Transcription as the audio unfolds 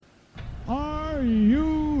Are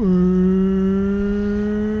you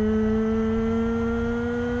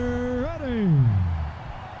ready?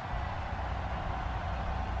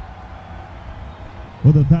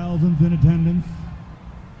 For the thousands in attendance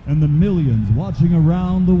and the millions watching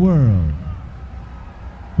around the world,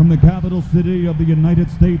 from the capital city of the United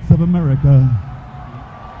States of America,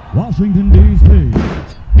 Washington, D.C.,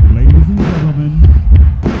 ladies and gentlemen,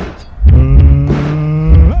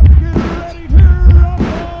 let's get ready to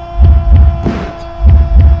rumble!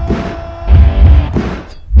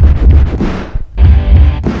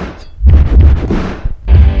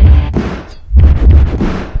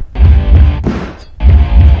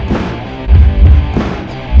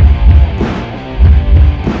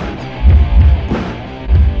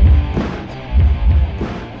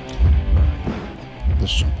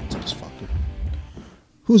 Let's jump into this fucker.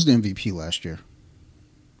 Who's the MVP last year?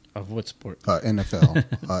 Of what sport? NFL.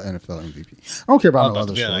 NFL MVP. I don't care about no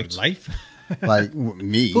other sports. Like life? Like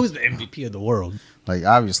me. Who's the MVP of the world? Like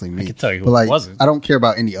obviously me. I can tell you who but like, it wasn't. I don't care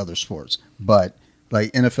about any other sports. But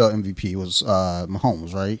like NFL MVP was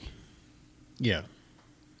Mahomes, right? Yeah.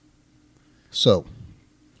 So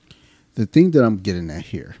the thing that I'm getting at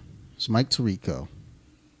here is Mike Tirico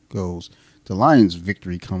goes, the Lions'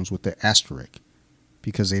 victory comes with the asterisk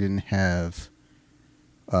because they didn't have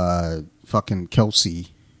fucking Kelsey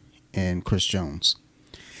and Chris Jones.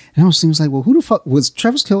 And I was thinking, like, well, who the fuck was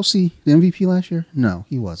Travis Kelsey the MVP last year? No,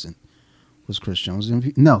 he wasn't. Was Chris Jones the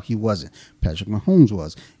MVP? No, he wasn't. Patrick Mahomes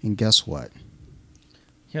was. And guess what?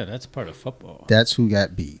 Yeah, that's part of football. That's who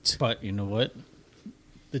got beat. But you know what?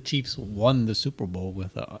 The Chiefs won the Super Bowl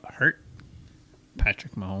with a hurt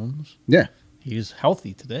Patrick Mahomes. Yeah. He was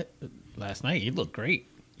healthy today. Last night, he looked great.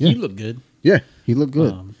 Yeah. He looked good. Yeah, he looked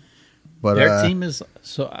good. But their team is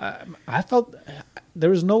so. I felt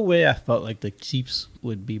there was no way I felt like the Chiefs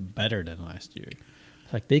would be better than last year.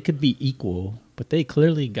 Like they could be equal, but they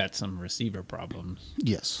clearly got some receiver problems.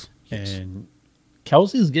 Yes. And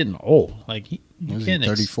Kelsey's getting old. Like he can't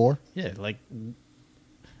 34. Yeah, like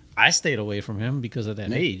I stayed away from him because of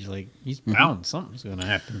that age. Like he's bound something's going to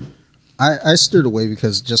happen. I steered away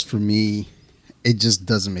because just for me, it just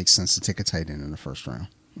doesn't make sense to take a tight end in the first round.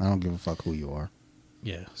 I don't give a fuck who you are.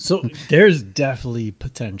 Yeah. So there's definitely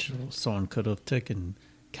potential. Someone could have taken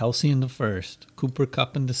Kelsey in the first, Cooper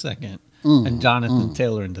Kupp in the second, and Jonathan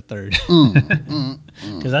Taylor in the third.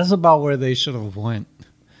 Because that's about where they should have went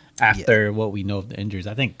after what we know of the injuries.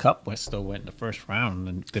 I think Kupp still went in the first round,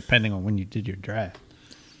 and depending on when you did your draft.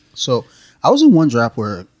 So I was in one draft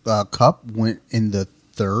where Kupp went in the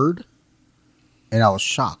third, and I was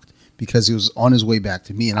shocked because he was on his way back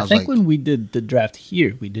to me. And I was think like, when we did the draft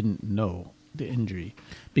here, we didn't know the injury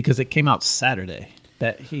because it came out Saturday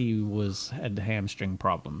that he had hamstring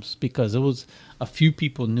problems, because it was a few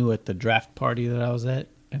people knew at the draft party that I was at,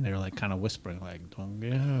 and they were like kind of whispering like, don't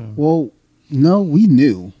get him. Well, no, we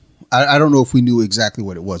knew. I don't know if we knew exactly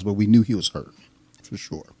what it was, but we knew he was hurt for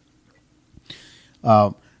sure.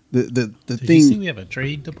 The Did thing, you see we have a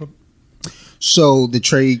trade to so the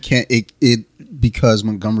trade can't because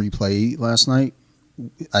Montgomery played last night.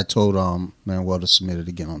 I told Manuel to submit it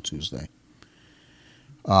again on Tuesday.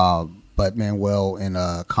 But Manuel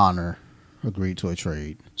and Connor agreed to a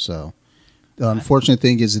trade. So the unfortunate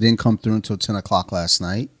thing is it didn't come through until 10 o'clock last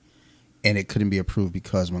night, and it couldn't be approved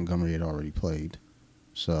because Montgomery had already played.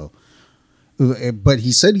 So, but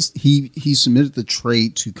he said he submitted the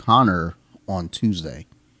trade to Connor on Tuesday.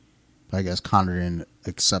 But I guess Connor didn't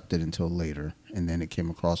accept it until later, and then it came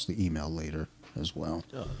across the email later as well.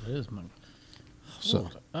 Oh, it is my. So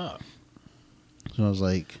I was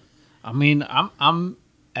like, I mean, I'm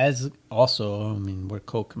as also. I mean, we're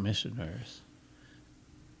co-commissioners.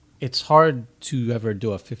 It's hard to ever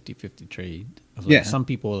do a 50-50 trade. Some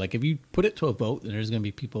people, like, if you put it to a vote, then there's going to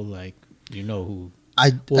be people like, who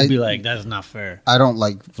will be like, that's not fair. I don't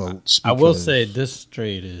like votes. I will say this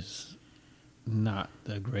trade is not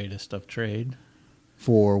the greatest of trade.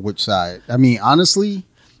 For which side? I mean, honestly,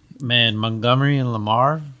 man, Montgomery and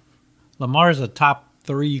Lamar. Lamar's a top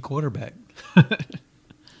 3 quarterback.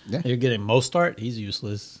 Yeah. You're getting Mostart. He's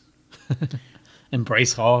useless. And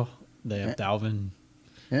Bryce Hall. They have Dalvin.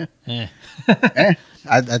 Yeah.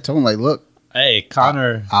 I told him, like, look. Hey,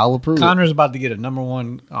 Connor. I'll approve. Connor's about to get a number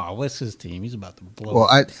 1. Oh, what's his team? He's about to blow. Well,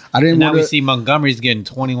 I didn't. Now we see Montgomery's getting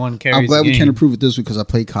 21 carries. I'm glad we can't approve it this week because I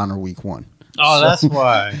played Connor week 1. Oh, so, that's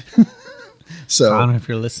why. So, Connor, if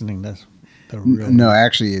you're listening, that's the real. No,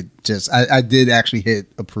 actually, it just I did actually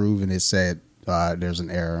hit approve, and it said there's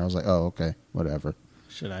an error. I was like, oh, okay, whatever.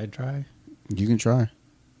 Should I try? You can try,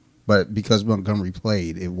 but because Montgomery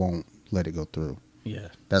played, it won't let it go through. Yeah,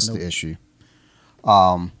 that's the issue.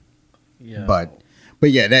 Yeah, but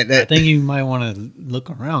But yeah, I think you might want to look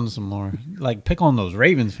around some more. Like, pick on those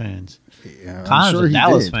Ravens fans. Yeah, Connor's sure a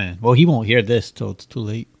Dallas did. fan. Well, he won't hear this till it's too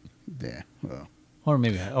late. Yeah, well, Or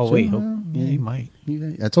maybe, he might.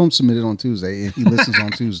 I told him to submit it on Tuesday, and he listens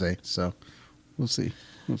on Tuesday. So we'll see.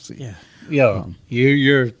 Yeah. Yo,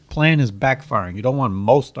 your plan is backfiring. You don't want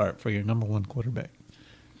Mostert for your number one quarterback.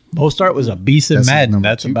 Mostert was a beast in That's his Madden. number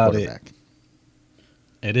That's two about quarterback.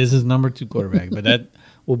 it. It is his number 2 quarterback, but that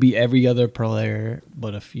will be every other player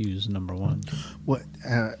but a few's number 1. What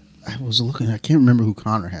I was looking, I can't remember who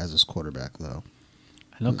Connor has as quarterback though.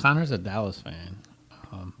 I know Connor's a Dallas fan,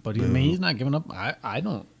 but he's not giving up. I had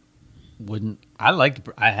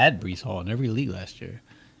Brees Hall in every league last year.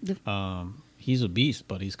 He's a beast,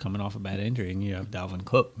 but he's coming off a bad injury, and you have Dalvin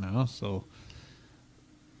Cook now, so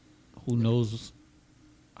who knows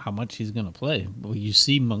how much he's going to play. Well, you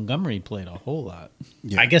see Montgomery played a whole lot.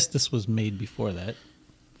 Yeah. I guess this was made before that.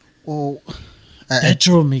 Well, That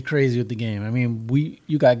drove me crazy with the game. I mean, do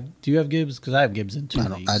you have Gibbs? Because I have Gibbs in 2 I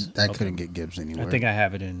leagues. couldn't get Gibbs anywhere. I think I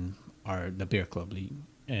have it in the Beer Club league,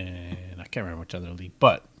 and I can't remember which other league.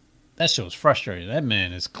 But that show's frustrating. That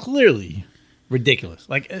man is clearly ridiculous.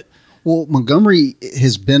 Well, Montgomery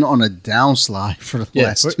has been on a downslide for the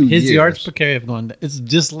last 2 years. His yards per carry have gone down. It's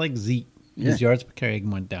just like Zeke. His Yeah. yards per carry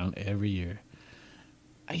went down every year.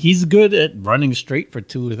 He's good at running straight for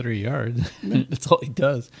 2 or 3 yards. That's all he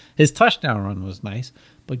does. His touchdown run was nice,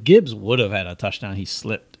 but Gibbs would have had a touchdown. He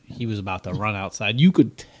slipped. He was about to run outside. You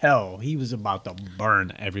could tell he was about to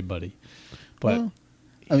burn everybody. But Well,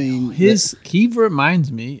 I mean, he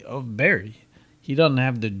reminds me of Barry. He doesn't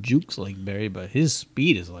have the jukes like Barry, but his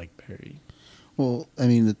speed is like Barry. well, I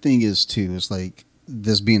mean, the thing is too, is like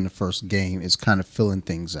this being the first game, is kind of filling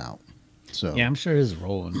things out. So Yeah, I'm sure his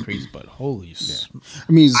role increased, but I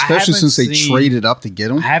mean, especially haven't since they seen- traded up to get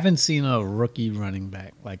him. I haven't seen a rookie running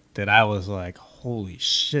back like that. I was like, holy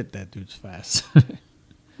shit, that dude's fast.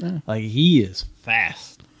 Like, he is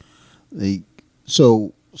fast.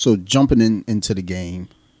 So jumping into the game,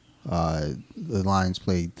 the Lions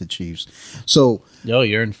played the Chiefs. So Yo,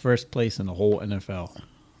 you're in first place in the whole NFL.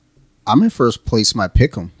 I'm in first place in my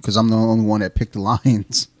pick 'em because I'm the only one that picked the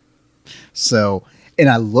Lions. So, and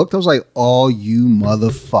I looked, I was like, all you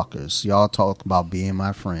motherfuckers, y'all talk about being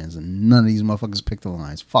my friends, and none of these motherfuckers picked the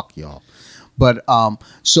Lions. Fuck y'all. But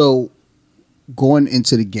so going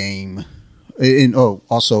into the game, and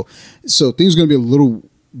also, so things are going to be a little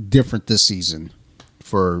different this season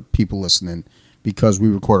for people listening because we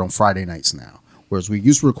record on Friday nights now, whereas we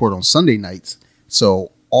used to record on Sunday nights.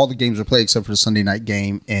 So all the games are played except for the Sunday night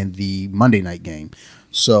game and the Monday night game.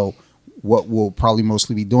 So what we'll probably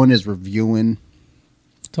mostly be doing is reviewing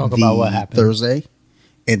Talk about what happened Thursday,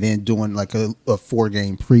 and then doing like a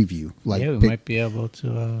 4-game preview. Like we might be able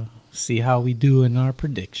to see how we do in our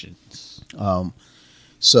predictions.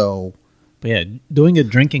 So, But yeah, doing a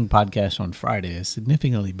drinking podcast on Friday is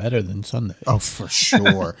significantly better than Sunday. oh, for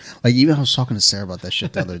sure. Like, even I was talking to Sarah about that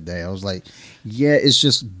shit the other day. I was like, yeah, it's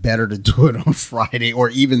just better to do it on Friday or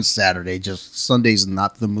even Saturday. Just Sunday's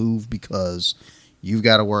not the move because you've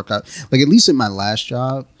got to work out. Like, at least at my last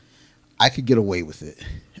job, I could get away with it.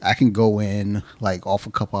 I can go in, like, off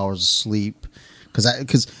a couple hours of sleep.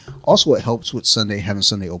 Because also what helps with having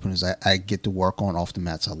Sunday open is I get to work on off the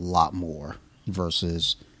mats a lot more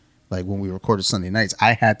versus like when we recorded Sunday nights.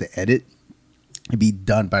 I had to edit and be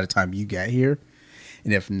done by the time you got here.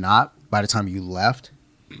 And if not, by the time you left,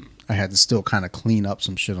 I had to still kind of clean up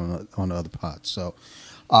some shit on the other pods. So,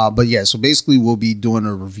 but yeah, so basically we'll be doing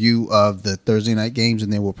a review of the Thursday night games,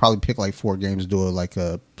 and then we'll probably pick like 4 games, do like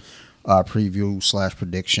a preview /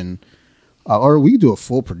 prediction. Or we could do a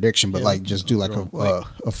full prediction, but like just do like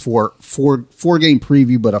a four game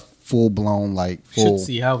preview, but a full blown Should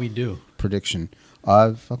see how we do. prediction.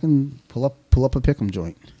 Fucking pull up a pick'em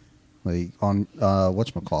joint, like on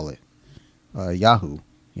whatchamacallit, Yahoo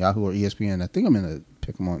or ESPN. I think I'm in a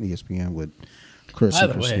pick'em on ESPN with Chris. By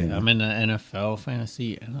and the way, Christina. I'm in the NFL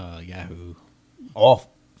fantasy and Yahoo. All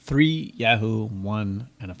 3 Yahoo, 1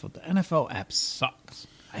 NFL. The NFL app sucks.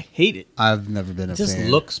 I hate it. I've never been a It just fan.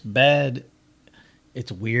 looks bad. It's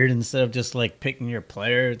weird. Instead of just like picking your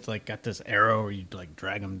player, it's like got this arrow where you like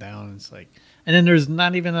drag them down. It's like, and then there's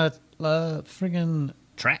not even a friggin'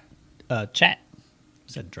 chat. What's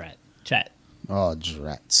that? Chat. Oh,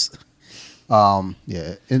 drats.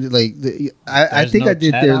 Yeah, and like I think no I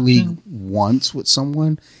did chat their option? league once with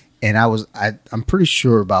someone, and I'm pretty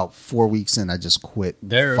sure about 4 weeks in I just quit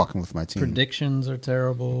Their fucking with my team. Predictions are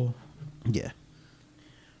terrible. Yeah,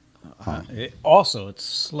 It's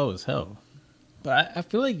slow as hell. But I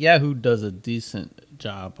feel like Yahoo does a decent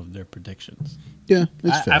job of their predictions. yeah,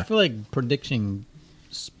 it's fair. I feel like prediction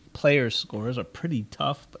players' scores are pretty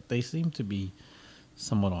tough, but they seem to be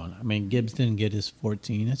somewhat on. I mean, Gibbs didn't get his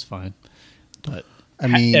 14. It's fine. But, I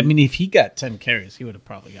mean, if he got 10 carries, he would have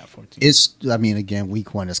probably got 14. Again,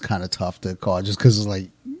 week 1 is kind of tough to call just because this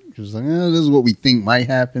is what we think might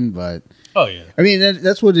happen. But, oh, yeah. I mean,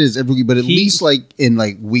 that's what it is every week. But at least, in,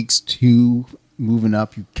 weeks 2 moving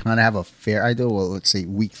up, you kind of have a fair idea. Well, let's say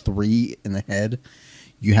week 3 in the head,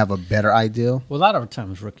 you have a better idea. Well, a lot of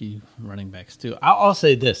times rookie running backs too. I'll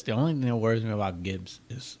say this: the only thing that worries me about Gibbs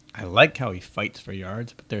is I like how he fights for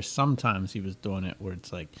yards, but there's sometimes he was doing it where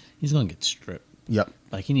it's like he's going to get stripped. Yep.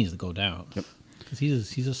 Like he needs to go down. Yep. Because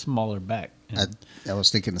he's a smaller back. I was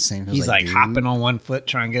thinking the same. He's like hopping on one foot,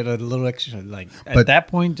 trying to get a little extra. At that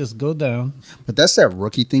point, just go down. But that's that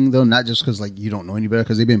rookie thing, though. Not just because you don't know any better,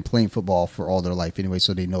 because they've been playing football for all their life anyway,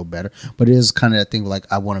 so they know better. But it is kind of that thing.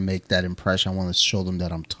 I want to make that impression. I want to show them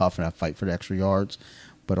that I'm tough and I fight for the extra yards.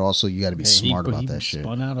 But also, you got to be smart about that shit. He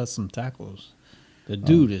spun out of some tackles. The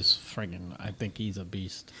dude is friggin'. I think he's a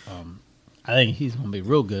beast. I think he's gonna be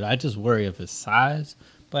real good. I just worry of his size.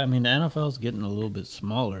 But I mean, the NFL's getting a little bit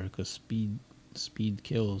smaller because speed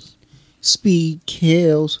kills. Speed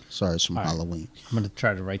kills. Sorry, it's from Halloween. I'm going to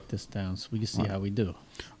try to write this down so we can see how we do.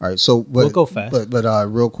 All right, so we'll go fast. But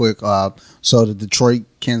real quick, so the Detroit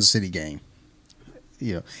Kansas City game.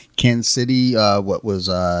 Kansas City, what was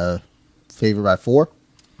favored by 4?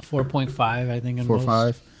 4.5, I think.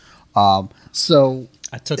 4.5. So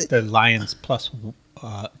I took the Lions plus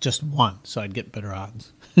just 1, so I'd get better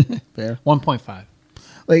odds. Fair. 1.5.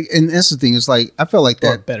 And that's the thing. It's I felt like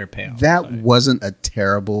that better payoff. That wasn't a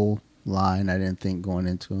terrible line. I didn't think going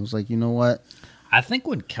into it. I was like, you know what? I think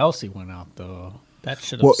when Kelsey went out though, that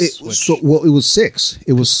should have switched. It was 6.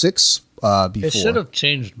 It was 6 before. It should have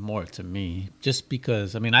changed more to me, just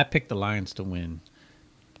because. I mean, I picked the Lions to win,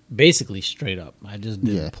 basically straight up. I just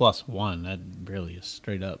did plus 1. That really is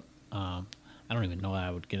straight up. I don't even know I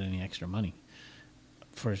would get any extra money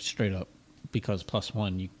for straight up because plus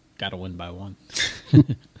 1 you got to win by 1.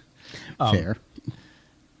 Fair.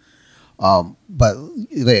 But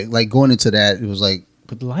going into that, it was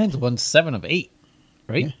but the Lions won 7 of 8,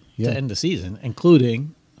 right? Yeah. To end the season,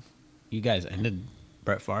 including you guys ended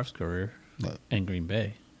Brett Favre's career in Green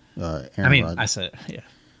Bay. Rodgers. I said, yeah.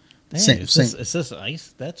 Dang, is this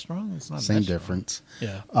ice that strong? It's not same that difference.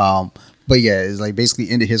 Yeah. But yeah, it's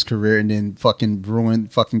basically ended his career and then fucking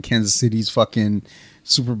ruined fucking Kansas City's fucking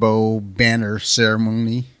Super Bowl banner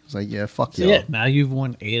ceremony. It's fuck y'all. Yeah, now you've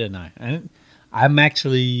won 8 of 9. And I'm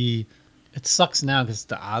actually, it sucks now because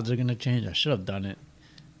the odds are going to change. I should have done it.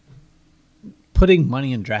 Putting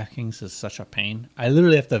money in DraftKings is such a pain. I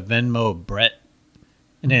literally have to Venmo Brett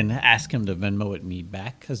and then ask him to Venmo it me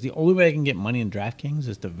back because the only way I can get money in DraftKings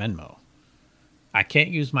is to Venmo. I can't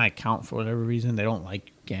use my account for whatever reason. They don't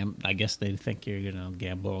like I guess they think you're going to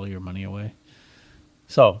gamble all your money away.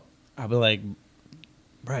 So I'll be like,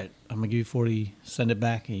 Brett, I'm going to give you 40, send it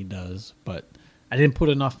back, and he does. But I didn't put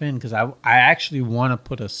enough in because I actually want to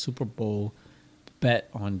put a Super Bowl bet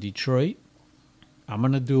on Detroit. I'm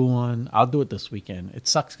going to do one. I'll do it this weekend. It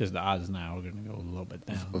sucks because the odds now are going to go a little bit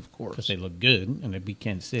down. Of course. Because they look good, and they beat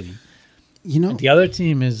Kansas City. And the other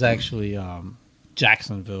team is actually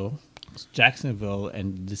Jacksonville. Jacksonville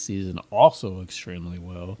ended the season also extremely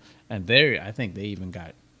well. And I think they even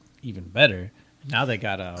got even better. Now they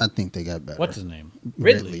got I think they got better. What's his name?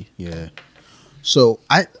 Ridley. Yeah. So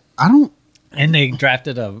I don't. And they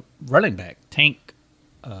drafted a running back, Tank.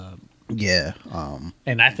 Yeah.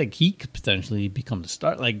 And I think he could potentially become the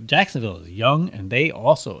start. Jacksonville is young, and they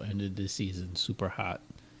also ended the season super hot.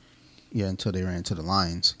 Yeah, until they ran into the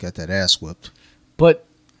Lions, got that ass whipped. But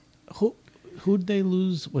who'd they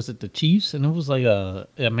lose? Was it the Chiefs? And it was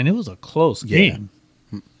it was a close game.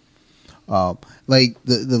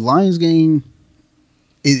 The Lions game.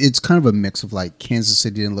 It's kind of a mix of Kansas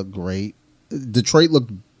City didn't look great. Detroit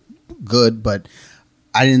looked good, but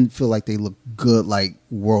I didn't feel like they looked good,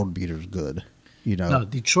 world beaters good. No,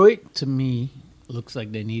 Detroit to me looks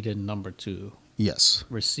like they needed number 2. Yes.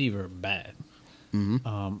 Receiver bad.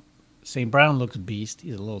 Mm-hmm. St. Brown looks beast.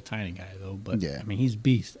 He's a little tiny guy though, but yeah. He's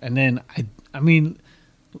beast. And then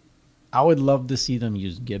I would love to see them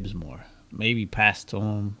use Gibbs more. Maybe pass to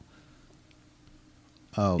him.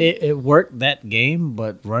 It worked that game,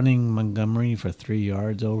 but running Montgomery for 3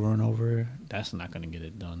 yards over and over, that's not going to get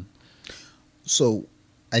it done. So,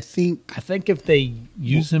 I think if they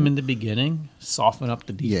use him in the beginning, soften up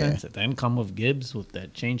the defense, and then come with Gibbs with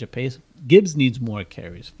that change of pace. Gibbs needs more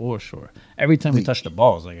carries for sure. Every time he touched the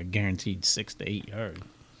ball, it's a guaranteed 6 to 8 yards.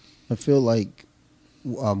 I feel like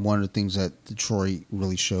one of the things that Detroit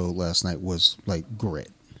really showed last night was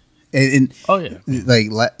grit. And oh yeah,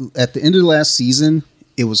 at the end of the last season.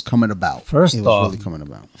 it was coming about. First it was off, really coming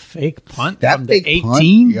about. Fake punt That from fake the 18? punt?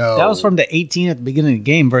 Yo. That was from the 18 at the beginning of the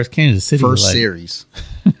game versus Kansas City. First series.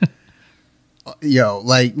 Yo,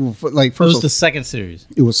 like It first was the second series.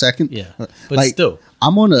 it was second. Yeah. But like, still.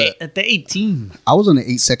 I'm on a. At the 18. I was on an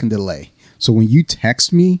 8-second delay. So when you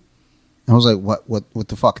text me, I was like, what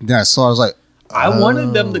the fuck? And then I saw. I was like, I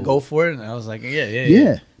wanted them to go for it, and I was like,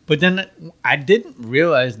 yeah. But then I didn't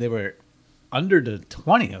realize they were under the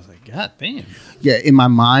 20. I was like, God damn. Yeah, in my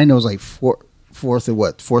mind, I was like fourth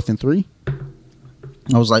and 3.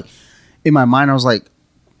 I was like, in my mind, I was like,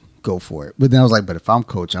 go for it. But then I was like, but if I'm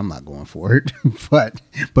coach, I'm not going for it. but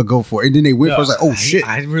go for it. And then they went for it. I was like, oh shit.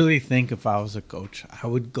 I really think if I was a coach, I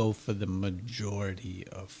would go for the majority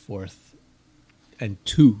of 4th and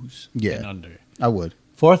 2s and under. I would.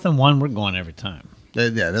 4th and 1, we're going every time.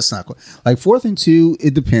 Yeah, that's not cool. Like 4th and 2,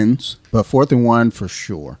 it depends. But 4th and 1 for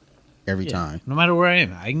sure. Every time. No matter where I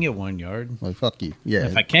am, I can get 1 yard. Like, fuck you. Yeah.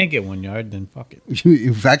 If I can't get 1 yard, then fuck it.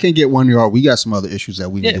 If I can't get 1 yard, we got some other issues that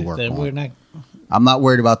we need to work then on. we're not. I'm not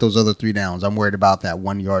worried about those other 3 downs. I'm worried about that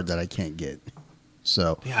 1 yard that I can't get.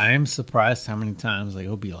 So Yeah, I am surprised how many times like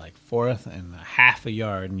it'll be like 4th and a half a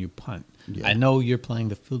yard and you punt. Yeah. I know you're playing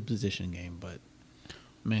the field position game, but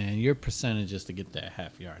man, your percentages to get that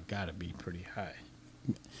half yard gotta be pretty high.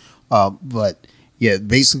 but yeah,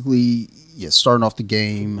 basically, starting off the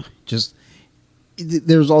game, just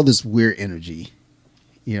there's all this weird energy,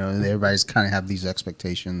 and everybody's kind of have these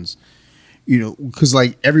expectations, because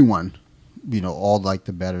like everyone, all like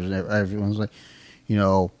the bettors, everyone's like,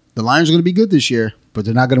 the Lions are going to be good this year, but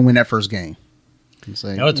they're not going to win that first game. It's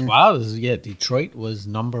like, What's wild is Detroit was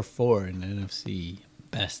number 4 in the NFC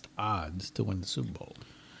best odds to win the Super Bowl.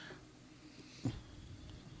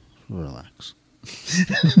 Relax.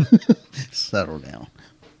 Settle down.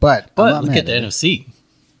 But look at the NFC.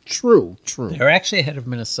 True. They're actually ahead of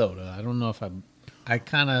Minnesota. I don't know if I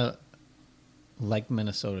kind of like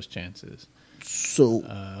Minnesota's chances. So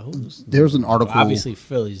there's an article. Obviously,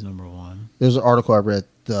 Philly's number 1. There's an article I read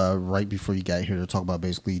right before you got here to talk about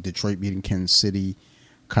basically Detroit beating Kansas City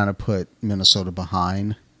kind of put Minnesota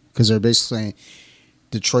behind because they're basically saying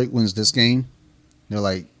Detroit wins this game. They're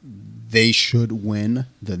like, they should win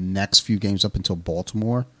the next few games up until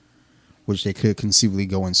Baltimore, which they could conceivably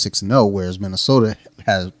go in 6-0, whereas Minnesota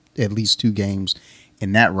has at least 2 games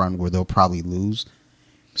in that run where they'll probably lose.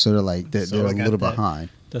 So they're like, they're a little behind.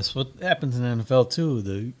 That's what happens in the NFL too.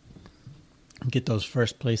 They get those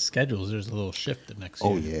first place schedules. There's a little shift the next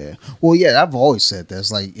year. Oh yeah. Well, yeah. I've always said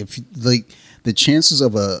this. Like, if the chances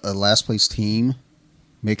of a last place team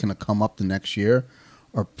making a come up the next year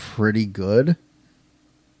are pretty good,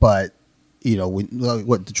 but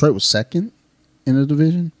what Detroit was second in the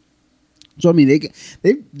division. So I mean, they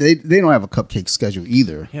don't have a cupcake schedule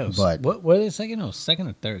either. Yeah, but what were they second? No, second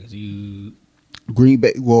or third? 'Cause you Green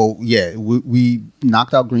Bay. Well, yeah, we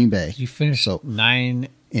knocked out Green Bay. You finished 9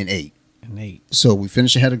 and 8. and 8. So we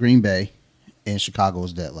finished ahead of Green Bay, and Chicago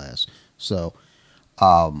was dead last. So,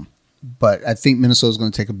 but I think Minnesota's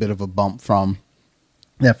going to take a bit of a bump from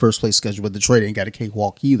that first place schedule. But Detroit ain't got a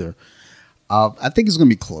cakewalk either. I think it's going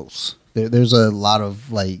to be close. There's a lot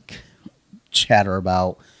of like chatter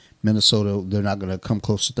about Minnesota. They're not going to come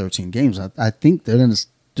close to 13 games. I think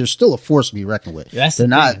they're still a force to be reckoned with. They're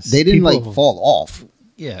not. They didn't fall off.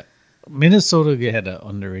 Yeah, Minnesota had an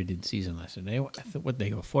underrated season last year. They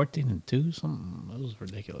go 14-2, something. That was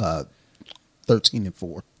ridiculous.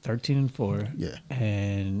 13-4. 13-4. Yeah,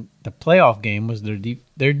 and the playoff game was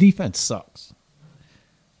their defense sucks.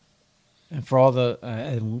 And for all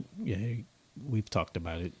the we've talked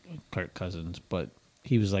about it, Kirk Cousins, but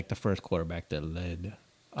he was like the first quarterback that led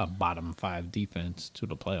a bottom 5 defense to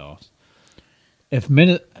the playoffs.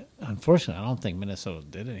 Unfortunately, I don't think Minnesota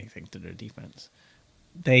did anything to their defense.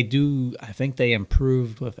 They do. I think they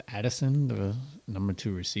improved with Addison, the number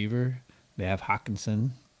 2 receiver. They have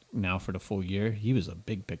Hawkinson now for the full year. He was a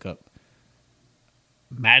big pickup.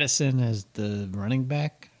 Madison as the running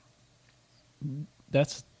back.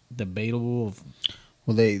 That's debatable.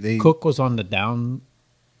 Well, they Cook was on the down.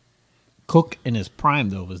 Cook in his prime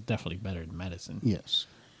though was definitely better than Madison. Yes.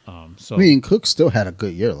 So I mean, Cook still had a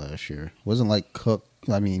good year last year. It wasn't like Cook.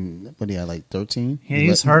 I mean, what he had like 13. Yeah, he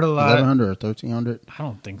was hurt a lot. 1,100 or 1,300. I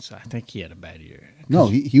don't think so. I think he had a bad year. No,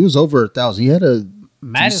 he was over 1,000. He had a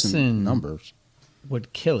Madison decent numbers.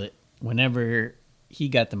 Would kill it whenever he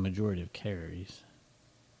got the majority of carries.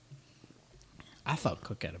 I thought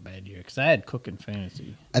Cook had a bad year because I had Cook in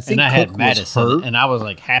fantasy. I think and I Cook had Madison, was hurt, and I was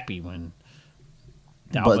like happy when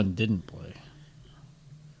Dalvin didn't play.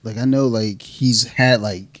 Like I know, like he's had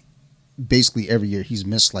like basically every year he's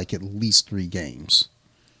missed like at least 3 games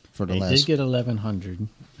for the last. He did get 1,100 and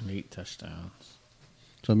 8 touchdowns.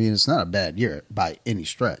 So I mean, it's not a bad year by any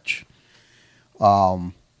stretch.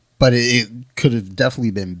 But it could have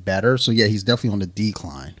definitely been better. So yeah, he's definitely on the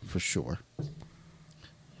decline for sure.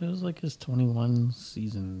 It was like his 21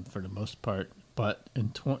 season for the most part, but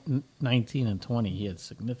in 19 and 20, he had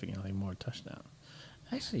significantly more touchdowns.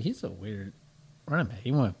 Actually, he's a weird running back.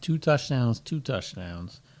 He went 2 touchdowns,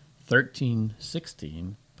 13,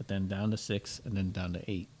 16, but then down to 6, and then down to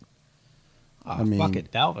 8. I mean, fuck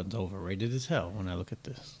it. Dalvin's overrated as hell when I look at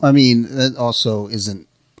this. I mean, that also isn't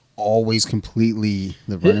always completely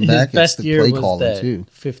the running back. His best it's the year play was calling that too.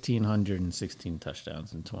 1,516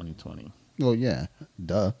 touchdowns in 2020. Oh yeah,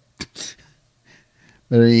 duh.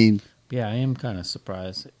 But I mean, yeah, I am kind of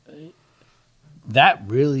surprised. That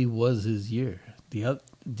really was his year. The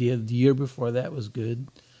year before that was good.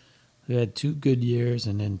 We had 2 good years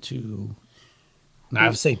and then 2. Now I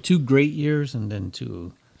would say 2 great years and then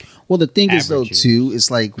 2. Well, the thing is though years. too, it's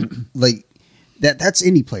like that's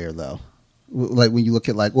any player though. Like when you look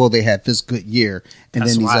at they had this good year and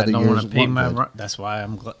That's then these why other I don't years want to pay weren't my good. That's why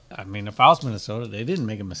I'm glad. I mean, if I was Minnesota, they didn't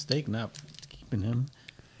make a mistake not keeping him.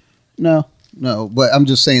 No, but I'm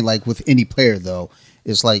just saying, like with any player though,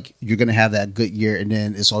 it's like you're gonna have that good year, and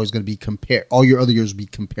then it's always gonna be compared. All your other years will be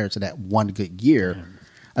compared to that one good year. Yeah.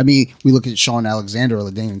 I mean, we look at Sean Alexander or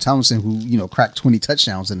LaDainian Tomlinson, who cracked 20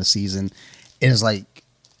 touchdowns in a season, and it's like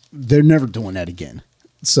they're never doing that again.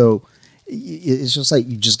 So it's just like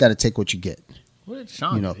you just got to take what you get. What did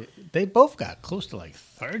Sean? They both got close to like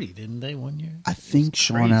 30, didn't they? One year. I think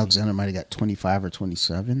Sean Alexander might have got 25 or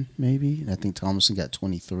 27, maybe, and I think Tomlinson got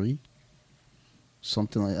 23.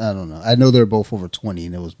 Something like I don't know. I know they're both over 20,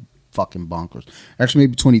 and it was fucking bonkers. Actually,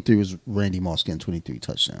 maybe 23 was Randy Moss getting 23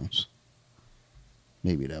 touchdowns.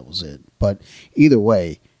 Maybe that was it. But either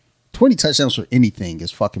way, 20 touchdowns for anything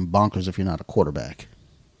is fucking bonkers if you're not a quarterback.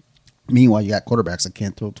 Meanwhile, you got quarterbacks that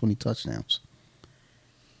can't throw 20 touchdowns.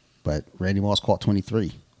 But Randy Moss caught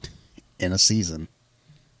 23 in a season.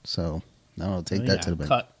 So, I don't know, take that to the bank.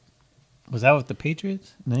 Cut. Was that with the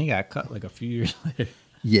Patriots? And then he got cut like a few years later.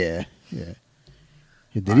 Yeah.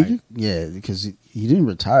 Did he? Yeah, because he didn't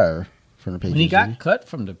retire from the Patriots. When he got cut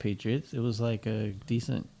from the Patriots, it was like a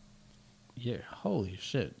decent year. Holy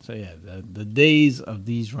shit. So, yeah, the days of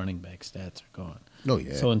these running back stats are gone. Oh,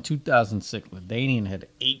 yeah. So, in 2006, LaDainian had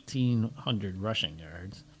 1,800 rushing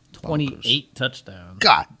yards, 28 touchdowns.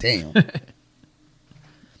 God damn.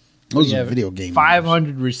 Those are video game 500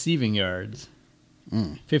 numbers. receiving yards,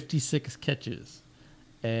 56 catches,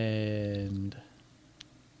 and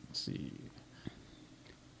let's see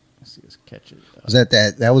his catches. Was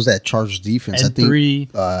that was that Chargers defense? And I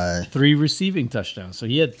think three receiving touchdowns. So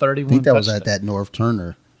he had 31. I think that was touchdowns. at that North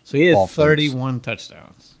Turner. So he had offense. 31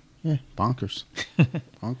 touchdowns. Yeah, bonkers,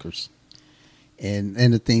 bonkers. And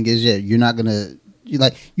the thing is, you're not gonna you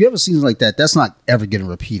have a season like that. That's not ever getting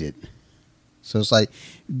repeated. So it's like,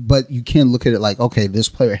 but you can look at it like, okay, this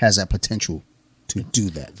player has that potential to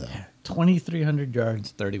do that though. 2,300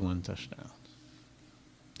 yards, 31 touchdowns.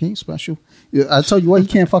 He ain't special. I tell you what, he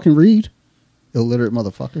can't fucking read. Illiterate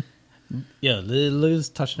motherfucker. Yeah, look at his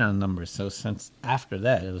touchdown numbers. So since after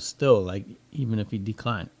that, it was still like, even if he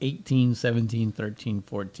declined, 18, 17, 13,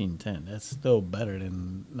 14, 10. That's still better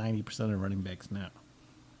than 90% of running backs now.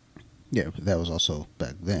 Yeah, but that was also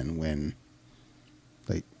back then when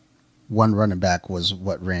one running back was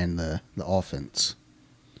what ran the offense.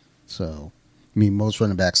 So, I mean, most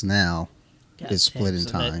running backs now is split in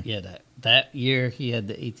time. That year he had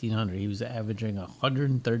the 1,800. He was averaging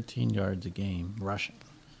 113 yards a game rushing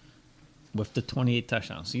with the 28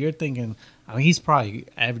 touchdowns. So you're thinking, I mean, he's probably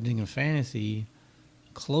averaging in fantasy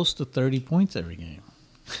close to 30 points every game.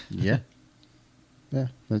 Yeah,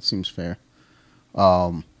 that seems fair.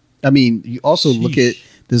 I mean, you also look at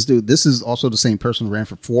this dude. This is also the same person who ran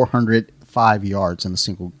for 405 yards in a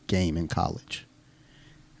single game in college.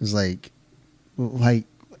 It's like I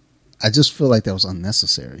just feel like that was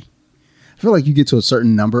unnecessary. I feel like you get to a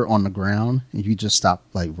certain number on the ground and you just stop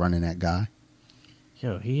running that guy.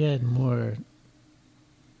 Yo, he had more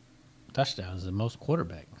touchdowns than most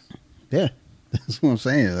quarterbacks. Yeah, that's what I'm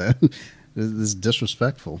saying. This is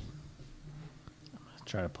disrespectful. I'm gonna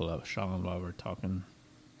try to pull up Sean while we're talking.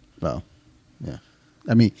 Well, yeah.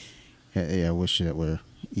 I mean, yeah, I wish it were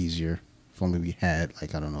easier. If only we had, I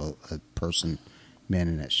don't know, a person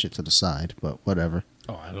manning that shit to the side, but whatever.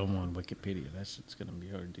 Oh, I don't want Wikipedia. That shit's going to be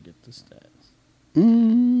hard to get the stats.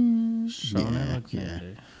 Sean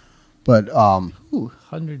Alexander. Yeah. But,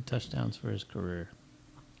 100 touchdowns for his career.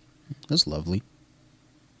 That's lovely.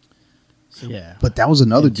 So, yeah. But that was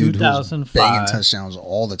another dude who was 2005, banging touchdowns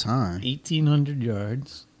all the time. 1,800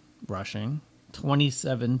 yards rushing,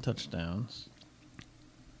 27 touchdowns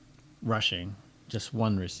rushing, just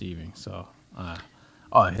one receiving. So,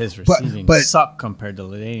 his But- receiving but- sucked compared to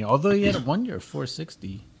Ladainian. Although he had a 1 year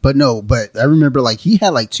 460. But no, but I remember like he had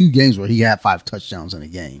like 2 games where he had 5 touchdowns in a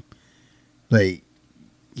game. Like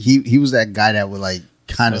he was that guy that would like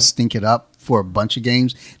kind of stink it up for a bunch of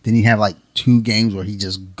games. Then he had like 2 games where he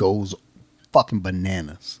just goes fucking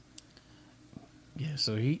bananas. Yeah,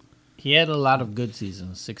 so he had a lot of good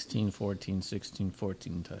seasons, 16-14,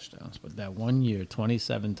 16-14 touchdowns. But that 1 year,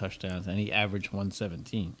 27 touchdowns, and he averaged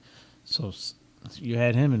 117. So you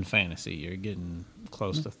had him in fantasy. You're getting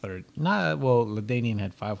close to third. Ladainian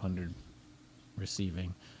had 500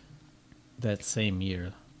 receiving that same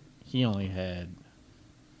year. He only had,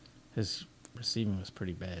 his receiving was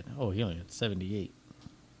pretty bad. Oh, he only had 78.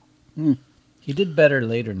 He did better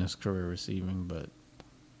later in his career receiving, but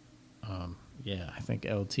I think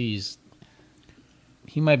LT's,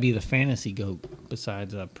 he might be the fantasy GOAT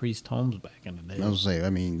besides Priest Holmes back in the day. I was say, I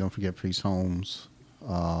mean, don't forget Priest Holmes.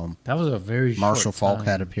 That was a very Marshall short Faulk time.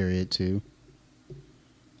 had a period too.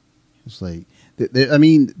 It's like, I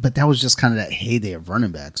mean, but that was just kind of that heyday of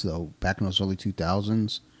running backs, though. Back in those early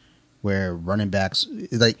 2000s, where running backs,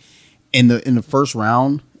 like in the first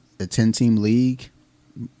round, the 10-team league,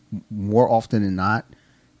 more often than not,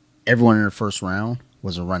 everyone in the first round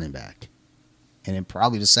was a running back, and then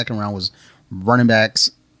probably the second round was running backs,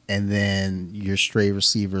 and then your stray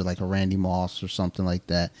receiver like a Randy Moss or something like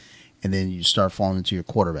that. And then you start falling into your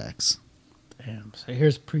quarterbacks. Damn. So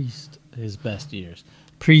here's Priest, his best years.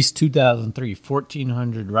 Priest, 2003,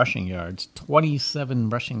 1,400 rushing yards, 27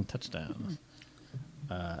 rushing touchdowns.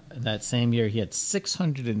 That same year, he had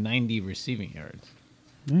 690 receiving yards,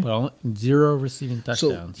 but only 0 receiving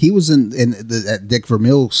touchdowns. So he was in that Dick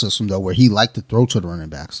Vermeil system, though, where he liked to throw to the running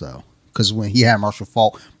backs, though. Because when he had Marshall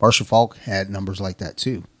Faulk had numbers like that,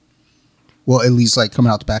 too. Well, at least like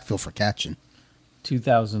coming out the backfield for catching.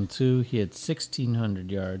 2002, he had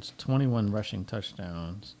 1,600 yards, 21 rushing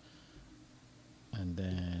touchdowns. And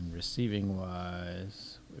then receiving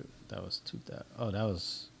wise, that was 2000. Oh, that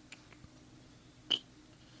was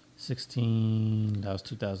 16. That was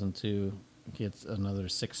 2002. He had another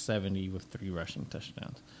 670 with 3 rushing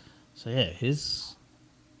touchdowns. So yeah, his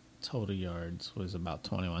total yards was about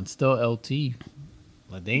 21. Still LT.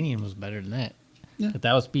 Ladainian was better than that. Yeah. But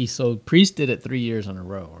that was B. So Priest did it 3 years in a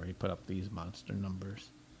row where he put up these monster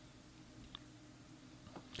numbers.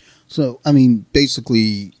 So, I mean,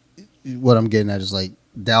 basically, what I'm getting at is like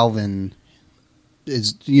Dalvin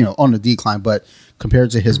is, on the decline, but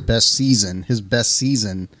compared to his best season, that's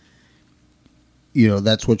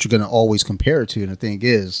what you're going to always compare it to. And the thing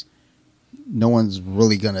is, no one's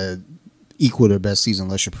really going to equal their best season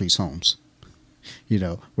unless you're Priest Holmes.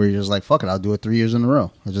 Where you're just like, fuck it, I'll do it 3 years in a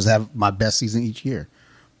row. I'll just have my best season each year.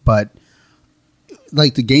 But,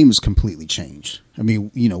 like, the game has completely changed. I mean,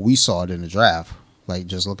 we saw it in the draft. Like,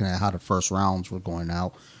 just looking at how the first rounds were going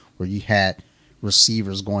out, where you had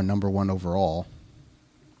receivers going number 1 overall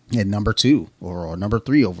and number 2 overall, number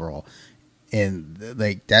 3 overall. And,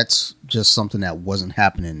 like, that's just something that wasn't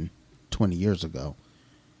happening 20 years ago.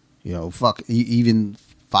 Even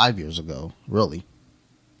 5 years ago, really.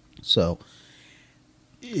 So...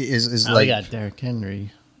 Is now like, we got Derrick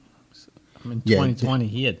Henry. In 2020,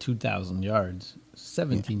 he had 2,000 yards,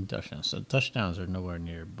 17 touchdowns. So touchdowns are nowhere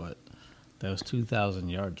near, but those 2,000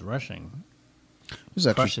 yards rushing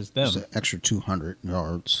crushes them. There's an extra 200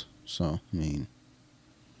 yards. So, I mean,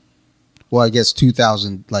 well, I guess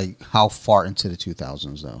 2,000, like, how far into the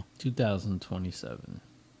 2000s, though? 2027.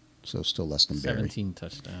 So, still less than Barry. 17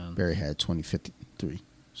 touchdowns. Barry had 2053.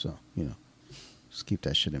 So, just keep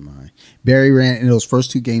that shit in mind. Barry ran in those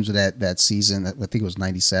first 2 games of that season, I think it was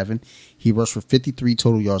 97. He rushed for 53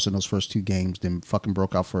 total yards in those first 2 games, then fucking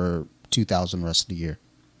broke out for 2,000 the rest of the year.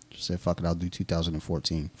 Just said, fuck it, I'll do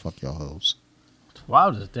 2014. Fuck y'all hoes.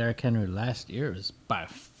 Wow, this Derrick Henry last year is by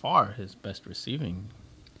far his best receiving.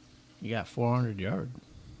 He got 400 yards.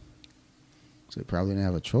 So they probably didn't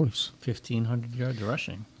have a choice. 1,500 yards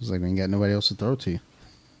rushing. It's like we ain't got nobody else to throw to.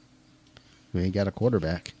 We ain't got a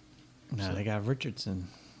quarterback. No, they got Richardson.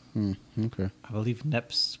 Okay. I believe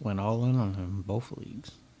Neps went all in on him in both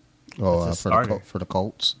leagues. Oh, for the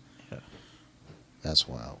Colts? Yeah. That's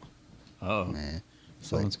wild. Oh. Man.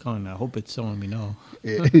 Someone's calling. I hope it's someone we know.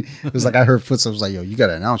 It was like I heard footsteps. I was like, yo, you got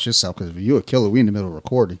to announce yourself because if you're a killer, we in the middle of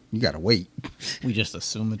recording. You got to wait. We just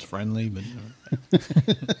assume it's friendly, but...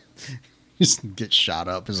 Just get shot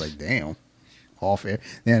up. It's like, damn. Off air.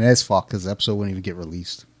 Man, that's fucked because the episode wouldn't even get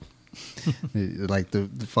released. Like the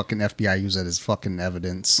fucking FBI use that as fucking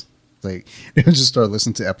evidence. Like they would just start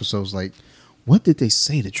listening to episodes like, what did they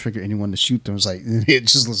say to trigger anyone to shoot them? It's like it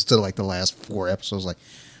just listen to like the last 4 episodes like,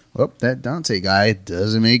 Well, that Dante guy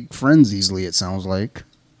doesn't make friends easily, it sounds like.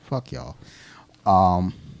 Fuck y'all.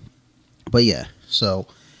 But yeah, so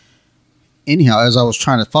anyhow, as I was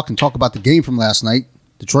trying to fucking talk about the game from last night,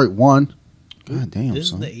 Detroit won. God damn, This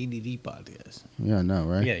son. is the ADD podcast. Yeah, I know,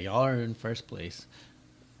 right? Yeah, y'all are in first place.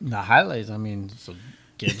 The highlights, I mean, so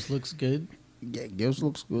Gibbs looks good. Yeah, Gibbs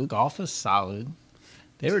looks good. Golf is solid.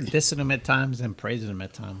 They were dissing him at times and praising him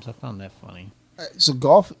at times. I found that funny. So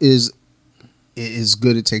Golf is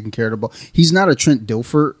good at taking care of the ball. He's not a Trent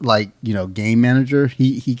Dilfer, like, game manager.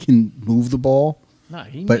 He can move the ball. No,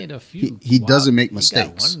 he But made a few. he doesn't make He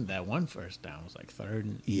mistakes. got that one first down was like 3rd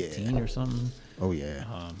and 18 or something. Oh,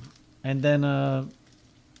 yeah. And then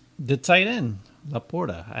the tight end,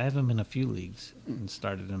 Laporta. I have him in a few leagues and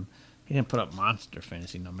started him. He didn't put up monster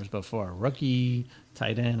fantasy numbers, but for a rookie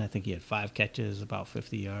tight end, I think he had 5 catches, about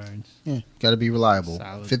 50 yards. Yeah, got to be reliable.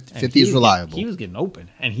 Solid. 50 is reliable. He was getting open,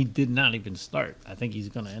 and he did not even start. I think he's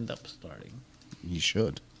going to end up starting. He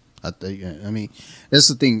should. I mean, that's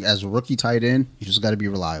the thing. As a rookie tight end, you just got to be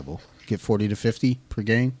reliable. Get 40 to 50 per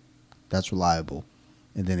game. That's reliable.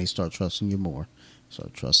 And then they start trusting you more.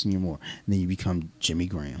 And then you become Jimmy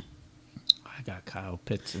Graham. I got Kyle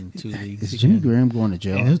Pitts in 2 leagues. Is Jimmy Graham going to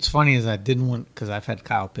jail? And what's funny is I didn't want, because I've had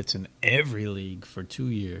Kyle Pitts in every league for 2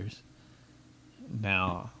 years.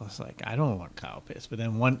 Now I was like, I don't want Kyle Pitts, but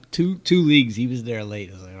then two leagues he was there late.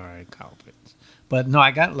 I was like, all right, Kyle Pitts. But no,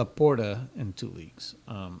 I got Laporta in 2 leagues.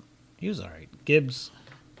 He was all right. Gibbs,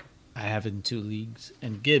 I have in 2 leagues,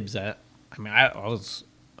 and Gibbs, I was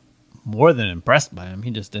more than impressed by him.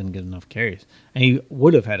 He just didn't get enough carries, and he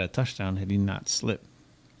would have had a touchdown had he not slipped.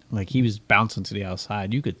 Like, he was bouncing to the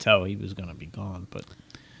outside. You could tell he was going to be gone. But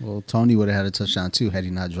Well, Tony would have had a touchdown too had he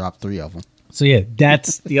not dropped 3 of them. so, yeah,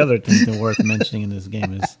 that's the other thing that's worth mentioning in this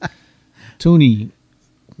game is Tooney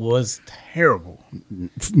was terrible.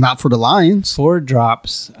 Not for the Lions. 4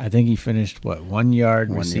 drops. I think he finished, 1 yard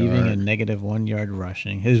 1 receiving yard. and negative -1 yard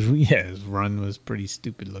rushing. His run was pretty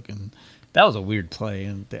stupid looking. That was a weird play.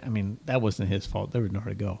 And, that wasn't his fault. There was nowhere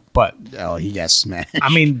to go. But Oh, he got smashed.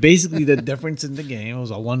 basically the difference in the game, it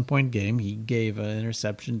was a 1-point game. He gave an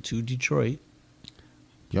interception to Detroit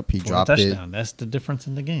Yep, he for dropped a it. touchdown. That's the difference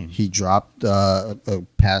in the game. He dropped a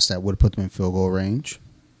pass that would have put them in field goal range.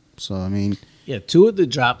 So, Yeah, 2 of the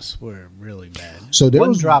drops were really bad. So there one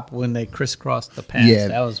was- drop when they crisscrossed the pass. Yeah,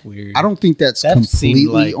 That was weird. I don't think that's That seemed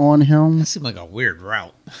completely like- on him. That seemed like a weird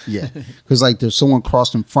route. Yeah, because there's someone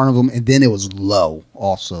crossed in front of him, and then it was low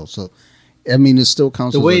also. So, it still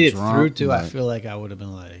counts The as way a it drop, threw to, I but- feel like I would have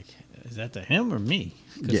been like, is that to him or me?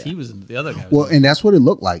 Because Yeah. he was the other guy. Well, and that's what it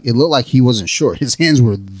looked like. It looked like he wasn't sure. His hands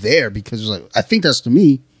were there because it was like, I think that's to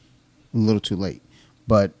me a little too late.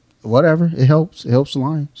 But whatever, it helps. It helps the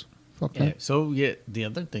Lions. Fuck yeah. that. So, the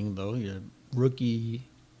other thing, though, your rookie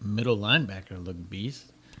middle linebacker looked beast.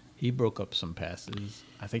 He broke up some passes.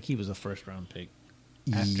 I think he was a first-round pick.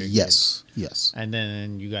 After Yes. And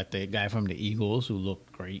then you got the guy from the Eagles who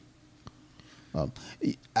looked great.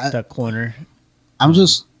 I- The corner. I'm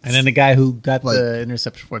just And then the guy who got Like- the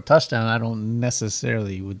interception for a touchdown, I don't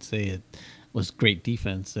necessarily would say it was great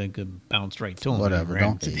defense. They could bounce right to him. whatever. and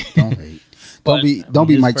ran. Don't hate. Don't hate. But, Don't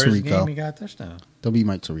be his Mike first Tirico. game, he got a touchdown. Don't be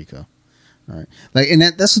Mike Tirico. All right. And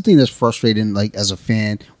that's the thing that's frustrating, as a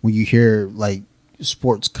fan, when you hear,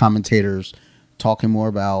 sports commentators talking more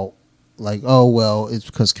about, oh, well, it's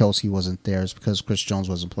because Kelsey wasn't there. It's because Chris Jones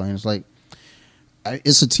wasn't playing. It's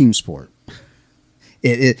it's a team sport.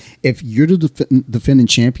 If you're the defending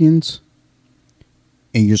champions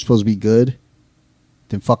and you're supposed to be good,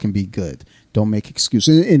 then fucking be good. Don't make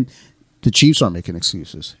excuses. And the Chiefs aren't making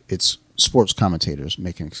excuses. It's sports commentators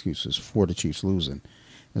making excuses for the Chiefs losing.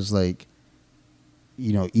 It's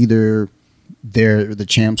either they're the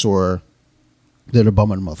champs or they're the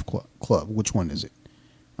bum of the month club. Which one is it?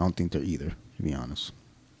 I don't think they're either, to be honest.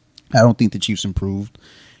 I don't think the Chiefs improved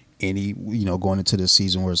any, going into this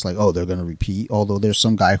season where it's they're going to repeat. Although there's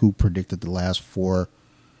some guy who predicted the last 4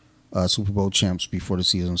 Super Bowl champs before the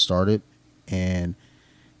season started. And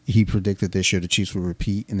he predicted this year the Chiefs would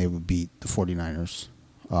repeat and they would beat the 49ers.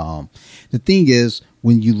 The thing is,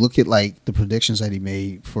 when you look at the predictions that he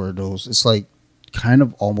made for those, it's kind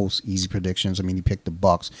of almost easy predictions. He picked the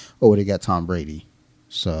Bucks. Oh, they got Tom Brady.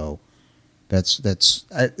 So I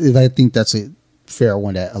think that's a fair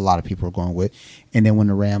one that a lot of people are going with. And then when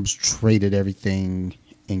the Rams traded everything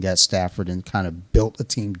and got Stafford and kind of built a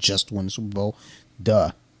team just to win the Super Bowl,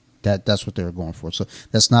 that's what they were going for. So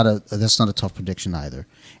that's not a tough prediction either.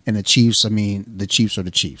 And the Chiefs, the Chiefs are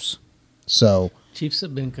the Chiefs. So Chiefs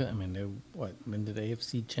have been, they're been to the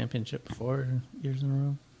AFC Championship 4 years in a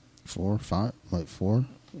row? 4, 5, 4?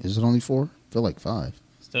 Is it only 4? I feel like 5.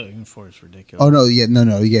 Still, even 4 is ridiculous. Oh no, yeah,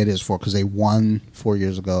 it is 4 because they won 4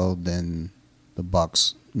 years ago. Then the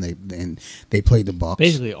Bucks, and they played the Bucks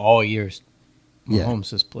Basically, all years Yeah.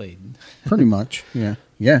 Mahomes has played. pretty much.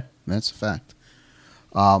 Yeah, that's a fact.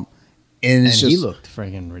 And it's He just, looked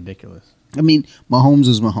friggin' ridiculous. I mean, Mahomes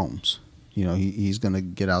is Mahomes. You know, he's gonna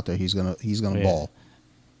get out there. He's gonna Yeah. ball.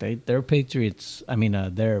 Their Patriots,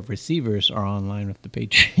 their receivers are online with the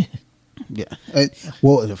Patriots. Yeah.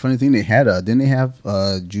 Well, the funny thing they had, didn't they have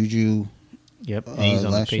Juju? Yep, and he's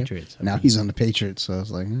on the last year? Patriots. Now he's on the Patriots, so I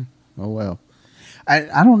was like, oh well.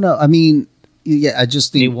 I don't know. I mean, yeah, I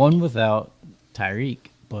just They think won without Tyreek,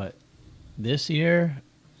 but this year,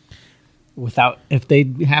 if they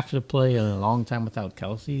have to play a long time without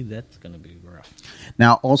Kelsey, that's going to be rough.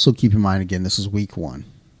 now also keep in mind again, this is week 1.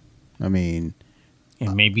 I mean,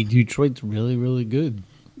 And maybe Detroit's really, really good.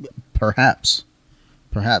 perhaps.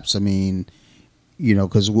 I mean, you know,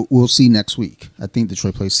 because we'll see next week. I think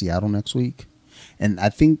Detroit plays Seattle next week, and I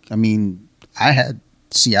had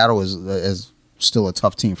Seattle as still a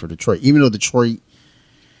tough team for Detroit, even though Detroit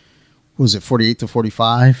was it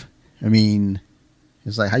 48-45. I mean,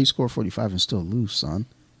 it's like how you score 45 and still lose, son.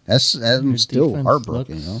 That's still defense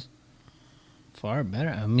heartbroken, you know. looks Far better.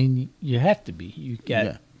 I mean, you have to be. You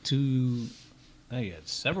got you got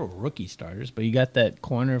several rookie starters, but you got that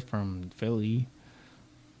corner from Philly.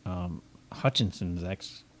 Hutchinson's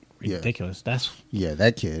ridiculous.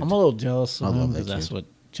 That kid. I'm a little jealous of I love him that because that's kid. what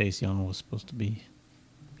Chase Young was supposed to be.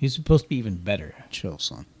 He's supposed to be even better. Chill,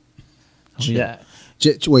 son. Yeah.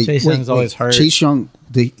 Wait, Chase Young's always hurt. Chase Young,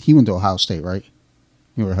 he went to Ohio State, right?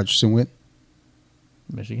 You know where Hutchinson went?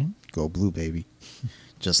 Michigan. Go blue, baby.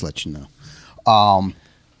 Just let you know.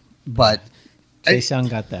 But Chase Young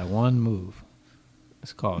got that one move.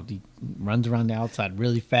 It's called he runs around the outside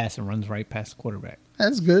really fast and runs right past the quarterback.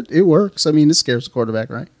 that's good. It works. I mean, it scares the quarterback,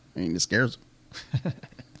 right? I mean, it scares him.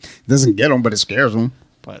 It doesn't get him, but it scares him.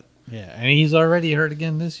 But yeah, I mean he's already hurt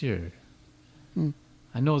again this year.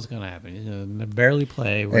 I know what's gonna happen. He's gonna barely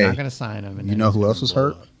play. We're not gonna sign him. And You then know he's who gonna else is blow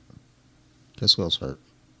hurt? up. Guess who else hurt?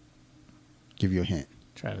 Give you a hint.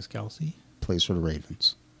 Travis Kelce. Plays for the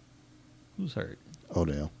Ravens. Who's hurt?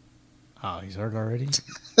 Odell. Oh, he's hurt already.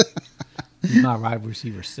 He's not wide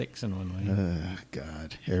receiver 6 in one way.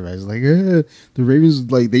 God. Everybody's like, the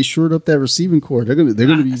Ravens, like, they shored up that receiving core. They're gonna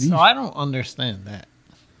be So I don't understand that.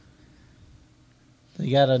 They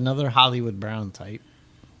got another Hollywood Brown type,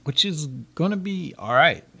 which is gonna be all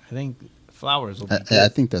right. I think Flowers will be good. I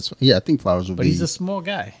think that's I think Flowers will But be. he's a small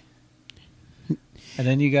guy. And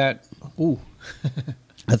then you got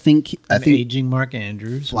I think aging Mark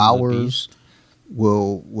Andrews. who's a Flowers beast.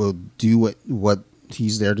 will do what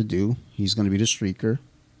he's there to do. He's going to be the streaker.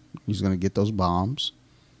 He's going to get those bombs,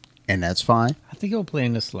 and that's fine. I think he'll play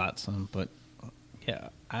in the slot some, but yeah,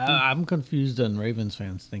 I'm confused on Ravens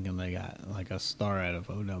fans thinking they got like a star out of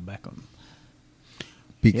Odell Beckham.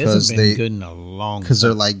 Because he hasn't been good in a long time. Because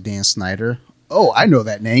they're like Dan Snyder. Oh, I know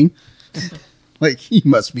that name. Like, he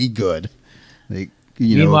must be good. Like,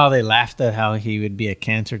 Meanwhile, they laughed at how he would be a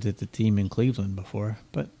cancer to the team in Cleveland before,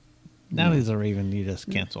 but now he's a Raven. You just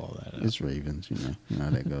cancel all that out. It's Ravens, you know how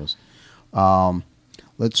that goes.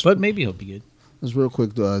 But maybe he'll be good. Let's real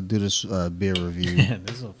quick do this beer review,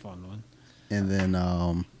 This is a fun one. and then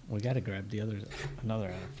We got to grab another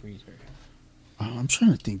out of freezer. I'm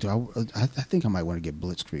trying to think. I think I might want to get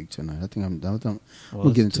Blitzkrieg tonight. I think we'll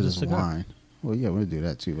let's get into do the this cigar. wine. Well, yeah, we'll do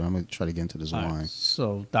that too. But I'm gonna try to get into this All wine. right,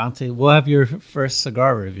 so Dante, we'll have your first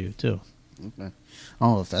cigar review too. Okay. I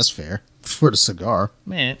don't know if that's fair for the cigar.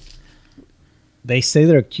 Man, they say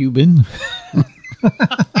they're Cuban.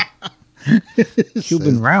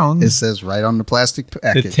 Cuban rounds. It says right on the plastic The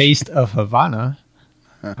package. taste of Havana.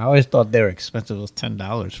 I always thought they were expensive. It was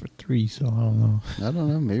 $10 for 3, so I don't know. I don't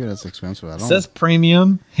know. Maybe that's expensive. I It don't. says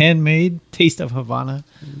premium, handmade, taste of Havana.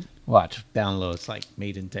 Watch, down low, it's like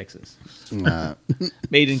made in Texas. Nah.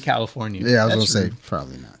 Made in California. Yeah, I was That's gonna rude. say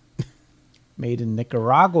probably not. Made in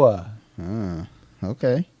Nicaragua.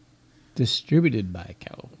 Okay. Distributed by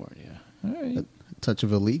California. All right. A touch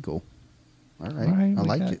of illegal. All right. All right, I we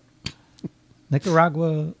like got- it.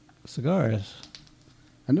 Nicaragua cigars.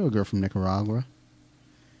 I knew a girl from Nicaragua.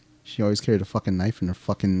 She always carried a fucking knife in her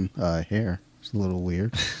fucking hair. It's a little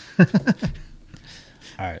weird. All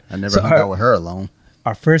right. I never hung out with her alone.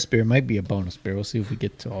 Our first beer might be a bonus beer. We'll see if we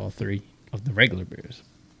get to all 3 of the regular beers.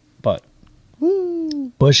 But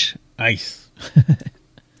Busch Ice.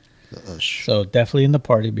 So definitely in the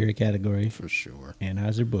party beer category. For sure.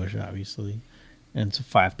 Anheuser-Busch, obviously. And it's a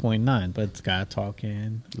 5.9, but it's got a tall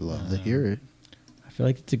can. Love to hear it. I feel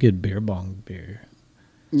like it's a good beer bong beer.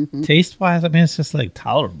 Mm-hmm. Taste-wise, I mean, it's just like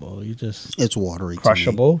tolerable. You just It's watery.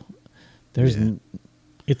 crushable. There's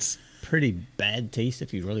It's pretty bad taste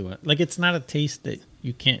if you really want. Like, it's not a taste that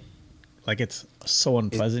you can't. Like, it's so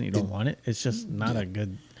unpleasant you don't want it. It's just not a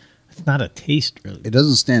good. It's not a taste really. It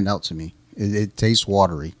doesn't stand out to me. It tastes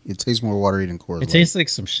watery. It tastes more watery than Coors Light. It tastes like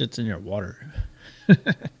some shit's in your water.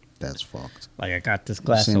 That's fucked. Like, I got this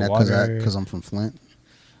glass of that water because I'm from Flint.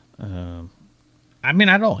 I mean,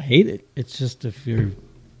 I don't hate it. It's just if you're.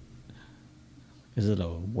 Is it a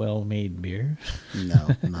well-made beer? No,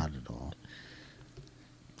 not at all.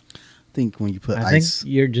 I think when you put I ice.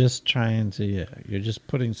 think you're just trying to. Yeah, you're just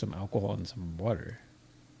putting some alcohol in some water.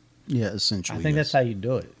 Yeah, essentially. I think that's how you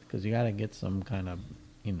do it because you got to get some kind of.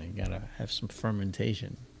 You got to have some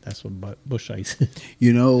fermentation. That's what bush ice is.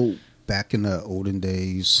 You know, back in the olden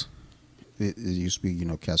days, it used to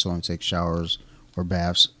be, cats only take showers or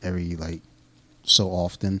baths every, so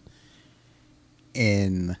often.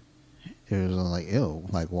 And it was like, ew,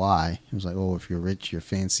 like, why? It was like, oh, if you're rich, you're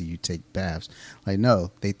fancy, you take baths. Like,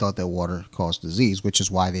 no, they thought that water caused disease, which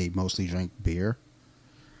is why they mostly drank beer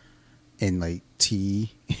and,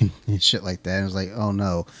 tea and shit like that. And it was like, oh,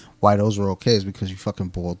 no, why those were okay is because you fucking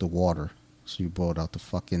boiled the water. So you boiled out the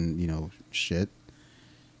fucking, shit.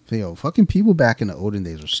 So, fucking people back in the olden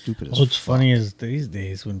days are stupid as fuck. What's funny is these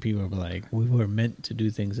days when people are like, we were meant to do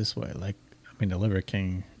things this way. Like, I mean, the Liver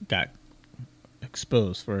King got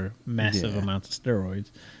exposed for massive amounts of steroids.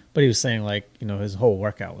 But he was saying, his whole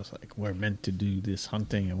workout was like, we're meant to do this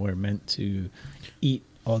hunting and we're meant to eat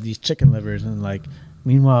all these chicken livers. And,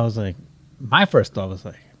 meanwhile, I was like, my first thought was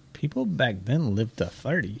like, people back then lived to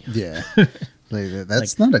 30. Yeah.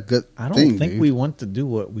 That's not a good thing, I don't think dude. we want to do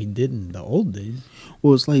what we did in the old days.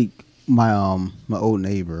 Well, it's like my old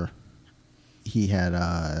neighbor, he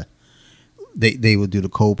had they would do the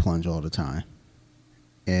cold plunge all the time.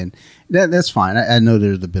 And that's fine. I know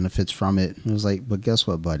there's the benefits from it. It was like, but guess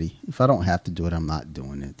what, buddy? If I don't have to do it, I'm not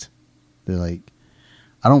doing it. They're like,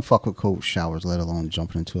 I don't fuck with cold showers, let alone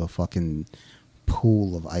jumping into a fucking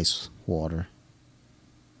pool of ice water.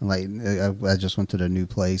 Like, I just went to the new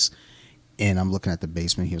place, and I'm looking at the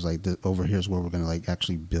basement. He was like, over here's where we're going to,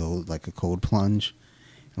 actually build, a cold plunge.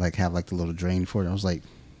 Have, the little drain for it. I was like,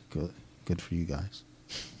 good for you guys.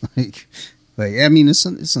 I mean, it's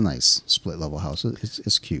a nice split level house.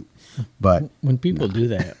 It's cute, but when people do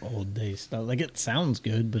that old day stuff, it sounds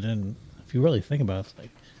good, but then if you really think about it, it's like,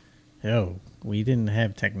 yo, we didn't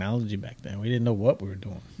have technology back then. We didn't know what we were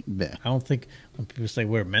doing. Yeah. I don't think when people say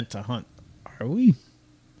we're meant to hunt, are we?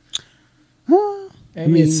 I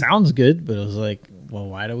mean, it sounds good, but it was like, well,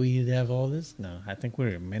 why do we have all this? No, I think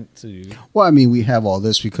we're meant to. Well, I mean, we have all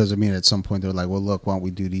this because, at some point they're like, well, look, why don't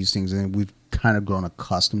we do these things? And we've kind of grown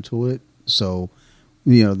accustomed to it. So,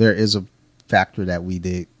 there is a factor that we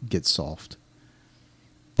did get soft.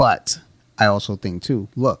 But I also think, too,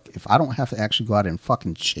 look, if I don't have to actually go out and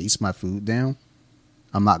fucking chase my food down,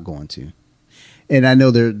 I'm not going to. And I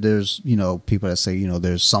know there's people that say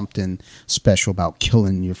there's something special about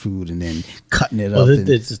killing your food and then cutting it up.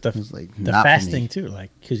 It's the not fasting too,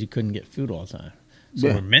 because you couldn't get food all the time. So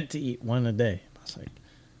we're meant to eat one a day. I was like,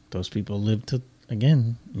 those people live to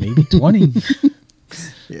maybe 20.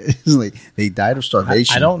 It's like they died of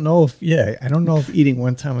starvation. I don't know if eating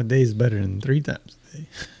one time a day is better than 3 times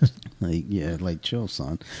a day. Chill,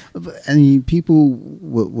 son. But, I mean, people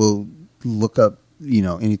will look up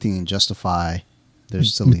anything and justify.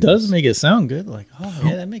 It does make it sound good.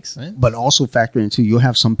 That makes sense. But also factor into, you'll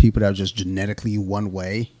have some people that are just genetically one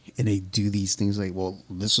way and they do these things well,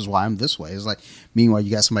 this is why I'm this way. It's like, meanwhile, you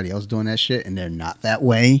got somebody else doing that shit and they're not that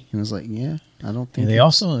way. And it's like, yeah, I don't think. And they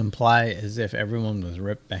also imply as if everyone was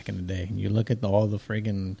ripped back in the day. You look at all the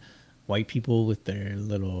friggin' white people with their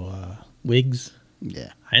little wigs.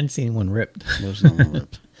 Yeah. I hadn't seen one ripped. There's no one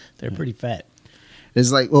ripped. They're pretty fat.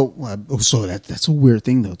 It's like, so that's a weird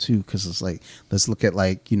thing though too, because it's like, let's look at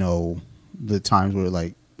the times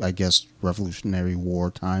where I guess Revolutionary War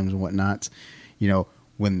times and whatnot,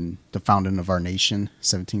 when the founding of our nation,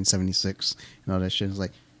 1776, and all that shit. Is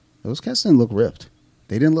like, those cats didn't look ripped.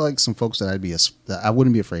 They didn't look like some folks that I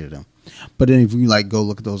wouldn't be afraid of them. But then if you go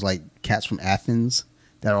look at those cats from Athens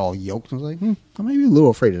that are all yoked, I was like, I might be a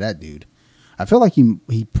little afraid of that dude. I feel like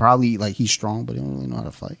he probably he's strong, but he don't really know how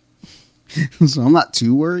to fight. So I'm not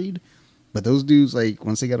too worried. But those dudes,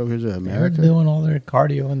 once they got over here to America, they're doing all their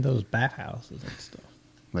cardio in those bathhouses and stuff.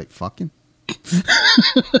 Fucking.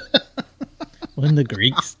 When the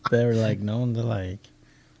Greeks, they were known to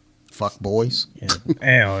fuck boys. Yeah,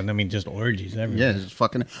 and I mean just orgies everywhere. Yeah, just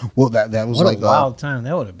fucking. Well, that was what a wild time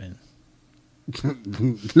that would have been.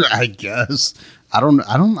 I guess.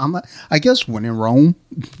 I guess when in Rome,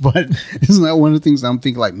 but isn't that one of the things I'm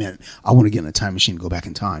thinking like, man, I want to get in a time machine and go back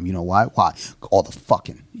in time. You know why? Why? All the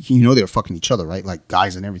fucking, they were fucking each other, right? Like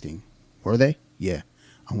guys and everything. Were they? Yeah.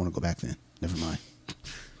 I want to go back then. Never mind.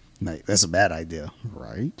 Like, that's a bad idea,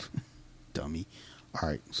 right? Dummy. All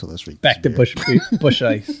right. So let's read back to bush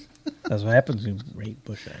ice. That's what happens when you rate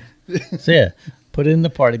bush ice. So yeah, put it in the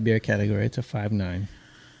party beer category. It's a 5.9.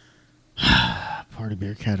 Party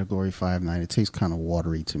beer category 5.9. It tastes kind of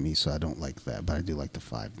watery to me, so I don't like that. But I do like the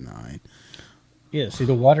 5.9. Yeah, see,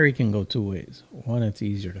 the watery can go two ways. One, it's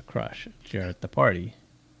easier to crush if you're at the party.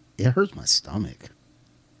 It hurts my stomach.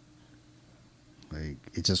 Like,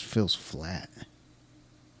 it just feels flat.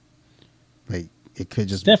 Like, it could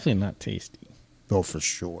just... It's definitely not tasty. Oh, for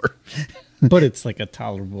sure. But it's like a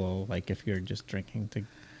tolerable, like if you're just drinking to...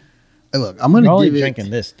 Hey, look, I'm going to give only it... drinking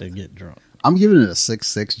this to get drunk. I'm giving it a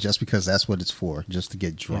 6.6 just because that's what it's for, just to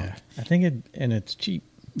get drunk. Yeah, I think it's cheap.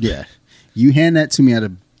 Yeah. You hand that to me at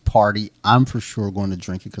a party, I'm for sure going to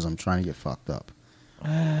drink it because I'm trying to get fucked up.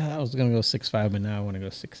 I was going to go 6.5, but now I want to go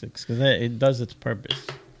 6.6 because it does its purpose.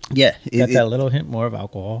 Yeah. Got that little hint more of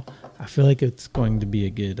alcohol. I feel like it's going to be a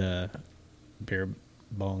good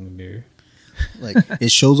bong beer. Like,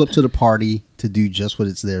 it shows up to the party to do just what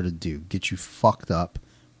it's there to do. Get you fucked up,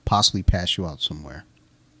 possibly pass you out somewhere.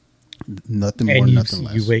 Nothing more, nothing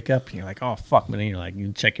less. You wake up and you're like, oh, fuck. But then you're like,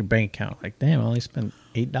 you check your bank account. Like, damn, I only spent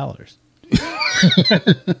 $8.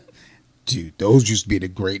 Dude, those used to be the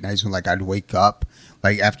great nights when, like, I'd wake up,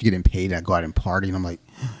 like, after getting paid, I'd go out and party, and I'm like,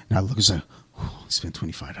 and I look and say, oh, I spent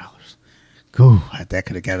 $25. Go. That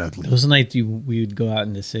could have got ugly. Those nights we would go out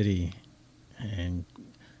in the city, and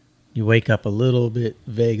you wake up a little bit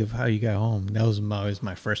vague of how you got home. That was always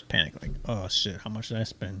my first panic. Like, oh, shit, how much did I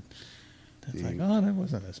spend? That's like, oh, that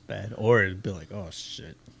wasn't as bad. Or it'd be like, oh,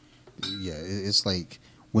 shit. Yeah, it's like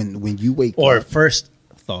when you wake up. Or first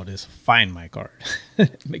thought is find my card.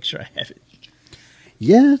 Make sure I have it.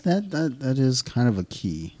 Yeah, that is kind of a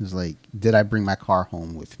key. It's like, did I bring my car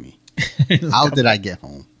home with me? How did I get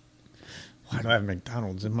home? Why do I have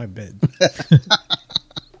McDonald's in my bed?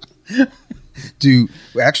 Dude,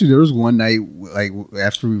 actually, there was one night, like,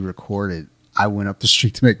 after we recorded, I went up the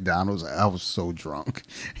street to McDonald's. I was so drunk.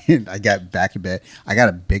 And I got back in bed. I got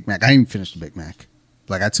a Big Mac. I didn't even finish the Big Mac.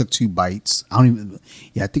 Like, I took 2 bites. I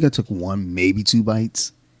think I took 1, maybe 2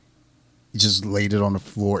 bites. Just laid it on the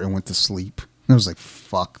floor and went to sleep. I was like,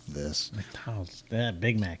 fuck this. McDonald's, that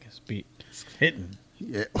Big Mac is hitting.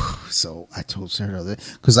 Yeah. So I told Sarah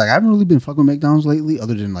that. Because, like, I haven't really been fucking with McDonald's lately,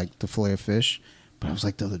 other than, like, the filet of fish. But I was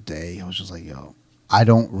like, the other day, I was just like, yo, I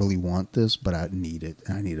don't really want this, but I need it.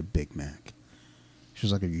 And I need a Big Mac. She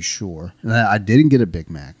was like, are you sure? And I didn't get a Big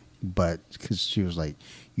Mac, but because she was like,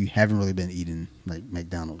 you haven't really been eating like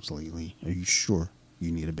McDonald's lately. Are you sure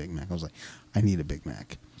you need a Big Mac? I was like, I need a Big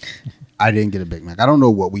Mac. I didn't get a Big Mac. I don't know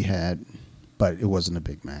what we had, but it wasn't a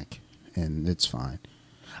Big Mac, and it's fine.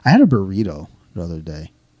 I had a burrito the other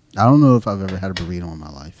day. I don't know if I've ever had a burrito in my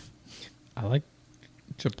life. I like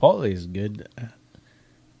Chipotle is good.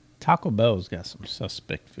 Taco Bell's got some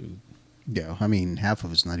suspect food. Yeah, I mean, half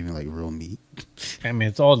of it's not even like real meat. I mean,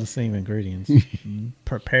 it's all the same ingredients,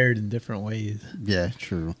 prepared in different ways. Yeah,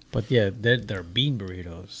 true. But yeah, they're bean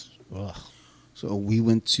burritos. Ugh. So we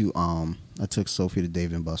went to, I took Sophie to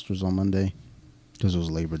Dave & Buster's on Monday because it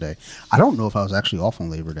was Labor Day. I don't know if I was actually off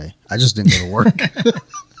on Labor Day. I just didn't go to work.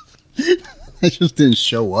 I just didn't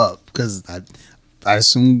show up because I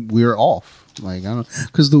assumed we were off. Like, I don't,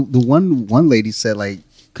 because the one lady said, like,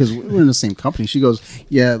 because we're in the same company. She goes,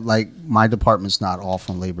 yeah, like, my department's not off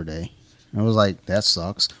on Labor Day. And I was like, that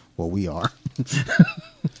sucks. Well, we are.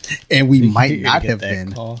 And we might not have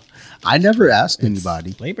been. Call. I never asked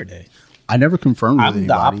anybody. Labor Day. I never confirmed with anybody. I'm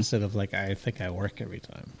the opposite of, like, I think I work every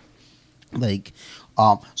time. Like,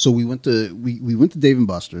 so we went to Dave &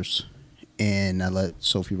 Buster's, and I let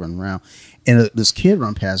Sophie run around. And this kid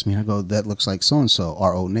run past me, and I go, that looks like so-and-so,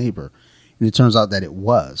 our old neighbor. And it turns out that it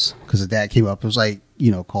was, because the dad came up. It was like,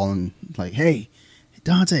 calling, like, hey,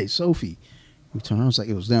 Dante, Sophie. We turned around, it was like,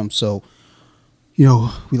 it was them. So, we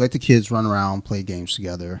let the kids run around, play games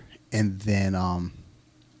together. And then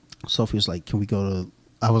Sophie was like, can we go to,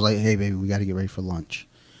 I was like, hey, baby, we got to get ready for lunch.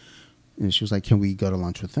 And she was like, can we go to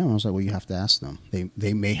lunch with them? I was like, well, you have to ask them.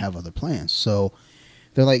 They may have other plans. So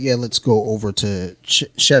they're like, yeah, let's go over to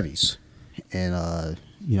Chevy's and,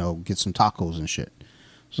 get some tacos and shit. I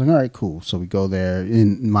was like, all right, cool. So we go there.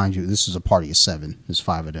 And mind you, this is a party of 7. There's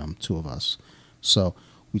 5 of them, 2 of us. So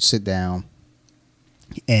we sit down,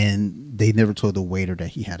 and they never told the waiter that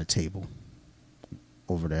he had a table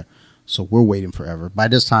over there. So we're waiting forever. By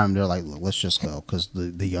this time, they're like, look, let's just go. Because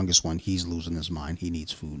the youngest one, he's losing his mind. He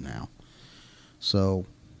needs food now. So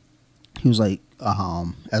he was like,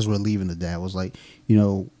 as we're leaving, the dad was like,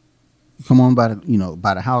 come on by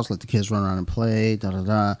the house, let the kids run around and play, da da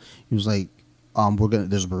da. He was like,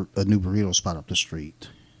 there's a new burrito spot up the street.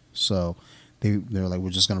 So they're like, we're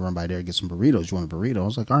just gonna run by there and get some burritos. You want a burrito? I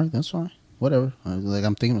was like, all right, that's fine, whatever.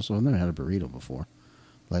 I'm thinking myself, I've never had a burrito before.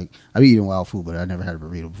 Like, I've eaten wild food, but I never had a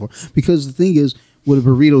burrito before. Because the thing is, with a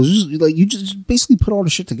burrito, you just basically put all the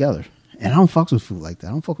shit together. And I don't fuck with food like that.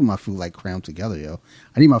 I don't fuck with my food like crammed together, yo.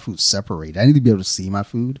 I need my food separated. I need to be able to see my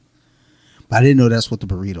food. But I didn't know that's what the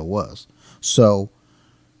burrito was. So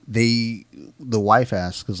the wife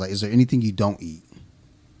asked, because like, is there anything you don't eat?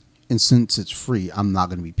 And since it's free, I'm not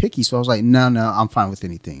going to be picky. So I was like, no, I'm fine with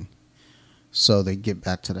anything. So they get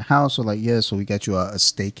back to the house. They're like, yeah, so we got you a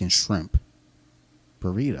steak and shrimp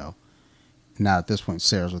burrito. Now at this point,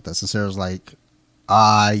 Sarah's with us. And Sarah's like,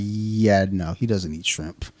 yeah, no, he doesn't eat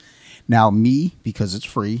shrimp. Now me, because it's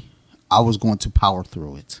free, I was going to power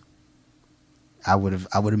through it. I would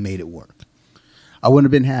have made it work. I wouldn't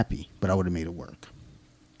have been happy, but I would have made it work.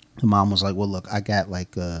 The mom was like, well, look, I got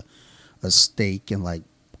like a steak and like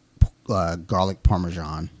garlic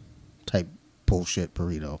parmesan type bullshit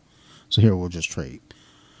burrito. So here, we'll just trade.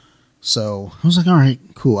 So I was like, all right,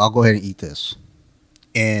 cool. I'll go ahead and eat this.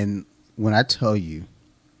 And when I tell you,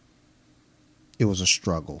 it was a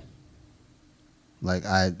struggle. Like,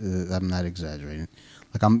 I'm not exaggerating.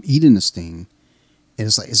 Like, I'm eating this thing, and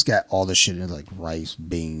it's like, it's got all this shit in it, like rice,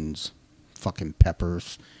 beans, fucking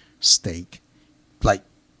peppers, steak, like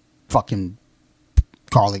fucking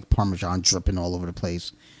garlic parmesan dripping all over the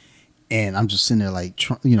place. And I'm just sitting there like,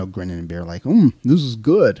 grinning and bear like, this is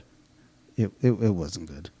good. It wasn't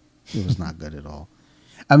good. It was not good at all.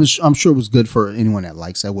 I'm sure it was good for anyone that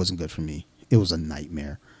likes it. It wasn't good for me. It was a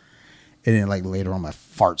nightmare. And then like later on, my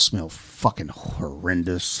fart smelled fucking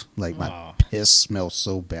horrendous. Like my piss smelled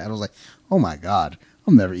so bad. I was like, oh my God,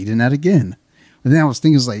 I'm never eating that again. And then I was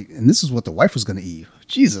thinking, like, and this is what the wife was going to eat.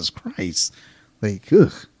 Jesus Christ. Like,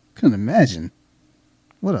 ugh, couldn't imagine.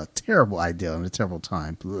 What a terrible idea and a terrible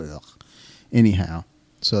time. Ugh. Anyhow,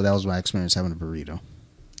 so that was my experience having a burrito.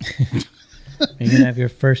 You're gonna have your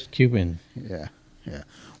first Cuban. Yeah.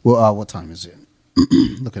 Well, what time is it?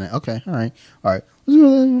 Looking at, okay, all right. Let's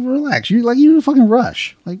relax. You're in a fucking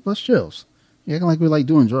rush. Like, let's chills. You're acting like we're like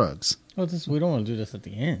doing drugs. Oh, we don't want to do this at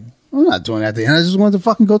the end. I'm not doing that at the end. I just wanted to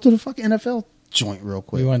fucking go to the fucking NFL joint real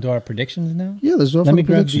quick. You want to do our predictions now? Yeah, let's do our predictions.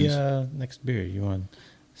 Let me grab the next beer. You want to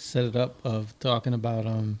set it up of talking about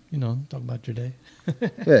talk about your day.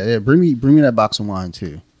 yeah. Bring me that box of wine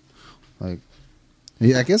too. Like,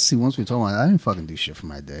 yeah, I guess he wants me to talk about. I didn't fucking do shit for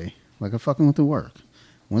my day. Like, I fucking went to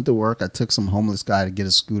work. I took some homeless guy to get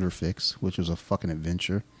a scooter fixed, which was a fucking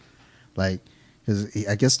adventure. Like, cause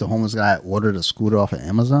I guess the homeless guy ordered a scooter off of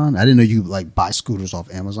Amazon. I didn't know you like buy scooters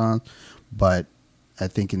off Amazon, but I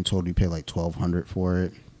think in total you pay like $1,200 for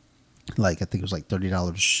it. Like, I think it was like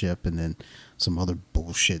 $30 to ship, and then some other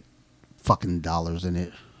bullshit fucking dollars in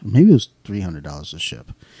it. Maybe it was $300 to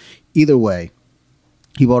ship. Either way,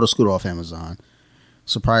 he bought a scooter off Amazon.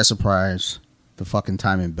 Surprise, surprise. The fucking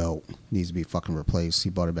timing belt needs to be fucking replaced. He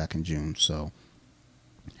bought it back in June, so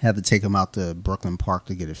had to take him out to Brooklyn Park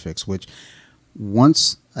to get it fixed. Which,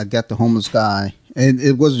 once I got the homeless guy, and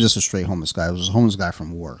it wasn't just a straight homeless guy, it was a homeless guy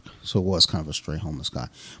from work, so it was kind of a straight homeless guy.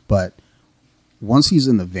 But once he's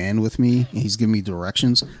in the van with me and he's giving me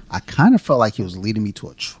directions, I kind of felt like he was leading me to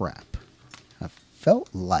a trap. I felt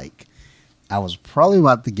like I was probably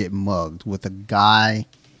about to get mugged with a guy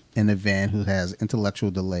in a van who has intellectual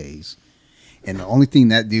delays. And the only thing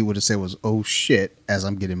that dude would have said was, oh shit, as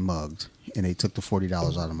I'm getting mugged. And they took the $40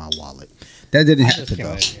 out of my wallet. That didn't happen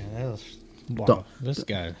though. Wow, this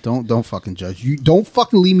guy. Don't fucking judge. You don't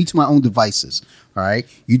fucking leave me to my own devices. All right?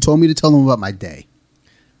 You told me to tell him about my day.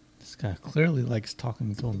 This guy clearly likes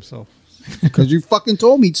talking to himself. Because you fucking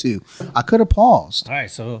told me to. I could have paused. All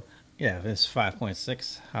right, so yeah, this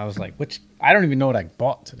 5.6. I was like, I don't even know what I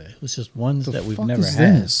bought today. It was just ones that we've never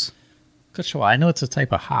had. Good show. I know it's a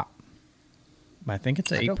type of hop. I think it's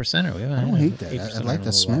 8%. I don't hate that. I like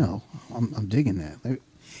the smell. I'm digging that.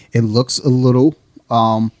 It looks a little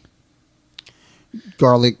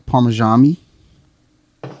garlic parmesan-y,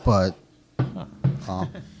 but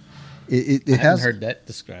it I has. haven't heard that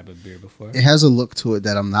describe a beer before. It has a look to it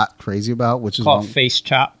that I'm not crazy about, which is called face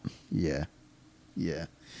chop. Yeah.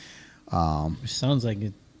 Which sounds like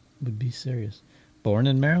it would be serious. Born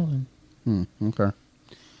in Maryland. Okay.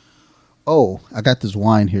 Oh, I got this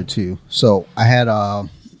wine here too. So I had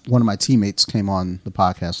one of my teammates came on the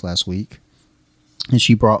podcast last week, and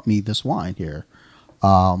she brought me this wine here.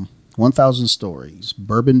 1,000 stories.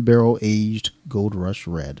 Bourbon barrel aged Gold Rush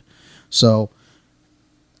Red. So,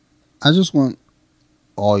 I just want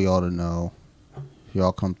all y'all to know, if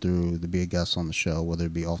y'all come through to be a guest on the show, whether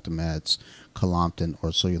it be Off the Mats, Colompton,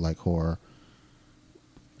 or So You Like Horror,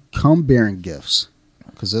 come bearing gifts.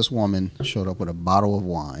 Because this woman showed up with a bottle of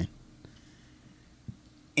wine.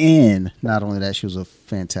 And not only that, she was a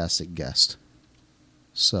fantastic guest.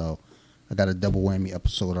 So, I got a double whammy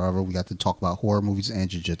episode. However, we got to talk about horror movies and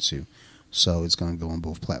jiu-jitsu. So, it's going to go on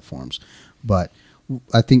both platforms. But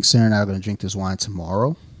I think Sarah and I are going to drink this wine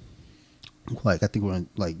tomorrow. Like, I think we're going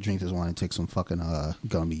to, like, drink this wine and take some fucking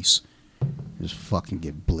gummies. Just fucking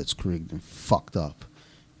get blitzkrieged and fucked up.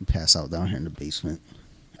 And pass out down here in the basement.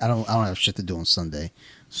 I don't have shit to do on Sunday.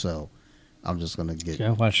 So, I'm just going to get... Yeah,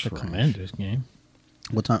 I watched the trash. Commanders game.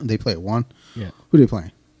 What time? They play at 1? Yeah. Who are they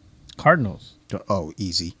playing? Cardinals. Oh,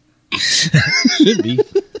 easy. Should be.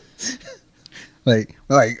 Like,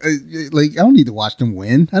 I don't need to watch them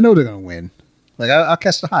win. I know they're gonna win. Like, I'll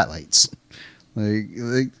catch the highlights. Like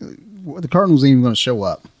the Cardinals ain't even gonna show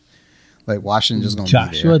up. Like, Washington just gonna be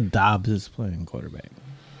Joshua there. Dobbs is playing quarterback.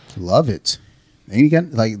 Love it. And he got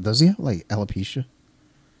does he have like alopecia?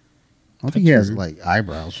 I don't think he has like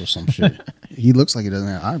eyebrows or some shit. He looks like he doesn't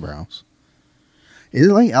have eyebrows. Is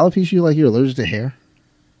it like alopecia? Like you're allergic to hair?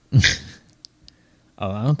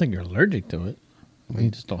 I don't think you're allergic to it. You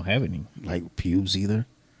just don't have any. Like pubes either.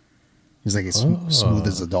 He's like smooth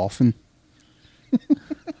as a dolphin.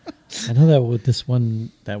 I know that with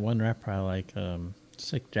that one rapper I like,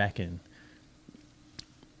 Sick Jackin',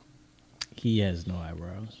 he has no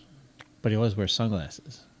eyebrows, but he always wears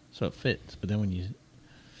sunglasses, so it fits. But then when you,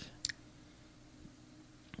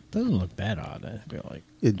 it doesn't look that odd. I feel like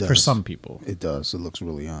It does for some people. It does. It looks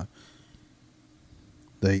really odd.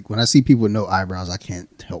 Like when I see people with no eyebrows, I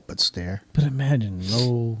can't help but stare. But imagine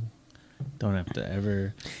don't have to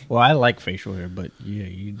ever. Well, I like facial hair, but yeah,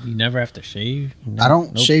 you never have to shave. I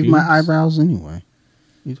don't shave my eyebrows anyway.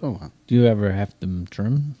 What are you talking about? Do you ever have them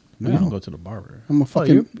trimmed? No. You don't go to the barber. I'm a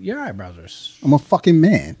fucking. Your eyebrows are I'm a fucking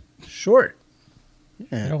man. short.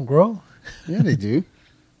 Yeah, They don't grow. yeah, they do.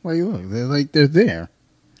 Why you look? They're there.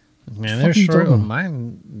 Man, Fuck they're you short. talking?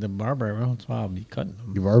 Mine, the barber, every once in a while, I'll be cutting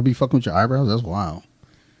them. You've already be fucking with your eyebrows. That's wild.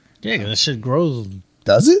 Yeah, because that shit grows.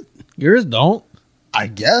 Does it? Yours don't. I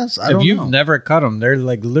guess. I If don't you've know. never cut them, they're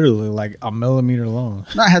like literally like a millimeter long.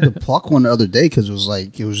 I had to pluck one the other day because it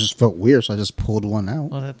was just felt weird, so I just pulled one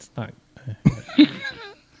out. Well, that's not.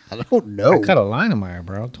 I don't know. I cut a line in my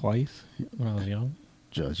eyebrow twice when I was young.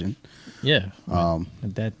 Judging. Yeah. Um, My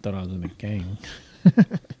dad thought I was in a gang.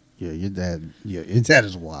 Yeah, your dad. Yeah, your dad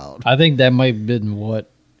is wild. I think that might have been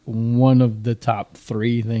one of the top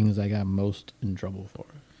 3 things I got most in trouble for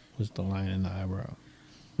was the line in the eyebrow.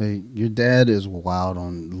 Hey, your dad is wild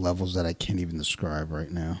on levels that I can't even describe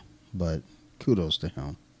right now. But kudos to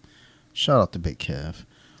him. Shout out to Big Kev.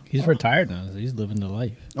 He's retired now. So he's living the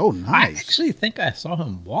life. Oh, I nice. actually think I saw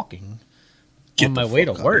him walking Get on the my way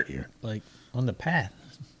to fuck outta work, here. like on the path.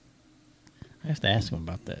 I have to ask him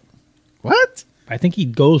about that. What? I think he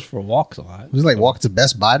goes for walks a lot. He was like walking to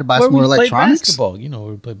Best Buy to buy Where some more we play electronics? basketball. You know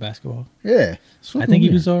where we play basketball. Yeah. I think he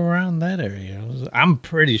was around that area. I'm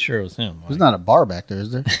pretty sure it was him. There's not a bar back there,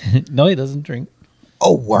 is there? No, he doesn't drink.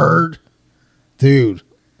 Oh, word. Dude.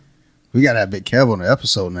 We got to have Big Kev on the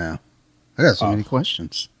episode now. I got so many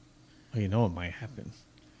questions. Well, you know what might happen.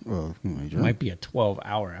 Well, It might be a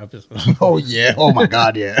 12-hour episode oh, yeah. Oh, my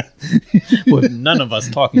God, yeah. with none of us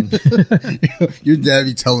talking. Your dad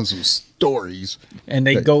be telling some stories. And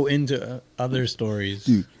they go into other stories.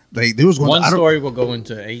 Dude, like, there was One I don't- story will go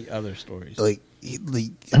into 8 other stories. like I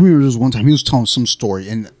remember there was one time he was telling some story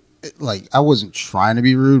and like I wasn't trying to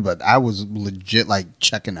be rude, but I was legit like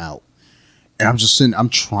checking out, and I'm just sitting. I'm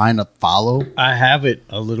trying to follow. I have it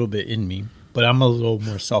a little bit in me, but I'm a little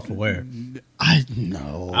more self-aware. I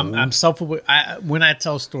know. I'm self-aware. When I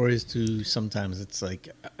tell stories to, sometimes it's like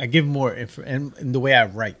I give more info, and in the way I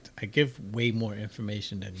write, I give way more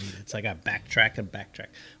information than needed. It's like I backtrack,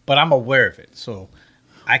 but I'm aware of it, so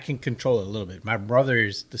I can control it a little bit. My brother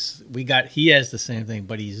is this. He has the same thing,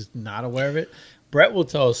 but he's not aware of it. Brett will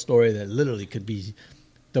tell a story that literally could be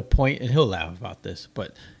the point, and he'll laugh about this,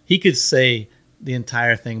 but he could say the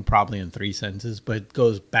entire thing probably in 3 sentences, but it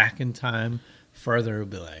goes back in time further. It'll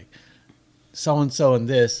be like, so-and-so and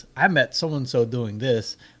this, I met so-and-so doing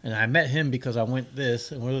this, and I met him because I went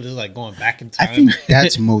this, and we're just like going back in time. I think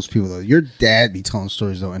that's most people though. Your dad be telling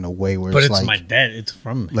stories though in a way where But it's it's like my dad. It's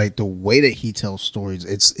from me. like the way that he tells stories.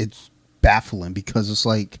 It's baffling because it's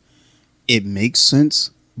like it makes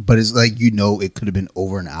sense, but it's like it could have been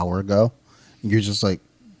over an hour ago. And you're just like,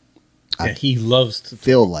 Yeah, he loves to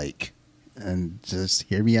feel like And just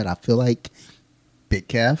hear me out. I feel like, Big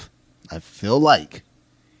Kev, I feel like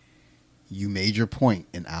you made your point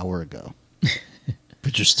an hour ago.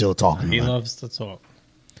 But you're still talking He about loves to talk.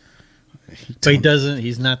 But he doesn't.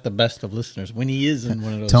 He's not the best of listeners. When he is in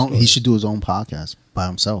one of those Tell him he stories, should do his own podcast by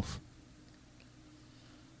himself.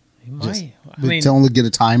 he might. Tell him to get a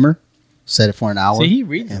timer, set it for an hour, see, he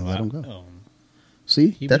reads and a let lot. him go. See,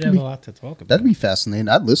 He would that'd have be a lot to talk about. that'd be fascinating.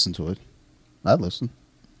 I'd listen to it. I'd listen.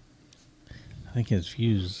 I think his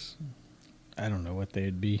views, I don't know what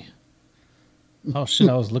they'd be. Oh, shit,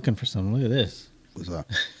 I was looking for some. Look at this. What's up?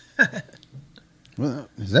 Well,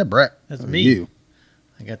 is that Brett? That's Or me. You?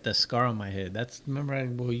 I got that scar on my head. That's,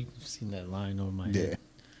 remember, you've seen that line over my head.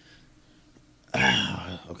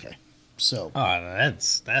 Yeah. Okay. So, Oh,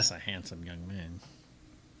 that's a handsome young man.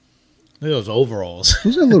 Look at those overalls.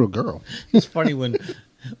 who's that little girl? It's funny when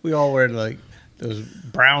we all wear like those.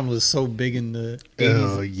 Brown was so big in the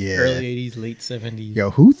 80s, Oh, yeah. early 80s, late 70s.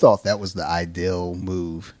 Yo, who thought that was the ideal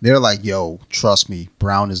move? They're like, yo, trust me,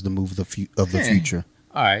 brown is the move of the future.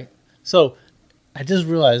 All right. So I just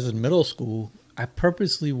realized in middle school, I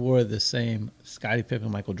purposely wore the same Scottie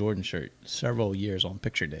Pippen, Michael Jordan shirt several years on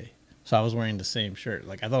picture day. So I was wearing the same shirt.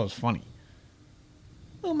 Like, I thought it was funny.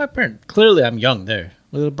 Well, my parents, clearly I'm young there.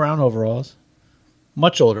 Look at the brown overalls.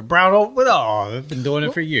 Much older. Brown over. Oh, I've been doing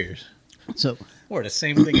it for years. So, Wore the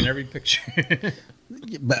same thing in every picture.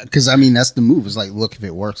 because I mean, that's the move. It's like, look, if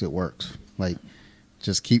it works, it works. Like,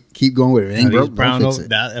 just keep going with it. It ain't broke, brown don't fix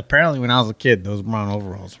it. apparently, when I was a kid, those brown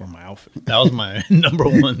overalls were my outfit. That was my number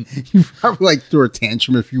one. You probably like threw a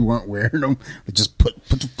tantrum if you weren't wearing them. But just put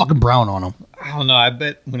the fucking brown on them. I don't know. I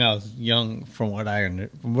bet when I was young, from what I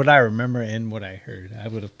remember and what I heard, I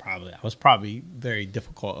was probably very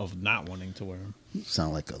difficult of not wanting to wear them. You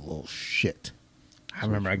sound like a little shit. I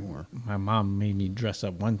remember my mom made me dress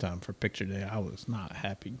up one time for picture day. I was not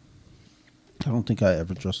happy. I don't think I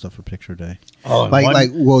ever dressed up for picture day. Oh,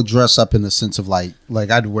 We'll dress up in the sense of like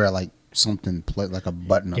I'd wear like something like a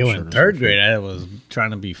button up shirt. in third grade, I was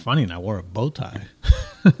trying to be funny and I wore a bow tie.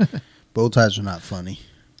 Bow ties are not funny.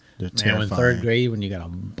 They're Man, terrifying. in third grade, when you got a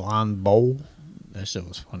blonde bow, that shit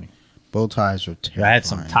was funny. Bow ties are terrifying. I had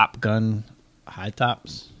some Top Gun high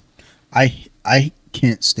tops. I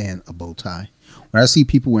can't stand a bow tie. When I see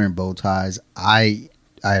people wearing bow ties, I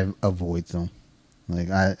avoid them. Like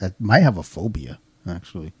I might have a phobia,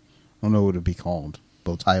 actually. I don't know what it'd be called.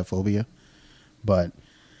 Bow tie phobia. But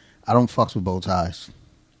I don't fucks with bow ties.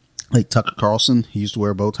 Like Tucker Carlson, he used to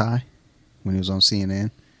wear a bow tie when he was on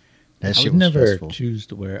CNN. That I shit would was never stressful. choose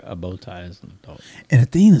to wear a bow tie as an adult. And the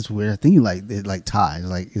thing is weird. I think like ties.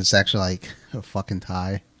 Like it's actually like a fucking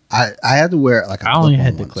tie. I had to wear like a I only clip-on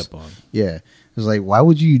had the once. clip on. Yeah. It was like, why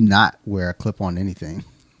would you not wear a clip on anything?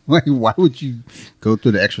 Like, why would you go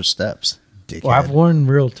through the extra steps? Dickhead. Well, I've worn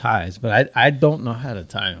real ties, but I don't know how to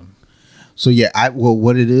tie them. So yeah,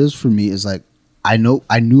 what it is for me is like I knew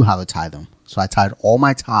how to tie them. So I tied all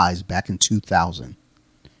my ties back in 2000,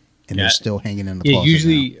 and they're still hanging in the closet. Yeah,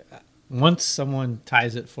 usually once someone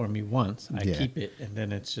ties it for me once, I Yeah. keep it, and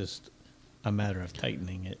then it's just a matter of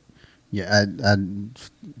tightening it. Yeah, I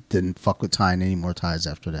didn't fuck with tying any more ties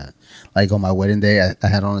after that. Like on my wedding day, I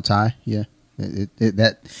had on a tie. Yeah,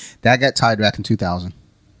 that got tied back in 2000.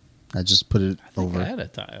 I just put it over I had a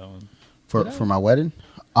tie on. for my wedding.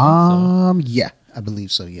 Yeah, I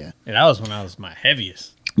believe so. Yeah, And that was when I was my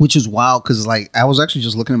heaviest. which is wild because like I was actually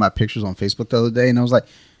just looking at my pictures on Facebook the other day, and I was like,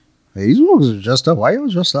 hey, these folks are dressed up. Why are y'all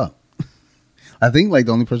dressed up? I think like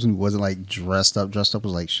the only person who wasn't like dressed up was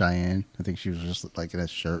like Cheyenne. I think she was just like in a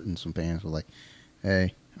shirt and some pants. Was like,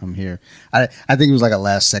 hey, I'm here. I think it was like a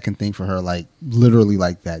last second thing for her, like literally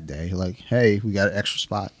like that day. Like, hey, we got an extra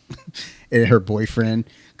spot. And her boyfriend,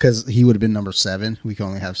 because he would have been number 7. We can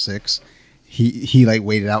only have 6. He like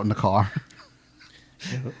waited out in the car.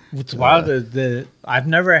 What's wild is I've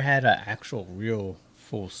never had an actual real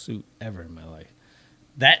full suit ever in my life.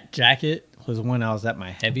 That jacket was when I was at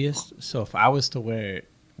my heaviest. So if I was to wear it,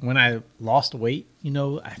 when I lost weight,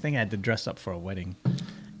 I think I had to dress up for a wedding.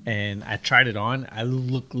 And I tried it on. I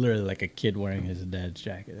look literally like a kid wearing his dad's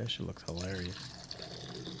jacket. That shit looks hilarious.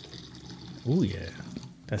 Oh, yeah.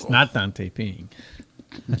 That's not Dante peeing.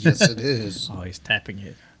 Yes, it is. Oh, he's tapping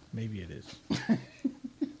it. Maybe it is.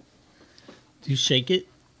 Do you shake it?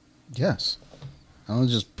 Yes. I don't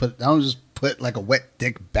just put like a wet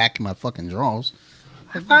dick back in my fucking drawers.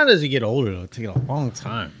 I find as you get older, it'll take a long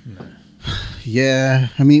time. Yeah,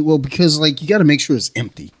 I mean, well, because like you got to make sure it's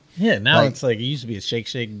empty. Yeah, now Like- it's like it used to be a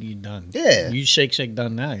shake, you done. Yeah. You shake,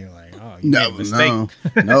 done now. You're like, oh, you made a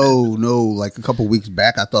mistake. No. Like a couple weeks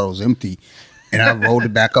back, I thought it was empty, And I rolled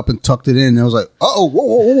it back up and tucked it in. And I was like, whoa, whoa,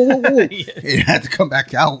 whoa, whoa, whoa. It had to come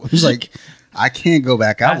back out. It was like, I can't go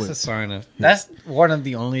back out That's a sign of. That's one of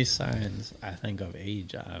the only signs I think of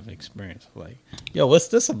age I've experienced. Like, yo, what's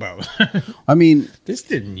this about? I mean, this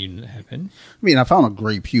didn't even happen. I mean, I found a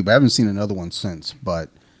gray pube. I haven't seen another one since, but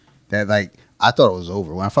that like I thought it was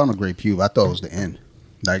over. When I found a gray pube, I thought it was the end.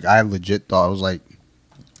 Like I legit thought I was like,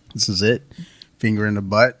 this is it. Finger in the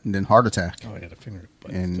butt and then heart attack. Oh, yeah, the finger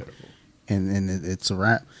in the butt. And it's a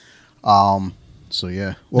wrap. So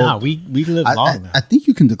yeah. Well, nah, we live long now. I think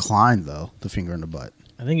you can decline though the finger in the butt.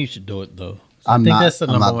 I think you should do it though. I think that's the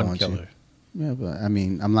number one killer. Yeah, but I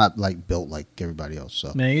mean, I'm not like built like everybody else.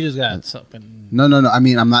 So man, you just got something. No. I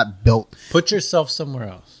mean, I'm not built. Put yourself somewhere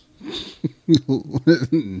else.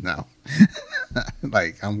 No,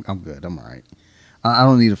 like I'm good. I'm all right. I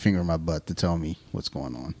don't need a finger in my butt to tell me what's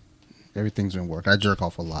going on. Everything's been working. I jerk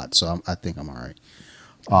off a lot, so I think I'm all right.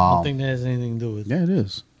 I don't think that has anything to do with. Yeah, it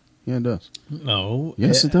is. Yeah, it does. No.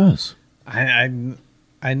 Yes, it does. I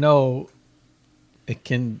know it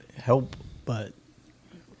can help, but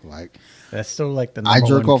like that's still like the. I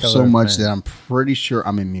jerk off so much that I'm pretty sure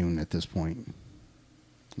I'm immune at this point.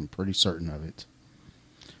 I'm pretty certain of it.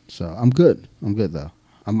 So I'm good. I'm good though.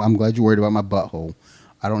 I'm glad you're worried about my butthole.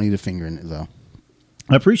 I don't need a finger in it though.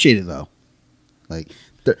 I appreciate it though. Like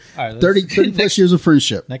 30 plus years of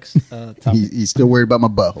friendship. Next topic. He's still worried about my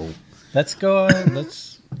butthole. Let's go.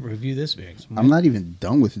 Let's review this beer. I'm not even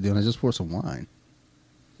done with it, dude. I just poured some wine.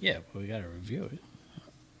 Yeah, but we got to review it.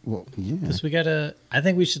 Well, yeah. Because we got to... I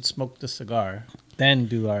think we should smoke the cigar, then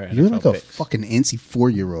do our You're NFL like a picks. fucking antsy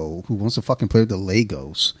 4-year-old who wants to fucking play with the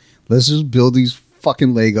Legos. Let's just build these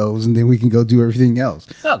fucking Legos, and then we can go do everything else.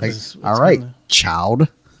 No, like, all right, child.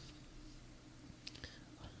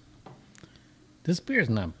 This beer is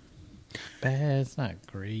not bad. It's not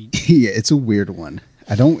great. Yeah, it's a weird one.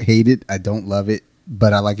 I don't hate it. I don't love it,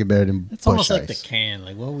 but I like it better than It's Busch almost like Ice. the can.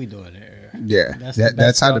 Like, what are we doing here? Yeah,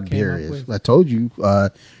 that's how the beer is. With? I told you,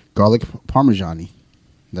 garlic parmesan.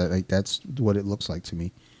 That's what it looks like to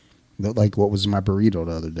me. Like what was in my burrito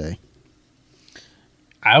the other day.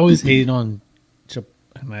 I always hate on,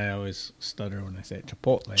 and I always stutter when I say it,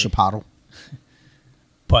 Chipotle.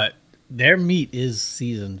 But their meat is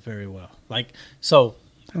seasoned very well. Like, so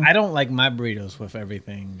I don't like my burritos with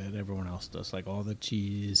everything that everyone else does, like all the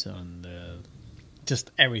cheese and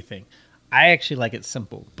just everything. I actually like it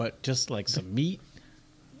simple, but just like the meat,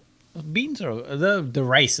 the beans are the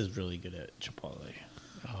rice is really good at Chipotle.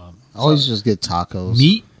 I always just get tacos.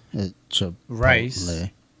 Meat, at Chipotle. rice.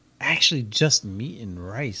 Actually, just meat and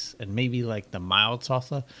rice, and maybe like the mild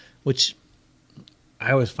salsa, which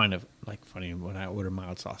I always find it like funny when I order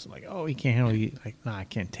mild salsa. Like, oh, you can't handle it. Like, nah, I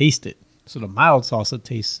can't taste it. So the mild salsa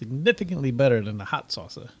tastes significantly better than the hot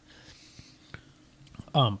salsa.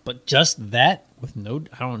 But just that with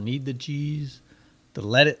I don't need the cheese. The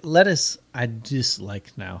lettuce I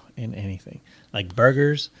dislike now in anything. Like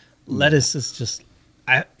burgers, lettuce is just.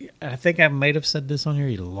 I think I might have said this on here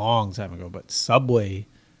a long time ago, but Subway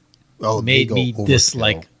made me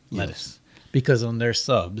dislike lettuce because on their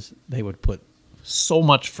subs they would put so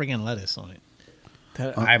much friggin' lettuce on it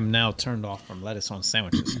that I'm now turned off from lettuce on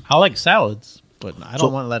sandwiches. I like salads, but I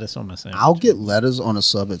don't want lettuce on my sandwich. I'll get lettuce on a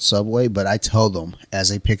sub at Subway, but I tell them as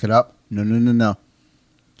they pick it up, no,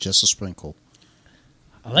 just a sprinkle.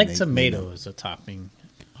 I like tomato as a topping,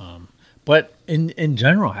 but in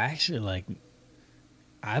general, I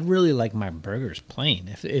really like my burgers plain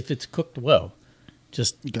if it's cooked well.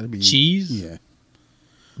 Just cheese, yeah.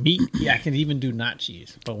 Meat, yeah, I can even do not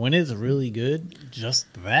cheese. But when it's really good, just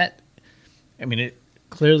that. I mean,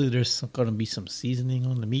 clearly there's going to be some seasoning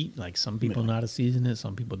on the meat. Like some people know how to season it,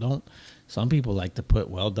 some people don't. Some people like to put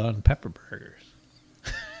well done pepper burgers.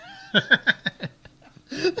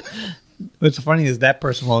 What's funny is that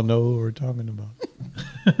person will know who we're talking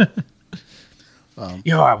about.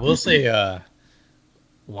 Yo, I will say,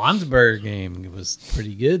 Wandsberg game was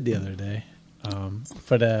pretty good the other day.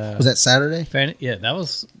 For the was that Saturday? Yeah, that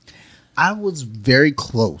was. I was very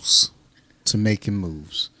close to making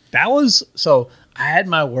moves. That was so. I had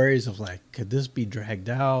my worries of like, could this be dragged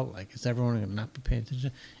out? Like, is everyone gonna not be paying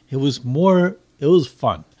attention? It was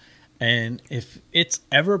fun, and if it's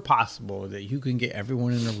ever possible that you can get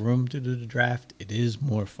everyone in a room to do the draft, it is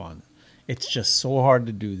more fun. It's just so hard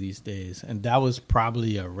to do these days, and that was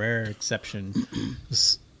probably a rare exception.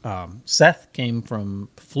 Seth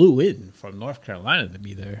flew in from North Carolina to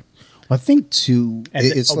be there. I think too, and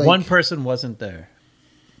it's like, one person wasn't there.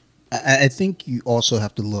 I think you also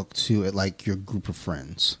have to look too at like your group of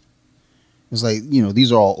friends. It's like,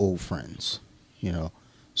 these are all old friends,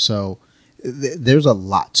 so there's a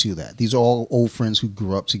lot to that. These are all old friends who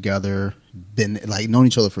grew up together, been like known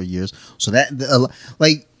each other for years. So that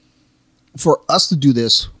like for us to do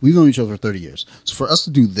this, we've known each other for 30 years. So for us to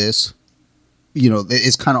do this, you know,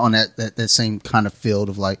 it's kind of on that same kind of field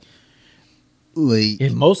of like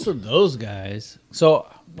most of those guys. So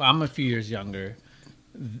I'm a few years younger.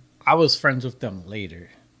 I was friends with them later.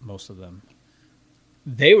 Most of them,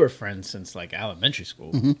 they were friends since like elementary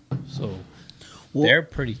school. So they're a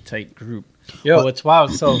pretty tight group. It's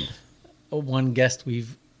wild. So one guest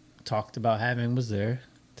we've talked about having was there,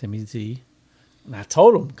 Timmy Z. And I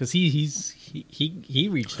told him because he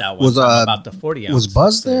reached out one time about the 40 ounce. Was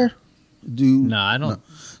Buzz there? No, I don't. No.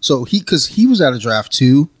 So because he was at a draft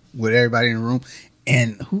too with everybody in the room,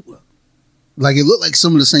 and like it looked like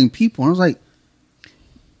some of the same people. And I was like,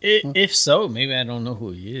 if so, maybe I don't know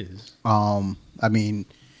who he is. I mean,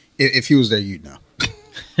 if he was there, you'd know.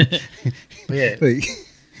 Yeah.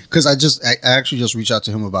 Because I actually just reached out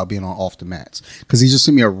to him about being on Off the Mats because he just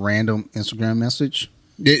sent me a random Instagram message.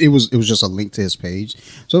 It was just a link to his page.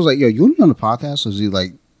 So I was like, yo, you want to be on the podcast? Or is he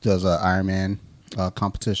like does Ironman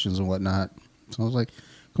competitions and whatnot? So I was like,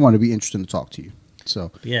 come on, it'd be interesting to talk to you.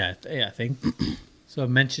 So yeah, I think so. I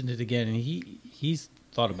mentioned it again, and he's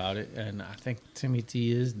thought about it, and I think Timmy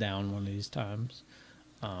T is down one of these times.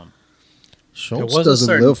 Schultz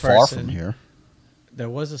doesn't live far from here. There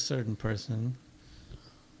was a certain person,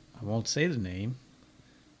 I won't say the name,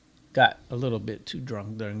 got a little bit too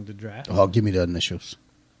drunk during the draft. Oh, give me the initials.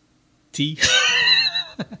 T. T.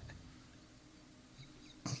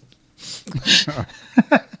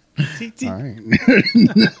 All right.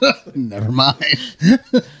 Never mind.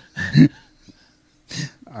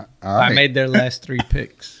 All right. I made their last 3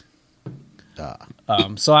 picks.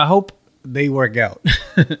 So I hope they work out.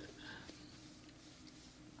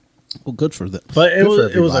 Well, good for them. But it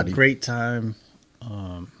was a great time.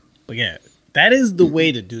 But yeah, that is the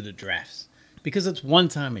way to do the drafts because it's one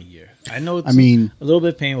time a year. I know it's a little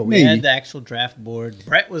bit painful. We had the actual draft board.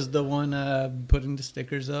 Brett was the one putting the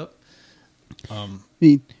stickers up.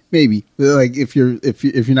 Maybe like if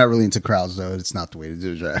you're not really into crowds though, it's not the way to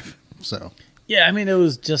do a draft. So yeah, I mean it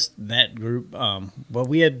was just that group. But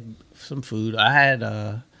we had some food.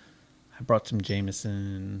 I brought some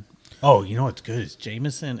Jameson. Oh, you know what's good is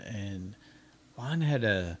Jameson and Juan had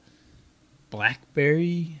a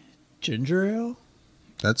blackberry ginger ale.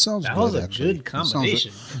 That sounds good. That was a actually. good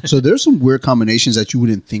combination. So there's some weird combinations that you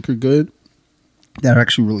wouldn't think are good that are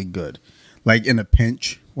actually really good. Like in a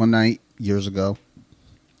pinch one night years ago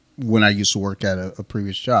when I used to work at a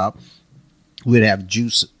previous job, we'd have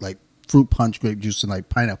juice, like fruit punch, grape juice, and like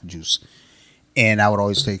pineapple juice. And I would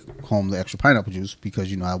always take home the extra pineapple juice because,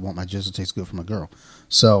 you know, I want my juice to taste good for my girl.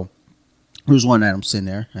 So there was one night I'm sitting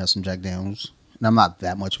there, I had some Jack Daniels. And I'm not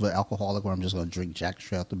that much of an alcoholic where I'm just going to drink Jack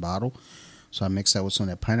straight out the bottle. So I mixed that with some of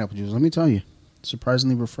that pineapple juice. Let me tell you,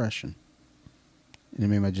 surprisingly refreshing. And it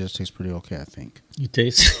made my juice taste pretty okay, I think. You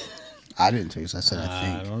taste? I didn't taste. I said I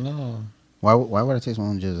think. I don't know. Why would I taste my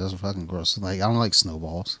own juice? That's fucking gross. Like, I don't like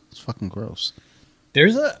snowballs. It's fucking gross.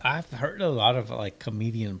 I've heard a lot of like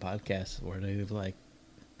comedian podcasts where they've like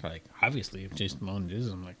obviously if tasted my own juice,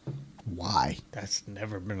 I'm like, why? That's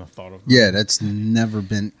never been a thought of mine. Yeah, that's never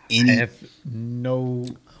been any. I have no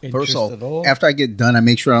interest at all. After I get done, I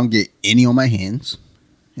make sure I don't get any on my hands,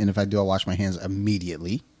 and if I do, I wash my hands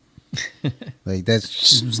immediately. Like that's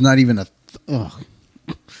just not even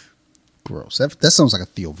gross. That sounds like a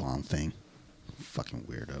Theo Von thing. Fucking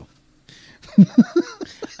weirdo.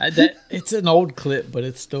 It's an old clip, but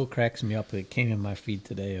it still cracks me up. It came in my feed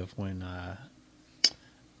today of when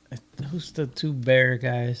who's the 2 bear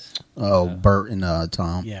guys? Oh, Bert and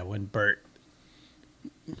Tom. Yeah, when Bert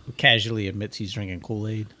casually admits he's drinking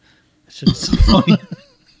Kool-Aid. It's just so funny.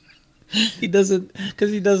 He doesn't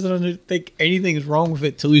think anything is wrong with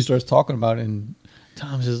it till he starts talking about it, and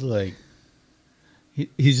Tom's just like,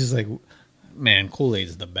 he's just like, man, Kool-Aid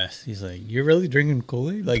is the best. He's like, you're really drinking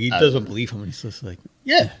Kool-Aid? Like, he doesn't believe him. And he's just like,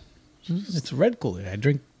 yeah, it's red Kool-Aid. I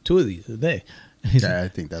drink 2 of these a day. Yeah, I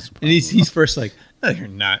think that's a problem. And he's first like, no, you're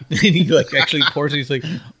not. And he like actually pours it. He's like,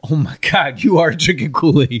 oh my God, you are drinking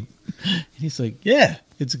Kool-Aid. And he's like, yeah,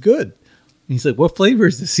 it's good. And he's like, what flavor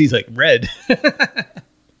is this? He's like, red.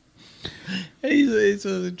 And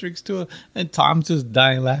he drinks 2. And Tom's just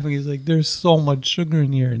dying laughing. He's like, there's so much sugar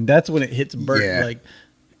in here. And that's when it hits Bert. Yeah. Like,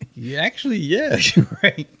 yeah, actually, yeah, you're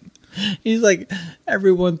right. He's like,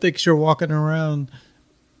 everyone thinks you're walking around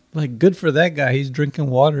like, good for that guy. He's drinking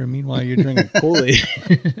water. And meanwhile, you're drinking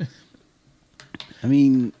Kool-Aid. I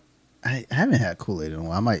mean, I haven't had Kool-Aid in a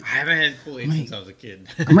while. I haven't had Kool-Aid since I was a kid.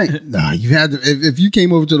 Nah, you had to, if you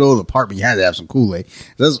came over to the old apartment, you had to have some Kool-Aid.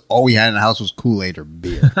 That's all we had in the house was Kool-Aid or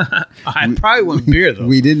beer. I probably went beer though.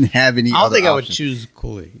 We didn't have any. I don't other think I would options. choose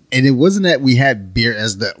Kool-Aid. And it wasn't that we had beer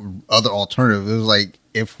as the other alternative. It was like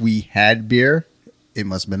if we had beer, it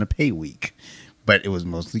must have been a pay week. But it was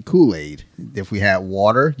mostly Kool-Aid. If we had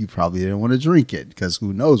water, you probably didn't want to drink it because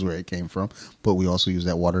who knows where it came from. But we also use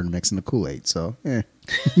that water to mix in the Kool-Aid. So,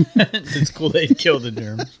 Does Kool-Aid kill the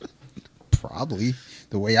germs? probably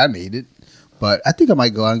the way I made it. But I think I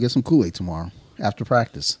might go out and get some Kool-Aid tomorrow after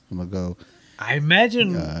practice. I'm going to go. I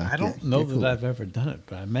imagine, I don't know that Kool-Aid. I've ever done it,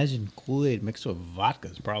 but I imagine Kool-Aid mixed with vodka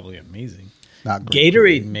is probably amazing. Not great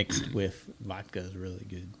Gatorade Kool-Aid. mixed with vodka is really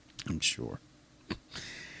good. I'm sure.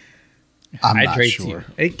 I'm not Hydrates sure. you.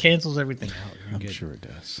 It cancels everything out. You're I'm good. sure it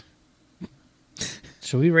does.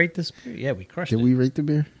 Should we rate this beer? Yeah, we crushed Did it. we rate the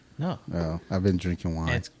beer? No. Oh, I've been drinking wine.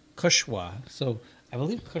 And it's Kushwa. So I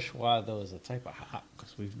believe Kushwa, though, is a type of hop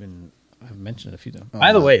because I've mentioned it a few times.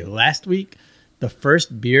 By the way, last week, the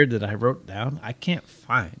first beer that I wrote down, I can't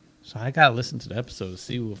find. So I got to listen to the episode to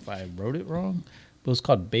see if I wrote it wrong. But it was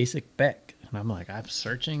called Basic Beck. And I'm like, I'm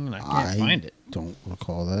searching and I can't find it. Don't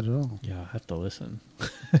recall that at all. Yeah, I'll have to listen.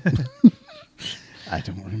 I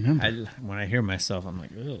don't remember. When I hear myself, I'm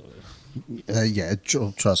like, ugh.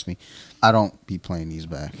 Trust me. I don't be playing these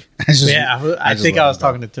back. I think I was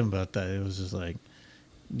talking to Tim about that. It was just like,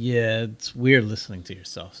 yeah, it's weird listening to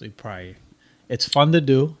yourself. So it's fun to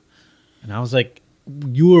do. And I was like,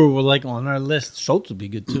 you were like on our list. Schultz would be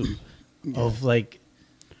good too. Of like,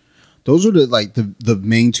 those are the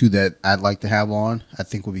main two that I'd like to have on. I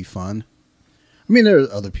think would be fun. I mean, there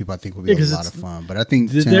are other people I think would be a lot of fun, but I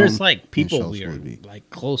think there's Tim like and people Schultz we are would be. like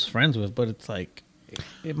close friends with, but it's like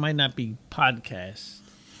it might not be podcasts.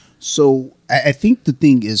 So I think the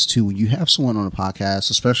thing is too, when you have someone on a podcast,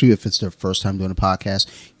 especially if it's their first time doing a podcast,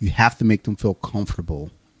 you have to make them feel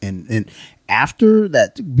comfortable. And after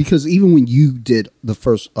that, because even when you did the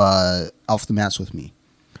first Off the Mats with me,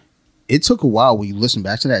 it took a while when you listen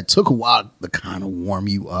back to that. It took a while to kind of warm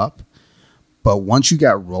you up. But once you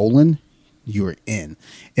got rolling, you were in.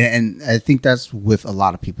 And I think that's with a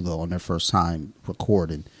lot of people, though, on their first time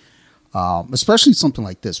recording. Especially something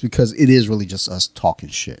like this, because it is really just us talking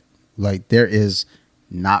shit. Like, there is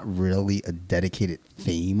not really a dedicated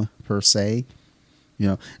theme, per se. You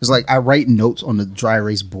know, it's like I write notes on the dry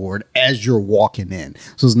erase board as you're walking in.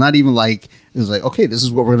 So it's not even like, it was like, okay, this is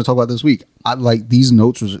what we're going to talk about this week. I like these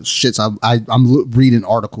notes are shits. I'm reading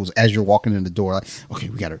articles as you're walking in the door. Like, okay,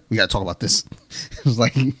 we gotta talk about this. It's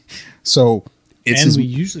like, so it's. And we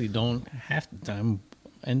usually don't half the time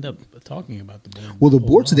end up talking about the board. Well, the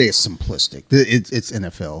board today is simplistic. It's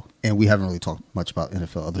NFL, and we haven't really talked much about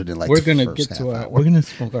NFL other than like we're the gonna first get to half our. hour. We're gonna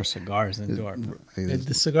smoke our cigars and do our.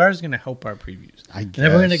 The cigar is gonna help our previews. I And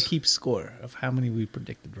then we're gonna guess. keep score of how many we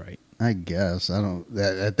predicted right. I guess I don't.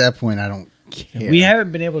 At that point, I don't care. We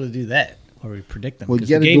haven't been able to do that where we predict them Well, because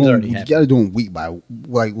you the got to game's do already them. You happened. got to do them week by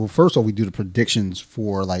like. Well, first off, we do the predictions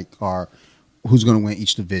for like our who's going to win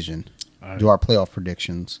each division. All right. Do our playoff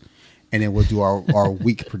predictions, and then we'll do our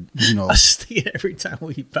week. I see it every time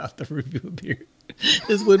we about to review a beer.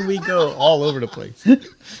 Is when we go all over the place.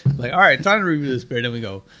 Like, all right, time to review this beer. Then we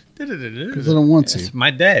go. Because I don't want to. Yes, my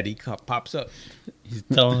dad, he pops up. He's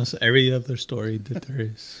telling us every other story that there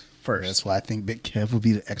is first. That's why I think Big Kev would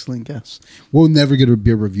be the excellent guest. We'll never get a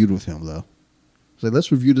beer reviewed with him though. So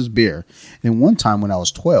let's review this beer. And one time when I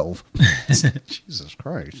was 12, Jesus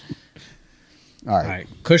Christ. All right.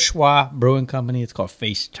 Kushwa Brewing Company. It's called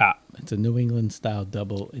Face Chop. It's a New England style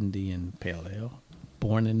double Indian pale ale.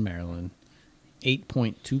 Born in Maryland.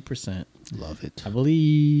 8.2%. Love it. I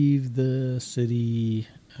believe the city.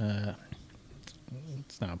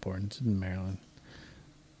 It's not important. It's in Maryland.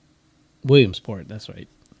 Williamsport. That's right.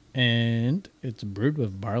 And it's brewed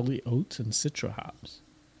with barley, oats, and citra hops.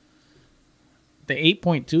 The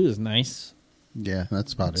 8.2 is nice. Yeah,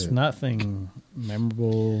 that's about It's it. nothing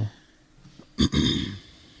memorable.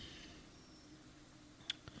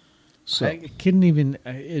 So I couldn't even.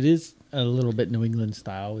 It is a little bit New England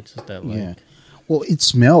style, which is that like. yeah. Well, it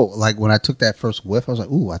smelled like when I took that first whiff, I was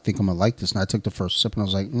like, ooh, I think I'm going to like this. And I took the first sip and I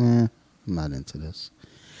was like, I'm not into this.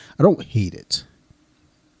 I don't hate it.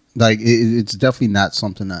 Like, it's definitely not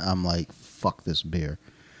something that I'm like, fuck this beer.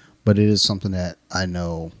 But it is something that I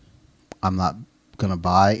know I'm not going to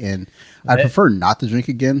buy. And I prefer not to drink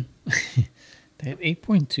again. That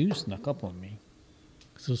 8.2 snuck up on me.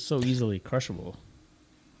 Because it was so easily crushable.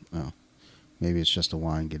 Oh, maybe it's just the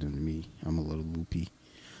wine getting to me. I'm a little loopy.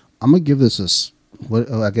 I'm going to give this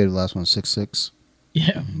I gave the last one 6.6.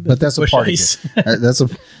 Yeah, but that's a bush party ice.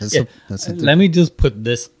 game. That's a Let me just put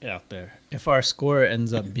this out there. If our score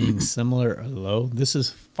ends up being similar or low, this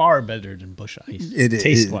is far better than bush ice.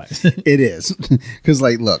 Taste wise. It is. Because,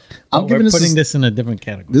 like, look, I'm putting this in a different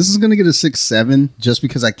category. This is going to get a 6-7 just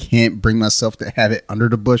because I can't bring myself to have it under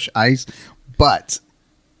the bush ice. But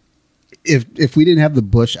if we didn't have the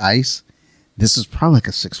bush ice, this is probably like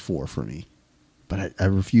a 6-4 for me. But I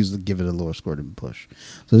refuse to give it a lower score than bush.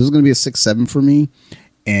 So this is going to be a 6-7 for me.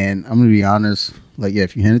 And I'm going to be honest. Like, yeah,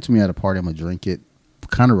 if you hand it to me at a party, I'm going to drink it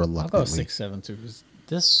kind of reluctantly. I'll go 6-7 too.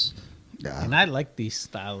 This, and I like these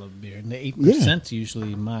style of beer. And the 8% is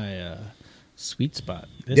usually my sweet spot.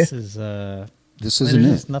 This isn't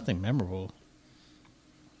it. Nothing memorable.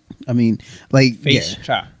 I mean, like, face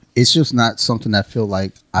chop. It's just not something I feel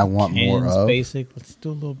like I want more of. Basic. Let's do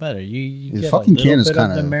a little better. You the get fucking a little can is bit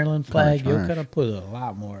kinda, of the Maryland flag. kinda You could have put a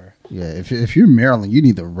lot more. Yeah, if you're Maryland, you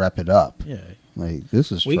need to rep it up. Yeah. Like,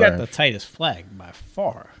 this is We trash. got the tightest flag by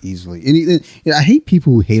far. Easily. And I hate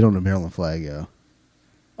people who hate on the Maryland flag, yo.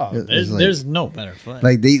 Oh, there's no better flag.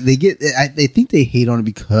 Like, they think they hate on it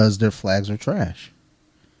because their flags are trash.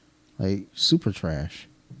 Like, super trash.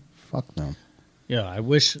 Fuck them. Yeah, I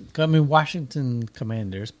wish. I mean, Washington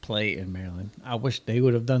Commanders play in Maryland. I wish they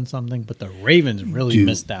would have done something, but the Ravens really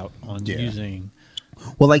missed out on using.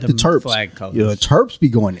 Well, like the Terps, flag colors. the Terps be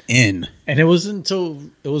going in, and it was until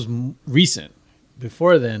it was recent.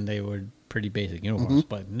 Before then, they were pretty basic uniforms,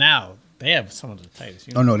 but now they have some of the tightest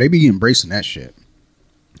uniforms. Oh no, they be embracing that shit.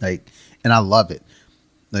 Like, and I love it.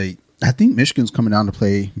 Like, I think Michigan's coming down to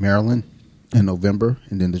play Maryland in November,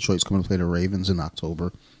 and then Detroit's coming to play the Ravens in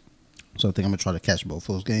October. So I think I'm going to try to catch both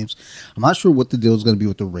those games. I'm not sure what the deal is going to be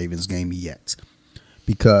with the Ravens game yet.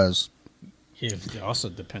 Because... it also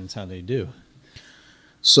depends how they do.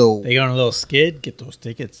 So... They go on a little skid, get those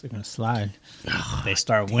tickets, they're going to slide. If they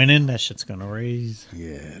start winning, that shit's going to raise.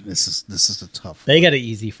 Yeah, this is a tough They got an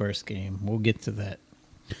easy first game. We'll get to that.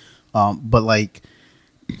 But, like,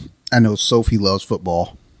 I know Sophie loves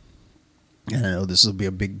football. And I know this will be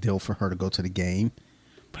a big deal for her to go to the game.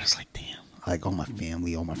 But it's like, damn. Like, all my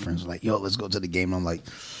family, all my friends are like, yo, let's go to the game. And I'm like,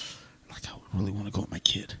 I really want to go with my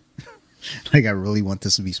kid. Like, I really want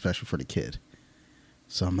this to be special for the kid.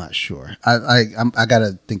 So I'm not sure. I got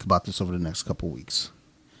to think about this over the next couple weeks.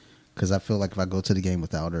 Because I feel like if I go to the game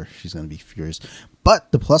without her, she's going to be furious.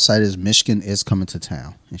 But the plus side is Michigan is coming to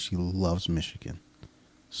town. And she loves Michigan.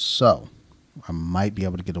 So I might be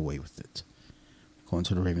able to get away with it. Going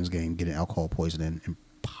to the Ravens game, getting alcohol poisoning, and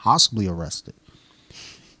possibly arrested.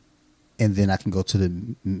 And then I can go to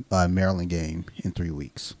the Maryland game in 3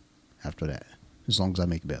 weeks after that, as long as I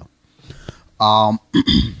make bail.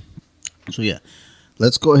 So, yeah.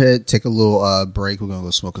 Let's go ahead, take a little break. We're going to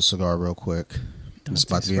go smoke a cigar real quick. It's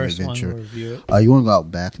about to be an adventure. You want to go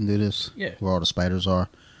out back and do this? Yeah. Where all the spiders are?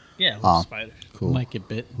 Yeah, little spiders. Cool. Might get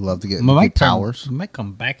bit. Love to get powers. Might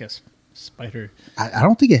come back as spider. I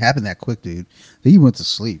don't think it happened that quick, dude. I think he went to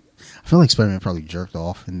sleep. I feel like Spider-Man probably jerked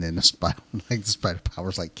off, and then the spider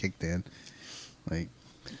powers like kicked in. Like,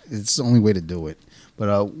 it's the only way to do it.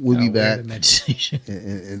 But we'll be back. Imagination.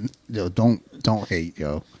 And yo, don't hate,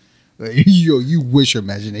 yo. Yo, you wish your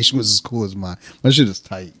imagination was as cool as mine. My shit is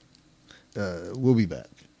tight. We'll be back.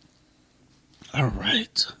 All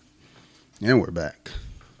right, and we're back.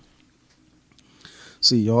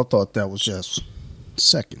 See, y'all thought that was just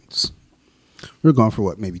seconds. We're going for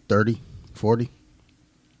what, maybe 30, 40?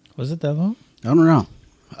 Was it that long? I don't know.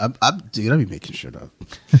 Dude, I be making shit up.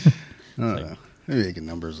 I don't know. I be making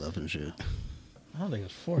numbers up and shit. I don't think it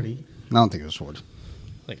was 40. I don't think it was 40.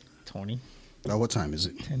 Like 20. What time is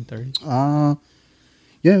it? 10:30.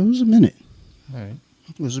 Yeah, it was a minute. All right.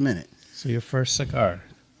 It was a minute. So your first cigar.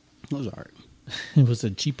 It was all right. It was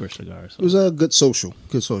a cheaper cigar. So. It was a good social.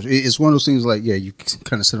 Good social. It's one of those things like, yeah, you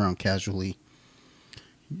kind of sit around casually.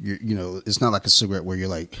 You know, it's not like a cigarette where you're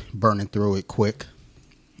like burning through it quick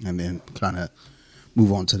and then kind of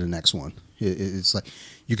move on to the next one. It's like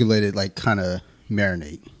you can let it like kind of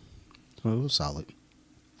marinate. So it was solid.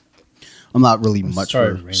 I'm not really much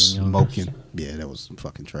for smoking. Yeah, that was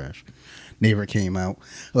fucking trash. Neighbor came out.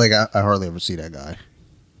 Like, I hardly ever see that guy.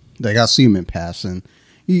 Like, I'll see him in passing.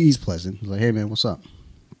 He's pleasant. He's like, hey, man, what's up?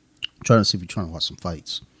 I'm trying to see if you're trying to watch some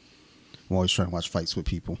fights. I'm always trying to watch fights with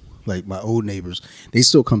people. Like, my old neighbors, they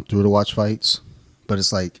still come through to watch fights. But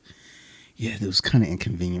it's like, yeah, it was kind of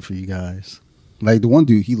inconvenient for you guys. Like, the one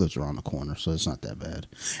dude, he lives around the corner, so it's not that bad.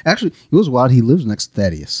 Actually, it was wild. He lives next to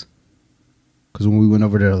Thaddeus. Because when we went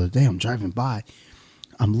over there the other day, I'm driving by.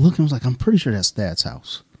 I'm looking. I was like, I'm pretty sure that's Thad's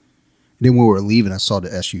house. And then when we were leaving, I saw the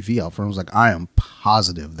SUV out front. I was like, I am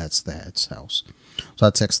positive that's Thad's house. So I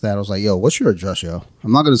texted that. I was like, yo, what's your address, yo?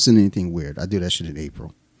 I'm not going to send anything weird. I do that shit in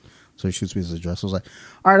April. So he shoots me his address. I was like,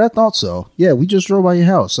 all right, I thought so. Yeah, we just drove by your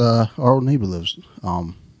house. Our old neighbor lives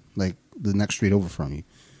like the next street over from you.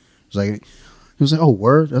 He was like, oh,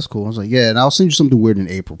 word? That's cool. I was like, yeah, and I'll send you something weird in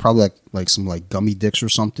April. Probably like some like gummy dicks or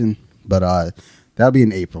something. But that'll be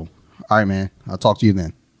in April. All right, man. I'll talk to you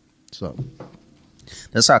then. So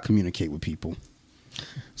that's how I communicate with people.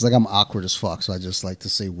 It's like I'm awkward as fuck, so I just like to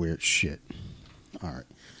say weird shit. All right.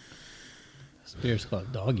 This beer's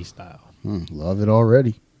called Doggy Style. Love it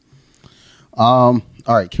already. All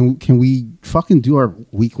right. Can we fucking do our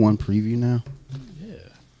week 1 preview now? Yeah.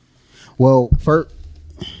 Well, first,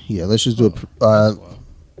 yeah. Let's just do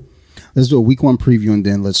let's do a week 1 preview, and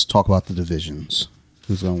then let's talk about the divisions.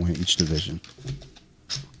 Who's gonna win each division?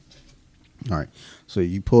 All right. So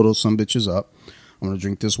you pull those some bitches up. I'm gonna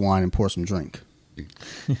drink this wine and pour some drink.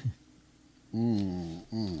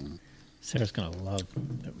 Sarah's gonna love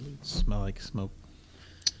that. Smell like smoke.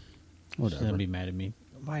 Whatever. She's gonna be mad at me.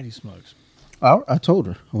 Why do you smoke? I told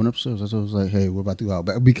her. I went upstairs. I was like, hey, we're about to go out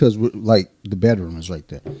back because we're, like the bedroom is right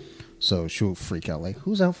there. So she'll freak out like,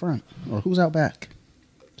 who's out front or who's out back?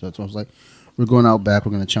 So I was like, we're going out back.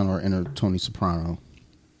 We're gonna channel our inner Tony Soprano.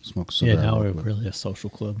 Smoke a cigar. Yeah, now we're really a social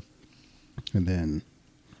club. And then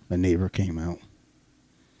my neighbor came out.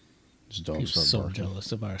 His dog He was started so barking.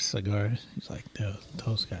 jealous of our cigars. He's like,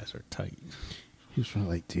 those guys are tight. He was probably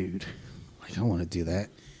like, dude, like, I want to do that.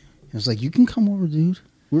 I was like, you can come over, dude.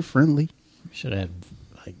 We're friendly. We should have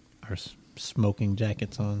like our smoking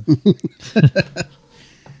jackets on.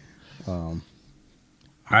 All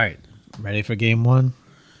right, ready for game 1?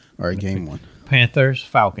 All right, game 1. Panthers,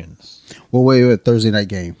 Falcons. Well, wait. Thursday night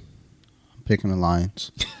game. I'm picking the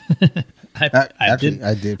Lions. I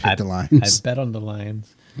did pick the Lions. I bet on the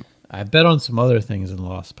Lions. I bet on some other things and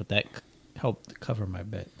lost, but that helped cover my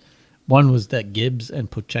bet. One was that Gibbs and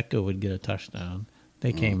Pacheco would get a touchdown.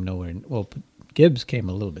 They came nowhere. Well, Gibbs came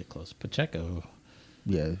a little bit close. Pacheco,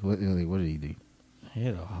 Yeah, what did he do? he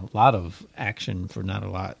had a lot of action for not a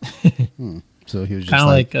lot. So he was just Kind of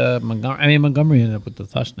like Montgomery. I mean, Montgomery ended up with the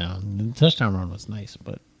touchdown. The touchdown run was nice,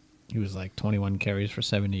 but he was like 21 carries for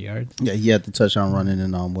 70 yards. yeah, he had the touchdown running,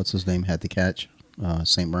 and what's his name had the catch,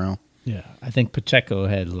 St. Brown. Yeah, I think Pacheco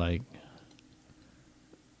had like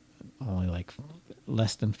only like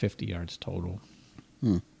less than 50 yards total.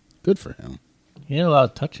 Good for him. He had a lot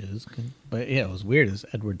of touches, but yeah, it was weird as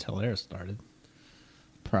Edward Teller started.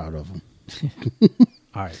 Proud of him.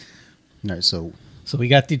 All right, All right, so we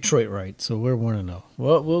got Detroit right, so we're 1-0.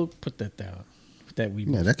 Well, we'll put that down. That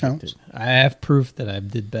that counts. I have proof that I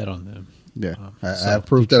did bet on them. yeah, I So have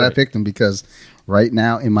proof that I Detroit. picked him because right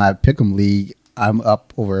now in my pick'em league, I'm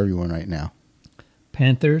up over everyone right now.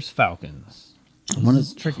 Panthers, Falcons. One This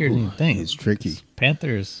is trickier than you think. It's tricky.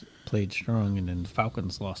 Panthers played strong, and then the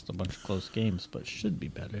Falcons lost a bunch of close games, but should be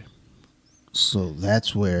better. So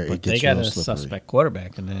that's where But it they gets got real a slippery. suspect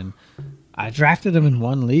quarterback, and then I drafted him in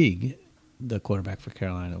one league, the quarterback for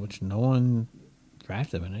Carolina, which no one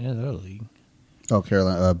drafted him in any other league. Oh,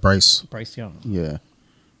 Carolina, Bryce. Bryce Young. Yeah,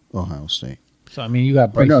 Ohio State. So I mean, you got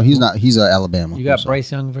Oh, Bryce. no, he's not. He's Alabama. You got I'm sorry.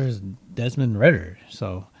 Bryce Young versus Desmond Ritter.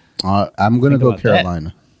 So I'm going to Think go about that.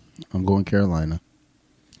 Carolina. I'm going Carolina.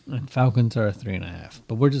 and Falcons are 3.5,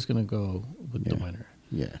 but we're just gonna go with the Yeah. winner.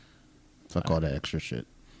 Yeah. Fuck all that extra shit.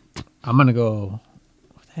 I'm gonna go.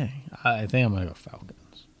 Dang, I think I'm gonna go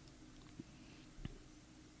Falcons.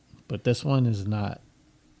 But this one is not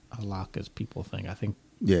a lock as people think. I think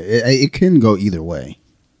Yeah, it can go either way.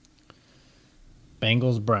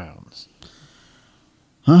 Bengals Browns.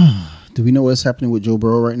 Do we know what's happening with Joe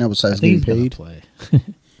Burrow right now I besides think getting he's paid? gonna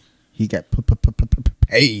play. He got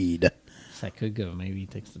paid. So I could go. Maybe he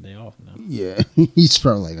takes the day off now. Yeah, he's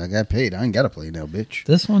probably like, I got paid. I ain't got to play now, bitch.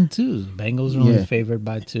 This one too. Bengals are only Yeah. favored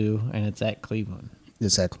by 2, and it's at Cleveland.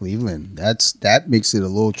 It's at Cleveland. That makes it a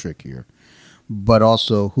little trickier. But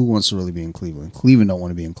also, who wants to really be in Cleveland? Cleveland don't want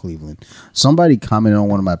to be in Cleveland. Somebody commented on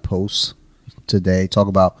one of my posts today, talk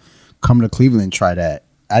about come to Cleveland and try that.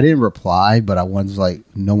 I didn't reply, but I was like,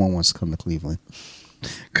 no one wants to come to Cleveland.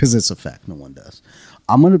 Because it's a fact. No one does.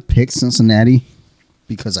 I'm going to pick Cincinnati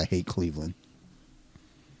because I hate Cleveland.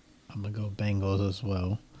 I'm gonna go Bengals as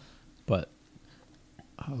well, but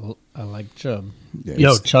I like Chubb. Yeah, Yo,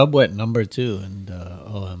 it's- Chubb went number 2 in the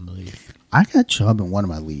OM league. I got Chubb in one of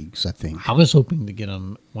my leagues, I think. I was hoping to get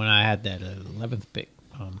him when I had that 11th pick.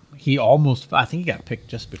 He almost, I think he got picked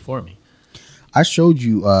just before me. I showed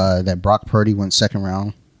you that Brock Purdy went second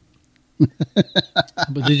round.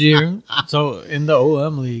 But did you hear? So in the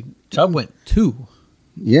OM league, Chubb went 2.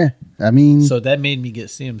 Yeah, I mean, So that made me get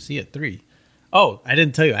CMC at 3. Oh, I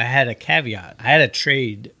didn't tell you. I had a caveat. I had a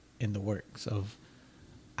trade in the works of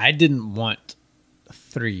I didn't want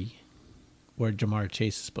 3 where Jamar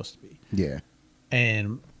Chase is supposed to be. Yeah.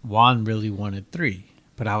 And Juan really wanted 3.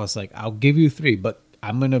 But I was like, I'll give you 3, but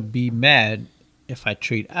I'm going to be mad if I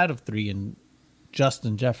trade out of 3 and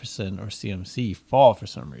Justin Jefferson or CMC fall for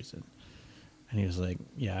some reason. And he was like,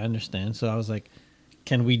 yeah, I understand. So I was like,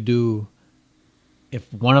 can we do,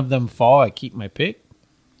 if one of them fall, I keep my pick.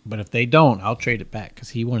 But if they don't, I'll trade it back because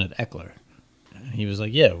he wanted Eckler. And he was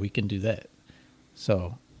like, yeah, we can do that.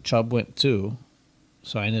 So Chubb went 2.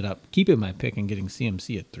 So I ended up keeping my pick and getting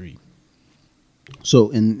CMC at 3. So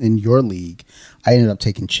in your league, I ended up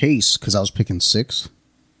taking Chase because I was picking 6.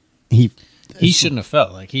 He shouldn't have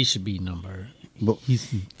felt like he should be number.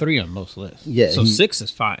 He's 3 on most lists. Yeah, so 6 is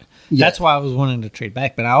fine. Yeah. That's why I was wanting to trade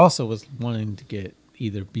back. But I also was wanting to get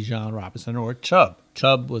either Bijan Robinson or Chubb.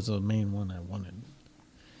 Chubb was the main one I wanted.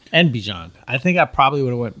 And Bijan. I think I probably would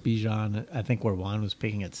have went Bijan. I think where Juan was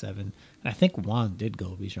picking at 7. And I think Juan did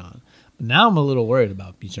go Bijan. But now I'm a little worried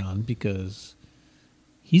about Bijan because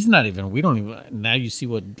he's not even. We don't even. Now you see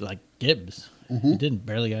what like Gibbs. He didn't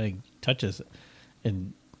barely got any touches,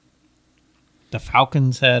 and the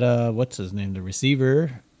Falcons had what's his name, the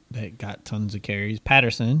receiver that got tons of carries,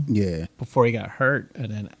 Patterson. Yeah. Before he got hurt, and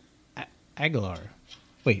then Aguilar.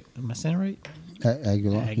 Wait, am I saying it right?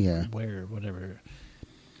 Aguilar. Yeah. Whatever.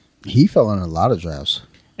 He fell in a lot of drafts.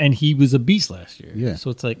 And he was a beast last year. Yeah.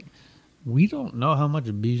 So it's like we don't know how much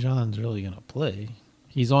Bijan's really going to play.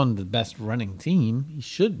 He's on the best running team. He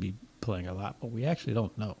should be playing a lot, but we actually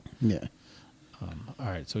don't know. Yeah. All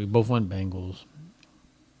right, so we both went Bengals.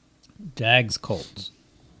 Jags, Colts.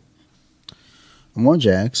 I'm on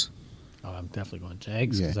Jags. Oh, I'm definitely going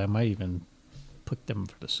Jags because Yeah. I might even put them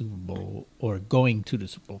for the Super Bowl or going to the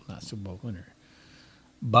Super Bowl, not Super Bowl winner.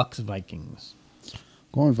 Bucks, Vikings.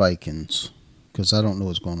 Going Vikings because I don't know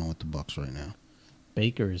what's going on with the Bucks right now.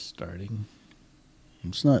 Baker is starting.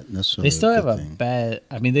 It's not necessarily. They still have a thing. bad.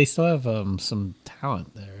 I mean, they still have some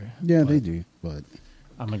talent there. Yeah, they do, but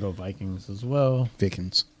I'm gonna go Vikings as well.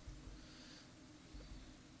 Vikings.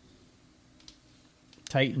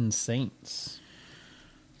 Titans, Saints.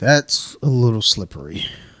 That's a little slippery.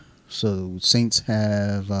 So Saints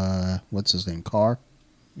have what's his name, Carr.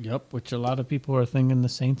 Yep, which a lot of people are thinking the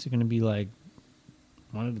Saints are going to be like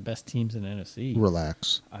one of the best teams in the NFC.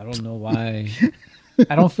 Relax. I don't know why.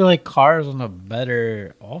 I don't feel like Carr's on a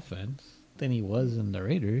better offense than he was in the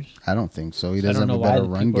Raiders. I don't think so. He I doesn't don't know have a why better the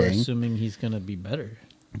run people are game. assuming he's going to be better.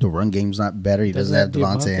 The run game's not better. He doesn't have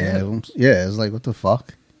Devontae Devontae Adams. Adams. Yeah, it's like, what the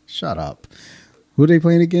fuck? Shut up. Who are they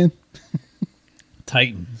playing again?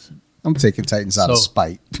 Titans. I'm taking Titans out of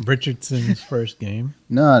spite. Richardson's first game.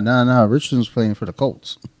 No. Richardson's playing for the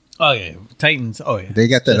Colts. Oh, yeah. Titans. Oh, yeah. They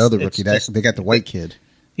got that Just- other it's rookie. just- They got the white kid.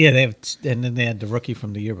 Yeah, they have, and then they had the rookie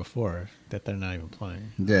from the year before that they're not even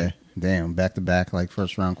playing. Yeah. Damn. Back to back, like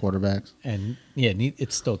first round quarterbacks. And yeah,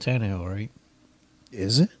 it's still Tannehill, right?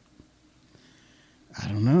 Is it? I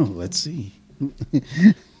don't know. Let's see.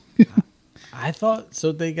 I thought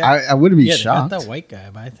so. They got. I wouldn't be They shocked. got that white guy,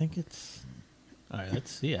 but I think it's. All right,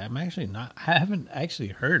 let's see. I'm actually not. I haven't actually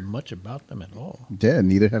heard much about them at all. Yeah,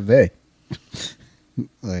 neither have they.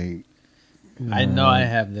 Like, I know I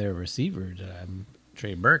have their receiver,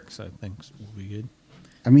 Trey Burks. I think will be good.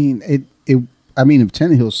 I mean, if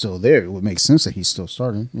Tannehill's still there, it would make sense that he's still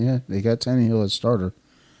starting. Yeah, they got Tannehill as starter.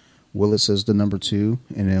 Willis is the number 2,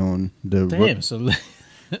 and then the Damn. So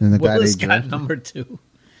and the guy Willis they got drafted, number 2.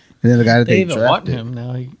 and then the guy that They they even want drafted. him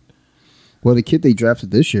now. Well, the kid they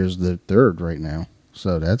drafted this year is the 3rd right now,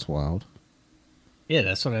 so that's wild. Yeah,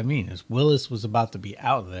 that's what I mean. Is Willis was about to be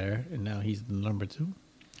out there, and now he's the number 2.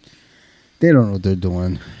 They don't know what they're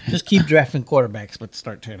doing. Just keep drafting quarterbacks, but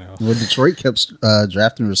start Tannehill. Well, Detroit kept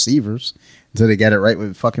drafting receivers until they got it right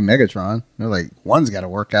with fucking Megatron. They're like, one's got to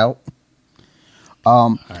work out.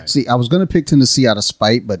 Right. See, I was going to pick Tennessee out of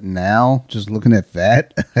spite, but now, just looking at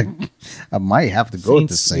that, I might have to go with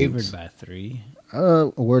the Saints. Favored by 3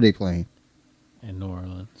 Where are they playing? in New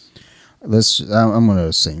Orleans. I'm going to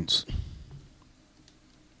go Saints.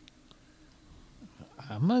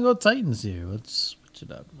 I'm gonna go Titans here. Let's switch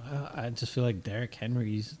it up. I just feel like Derrick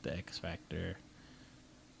Henry's the X factor.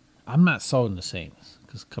 I'm not sold on the Saints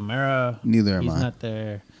because Kamara. Neither am he's I. not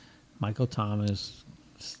there. Michael Thomas.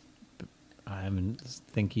 I haven't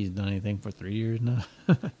think he's done anything for 3 years now.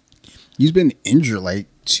 He's been injured like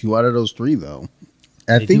 2 out of those 3, though.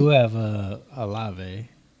 They do have Olave.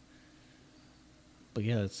 But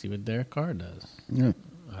yeah, let's see what Derek Carr does. Yeah.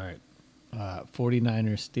 All right.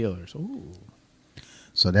 49ers, Steelers. Ooh.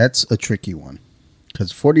 So that's a tricky one.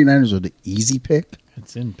 Because 49ers are the easy pick,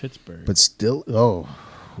 It's in Pittsburgh. but still, ooh.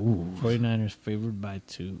 49ers favored by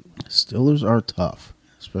 2. Steelers are tough,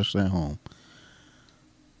 especially at home.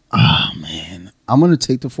 Oh, man. I'm going to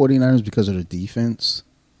take the 49ers because of the defense.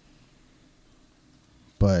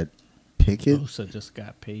 But Pickett. Bosa just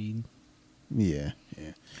got paid. Yeah.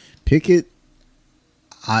 Pickett,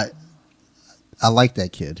 I like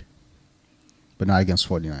that kid. But not against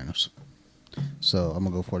 49ers. So I'm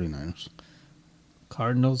going to go 49ers.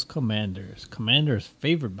 Cardinals, Commanders. Commanders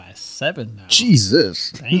favored by 7 now.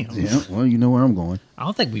 Jesus. Damn. Yeah, well, you know where I'm going. I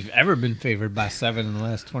don't think we've ever been favored by 7 in the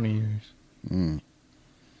last 20 years.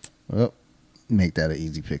 Well, make that an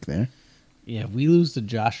easy pick there. Yeah, if we lose to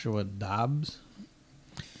Joshua Dobbs,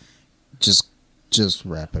 Just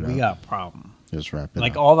wrap it up. we got a problem. Just wrap it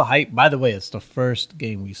Like up. all the hype. By the way, it's the first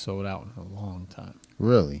game we sold out in a long time.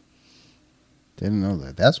 Really? Didn't know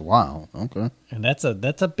that. That's wild. Okay. And that's a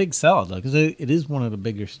big sell because it is one of the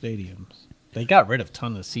bigger stadiums. They got rid of a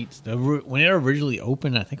ton of seats. When it originally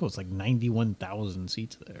opened, I think it was like 91,000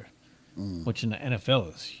 seats there, which in the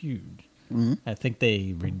NFL is huge. I think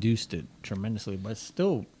they reduced it tremendously, but it's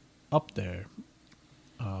still up there.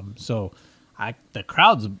 The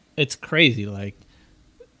crowds, it's crazy. Like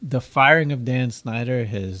the firing of Dan Snyder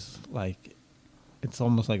has it's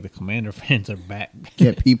almost like the Commander fans are back.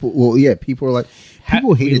 Yeah, people are like,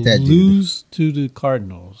 people hated that dude. Lose to the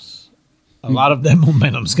Cardinals. A lot of that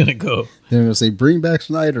momentum's going to go. They're going to say, bring back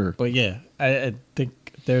Snyder. But yeah, I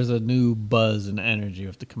think there's a new buzz and energy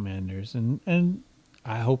with the Commanders. And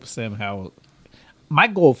I hope Sam Howell. My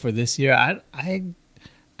goal for this year, I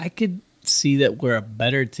could see that we're a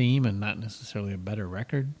better team and not necessarily a better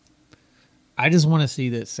record. I just want to see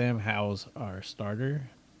that Sam Howell's our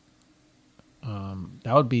starter.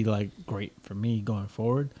 That would be great for me going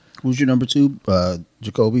forward. Who's your number 2?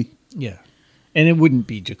 Jacoby? Yeah. And it wouldn't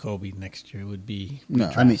be Jacoby next year. It would be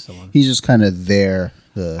someone. He's just kind of there.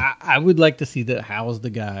 I would like to see that Howell's the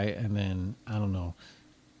guy, and then, I don't know.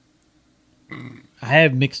 I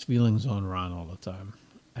have mixed feelings on Ron all the time.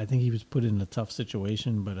 I think he was put in a tough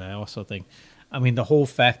situation, but I also think, the whole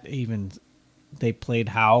fact that even they played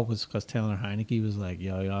Howell was because Taylor Heineke was like,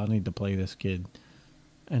 yo, y'all need to play this kid.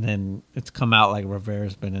 And then it's come out like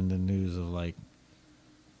Rivera's been in the news of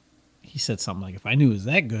he said something like, if I knew he was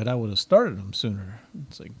that good, I would have started him sooner.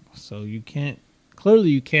 It's like, so you can't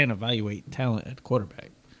evaluate talent at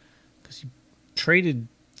quarterback because you traded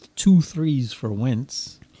 2 threes for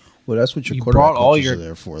Wentz. Well, that's what your quarterback coaches are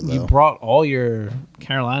there for, though. You brought all your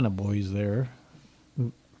Carolina boys there.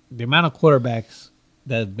 The amount of quarterbacks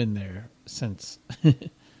that have been there since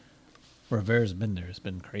Rivera's been there has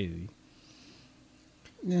been crazy.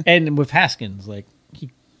 Yeah. And with Haskins,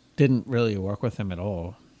 he didn't really work with him at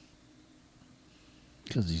all.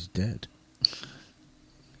 Because he's dead.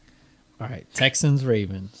 All right, Texans,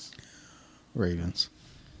 Ravens. Ravens.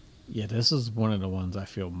 Yeah, this is one of the ones I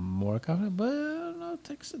feel more confident. But I don't know,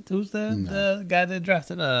 Texans. Who's the guy that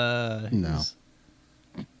drafted? No.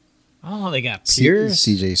 Oh, they got Pierce,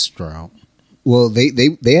 C.J. Stroud. Well, they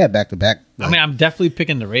had back to back. I'm definitely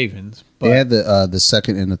picking the Ravens. But they had the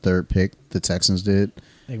second and the third pick. The Texans did.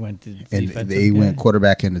 They went to and they went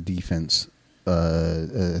quarterback and the defense.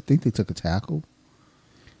 I think they took a tackle.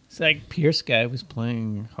 It's like Pierce guy was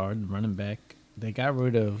playing hard running back. They got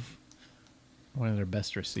rid of one of their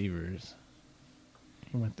best receivers.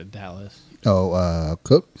 He went to Dallas. Oh,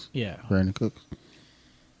 Cooks? Yeah. Brandon Cooks.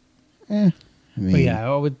 But yeah,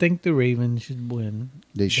 I would think the Ravens should win.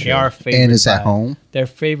 They should. They are favored. And it's at home? They're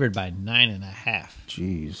favored by 9.5.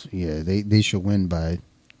 Jeez. Yeah, they should win by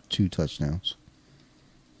 2 touchdowns.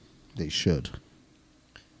 They should.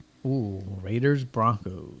 Ooh, Raiders,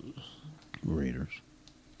 Broncos. Raiders.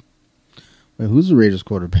 Wait, who's the Raiders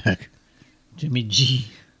quarterback? Jimmy G.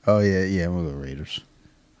 Oh, yeah, I'm going to go Raiders.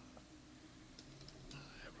 I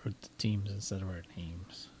wrote the teams instead of our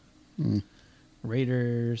names.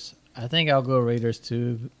 Raiders. I think I'll go Raiders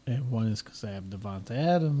too. And one is because I have Devontae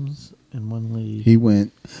Adams in one league. He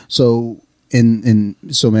went. So,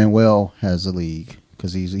 so Manuel has a league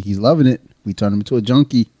because he's loving it. We turned him into a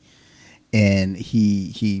junkie. And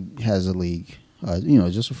he has a league,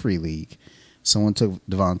 just a free league. Someone took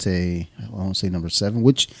Devontae, I want to say number 7,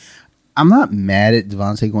 which I'm not mad at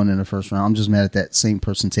Devontae going in the first round. I'm just mad at that same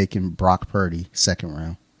person taking Brock Purdy second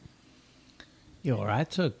round. Yo, I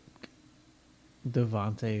took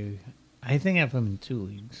Devontae. I think I have him in 2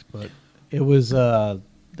 leagues, but it was the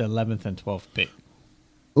 11th and 12th pick.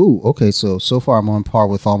 Ooh, okay. So far I'm on par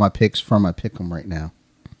with all my picks from my pick 'em right now.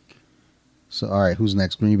 So, all right, who's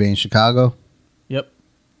next? Green Bay and Chicago? Yep.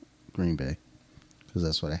 Green Bay, because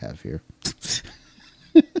that's what I have here.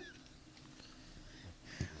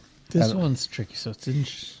 This one's tricky. So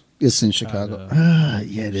it's in Chicago. Yeah,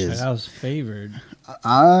 it is. Chicago's favored.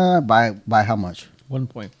 By how much?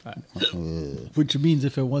 1.5. Which means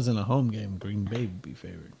if it wasn't a home game, Green Bay would be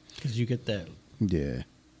favored. Because you get that. Yeah,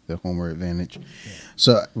 the homer advantage. Yeah.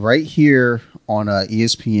 So right here on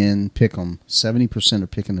ESPN Pick'em, 70% are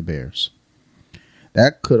picking the Bears.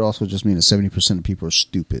 That could also just mean that 70% of people are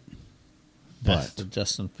stupid. That's the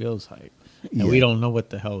Justin Fields hype. And we don't know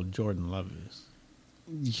what the hell Jordan Love is.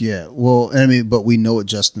 Yeah, well, I mean, but we know what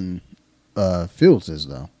Justin Fields is,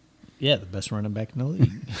 though. Yeah, the best running back in the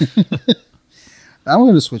league. I'm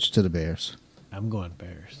going to switch to the Bears. I'm going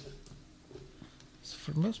Bears. So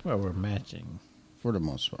for the most part, we're matching. For the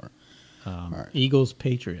most part. All right. Eagles,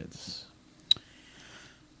 Patriots.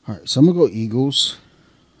 All right, so I'm going to go Eagles.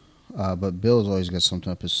 But Bill's always got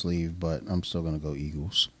something up his sleeve, but I'm still going to go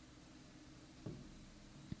Eagles.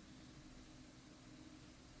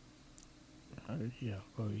 Yeah,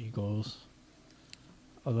 I'll go Eagles.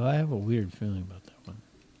 Although I have a weird feeling about that one.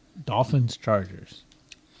 Dolphins, Chargers.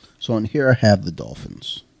 So on here I have the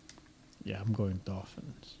Dolphins. Yeah, I'm going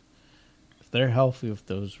Dolphins. If they're healthy with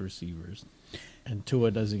those receivers and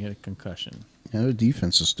Tua doesn't get a concussion. Yeah, their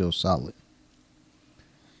defense is still solid.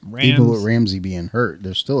 Rams, even with Ramsey being hurt,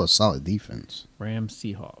 they're still a solid defense. Rams,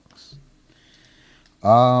 Seahawks.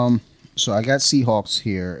 So I got Seahawks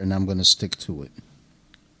here, and I'm going to stick to it.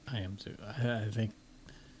 I am too. I think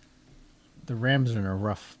the Rams are in a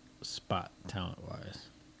rough spot talent-wise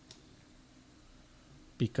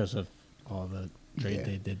because of all the trade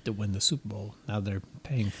they did to win the Super Bowl. Now they're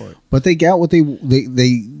paying for it. But they got what they got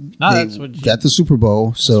the Super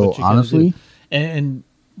Bowl. So honestly, and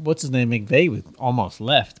what's his name? McVay almost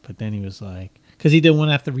left, but then he was like, because he didn't want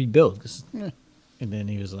to have to rebuild. And then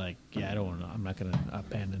he was like, yeah, I don't want to. I'm not going to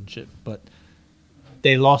abandon ship. But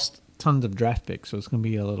they lost tons of draft picks, so it's going to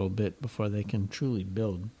be a little bit before they can truly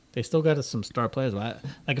build. They still got some star players. Like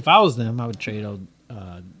if I was them, I would trade out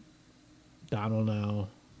Donald now.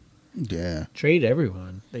 Yeah. Trade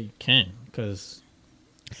everyone that you can, because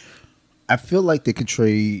I feel like they could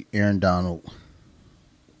trade Aaron Donald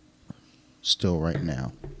still right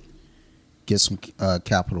now. Get some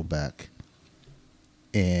capital back.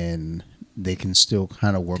 And they can still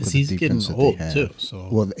kind of work with the defense that they have. Too, so.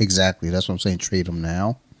 Well, exactly. That's what I'm saying. Trade them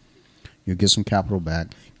now. You'll get some capital back.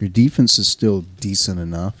 Your defense is still decent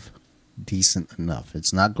enough.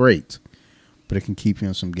 It's not great, but it can keep you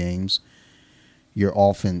in some games. Your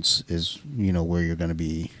offense is, where you're going to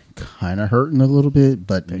be kind of hurting a little bit,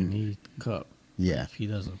 but they need Cup. Yeah. If he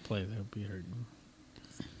doesn't play, they'll be hurting.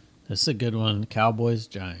 That's a good one. Cowboys,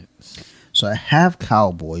 Giants. So I have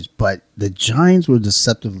Cowboys, but the Giants were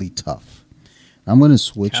deceptively tough. I'm going to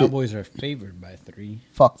switch Cowboys are favored by 3.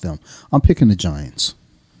 Fuck them. I'm picking the Giants.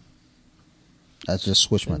 I just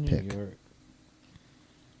switched my pick.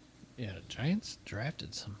 Yeah, the Giants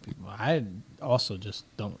drafted some people. I also just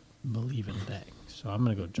don't believe in Dak, so I'm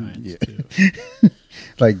going to go Giants too.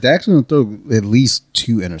 Like, Dak's going to throw at least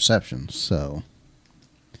 2 interceptions, so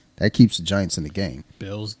that keeps the Giants in the game.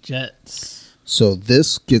 Bills, Jets. So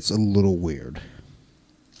this gets a little weird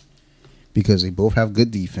because they both have good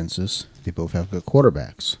defenses. They both have good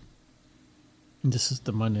quarterbacks. This is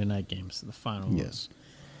the Monday night game, so the final. Yes.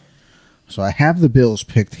 So I have the Bills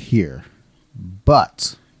picked here,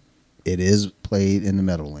 but it is played in the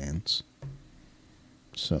Meadowlands.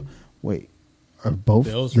 So, wait. Are both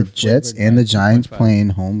the Jets and the Giants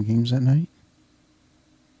playing home games that night?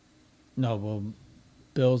 No, well,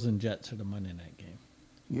 Bills and Jets are the Monday night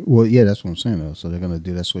game. Well, yeah, that's what I'm saying, though. So they're going to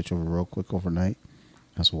do that switch over real quick overnight?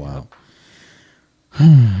 That's wild. Yep.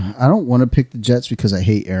 I don't want to pick the Jets because I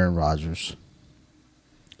hate Aaron Rodgers.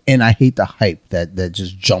 And I hate the hype that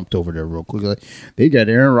just jumped over there real quick. Like, they got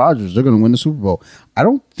Aaron Rodgers. They're going to win the Super Bowl. I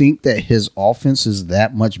don't think that his offense is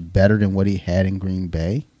that much better than what he had in Green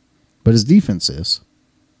Bay. But his defense is.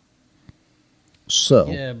 So,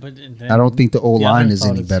 yeah, but I don't think the O-line is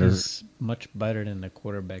any better. He's much better than the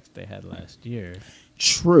quarterbacks they had last year.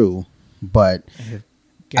 True, but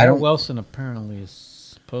Garrett Wilson apparently is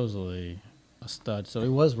supposedly a stud. So he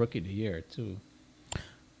was Rookie of the Year, too.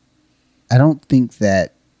 I don't think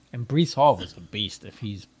that... And Breece Hall was a beast if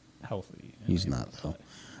he's healthy. He's not, though.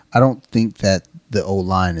 I don't think that the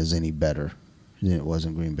O-line is any better than it was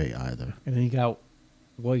in Green Bay either. And then you got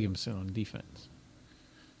Williamson on defense,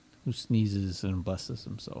 who sneezes and blesses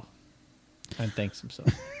himself and thanks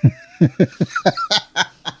himself.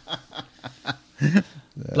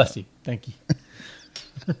 Bless you. Thank you.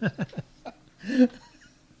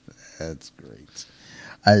 That's great.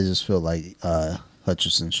 I just feel like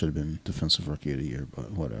Hutchinson should have been Defensive Rookie of the Year,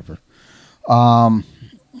 but whatever.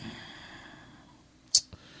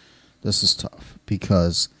 This is tough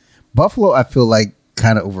because Buffalo, I feel like,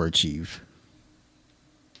 kind of overachieved.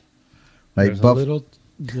 Like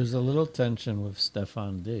There's a little tension with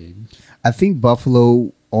Stephon Diggs. I think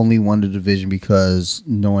Buffalo only won the division because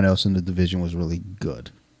no one else in the division was really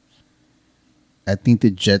good. I think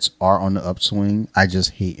the Jets are on the upswing. I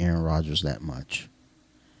just hate Aaron Rodgers that much.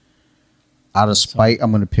 Out of spite,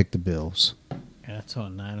 I'm going to pick the Bills. That's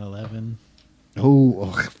on 9/11.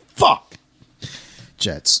 Oh, fuck.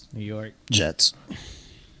 Jets. New York. Jets.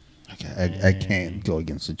 Okay, I can't go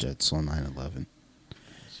against the Jets on 9/11.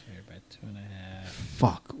 Sure, by 2.5.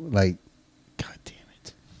 Fuck. Like, god damn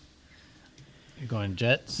it. You're going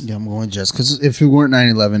Jets? Yeah, I'm going Jets. Because if it weren't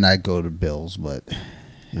 9/11, I'd go to Bills. But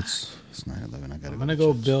it's 9/11. I got to I'm going to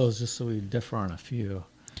go Bills just so we differ on a few.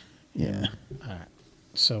 Yeah. All right.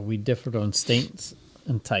 So we differed on Saints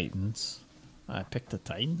and Titans. I picked the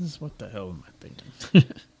Titans? What the hell am I thinking?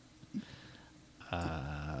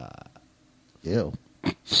 Ew.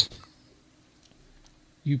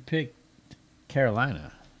 You picked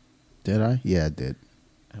Carolina. Did I? Yeah, I did.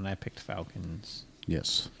 And I picked Falcons.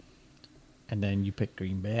 Yes. And then you picked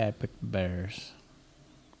Green Bay. I picked the Bears.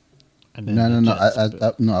 And then No. Jets.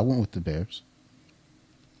 I went with the Bears.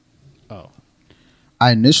 Oh.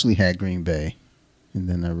 I initially had Green Bay, and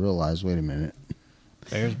then I realized, wait a minute.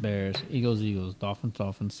 Bears, Eagles, Dolphins,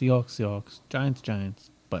 Seahawks, Giants,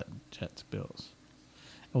 but Jets, Bills.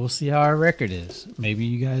 And we'll see how our record is. Maybe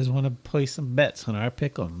you guys want to play some bets on our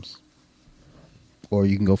pick'ems. Or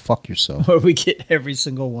you can go fuck yourself. Or we get every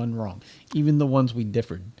single one wrong. Even the ones we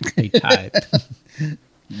differed. They tied.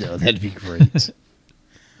 No, that'd be great.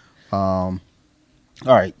 All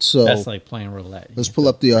right, so That's like playing roulette. let's pull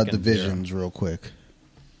up the divisions real quick.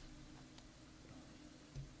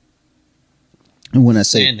 And when I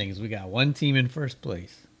say standings, we got one team in first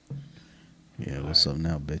place. yeah, what's up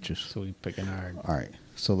now, bitches? So we picking our. All right,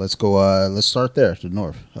 so let's go. Let's start there, the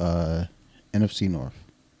North, NFC North.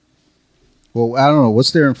 Well, I don't know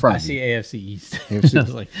what's there in front I of see you. AFC East. AFC. I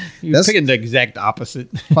was like, you're picking the exact opposite.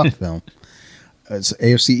 Fuck them. It's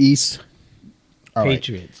AFC East. All right.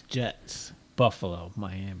 Patriots, Jets, Buffalo,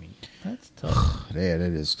 Miami. That's tough. Yeah,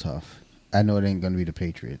 that is tough. I know it ain't going to be the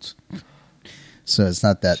Patriots. So it's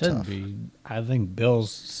not that Should tough. be. I think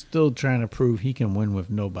Bill's still trying to prove he can win with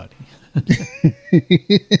nobody.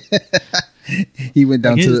 He went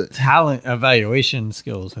down Like to his the talent evaluation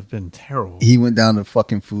skills have been terrible. he went down the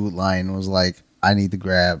fucking food line and was like, I need to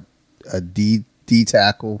grab a D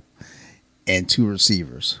tackle and 2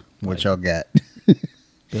 receivers. What y'all got?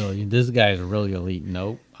 Bill, this guy's really elite.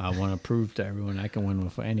 Nope. I want to prove to everyone I can win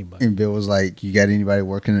with anybody. And Bill was like, you got anybody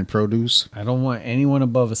working in produce? I don't want anyone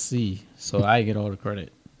above a C, so I get all the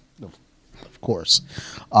credit. Of course.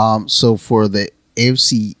 So for the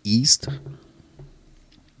AFC East,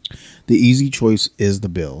 the easy choice is the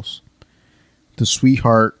Bills. The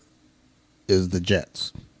sweetheart is the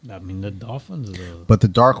Jets. I mean, the Dolphins are But the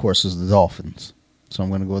dark horse is the Dolphins. So I'm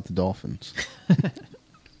going to go with the Dolphins.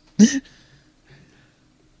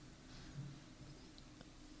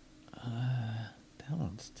 that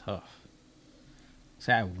one's tough.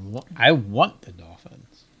 See, I want the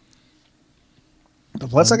Dolphins.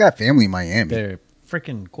 Plus, I got family in Miami. Their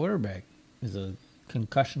freaking quarterback is a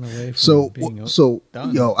concussion away from being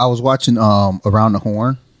done. Yo, I was watching Around the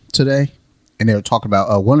Horn today, and they were talking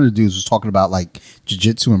about one of the dudes was talking about like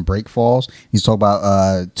jiu-jitsu and break falls. He's talking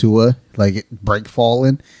about Tua like break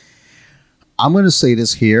falling. I'm gonna say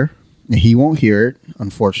this here, and he won't hear it,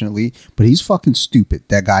 unfortunately, but he's fucking stupid.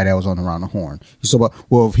 That guy that was on Around the Horn. He's talking about,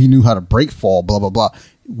 well, if he knew how to break fall, blah blah blah.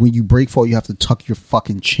 When you break fall, you have to tuck your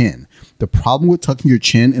fucking chin. The problem with tucking your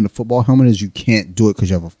chin in a football helmet is you can't do it because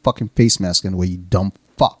you have a fucking face mask in the way, you dumb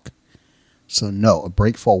fuck. So no, a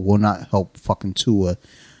break fall will not help fucking Tua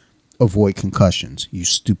avoid concussions. You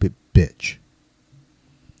stupid bitch.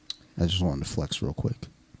 I just wanted to flex real quick.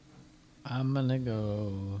 I'm gonna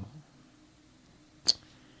go.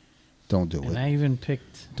 Don't do And it. I even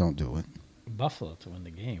picked Don't do it. Buffalo to win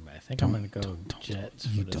the game. I think I'm gonna go Jets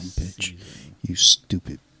You for dumb this bitch. season. You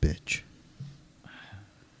stupid bitch.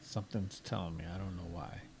 Something's telling me. I don't know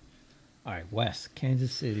why. All right, West,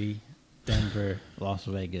 Kansas City, Denver, Las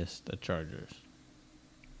Vegas, the Chargers.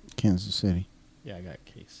 Kansas City. Yeah, I got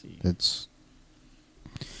KC. That's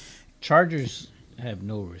Chargers have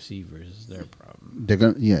no receivers. Is their problem. they're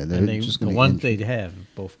gonna they're And just the gonna ones injure. they have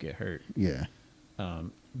both get hurt. Yeah.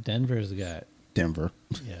 Denver's got Denver.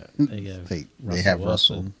 yeah they have They have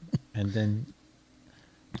Russell. Wilson. And then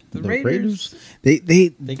the The Raiders. They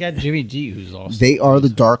Got Jimmy G, who's also they are the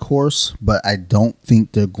dark horse, but I don't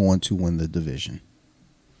think they're going to win the division.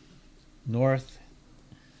 North.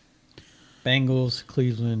 Bengals,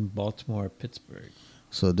 Cleveland, Baltimore, Pittsburgh.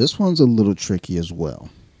 So this one's a little tricky as well.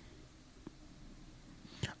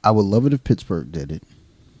 I would love it if Pittsburgh did it,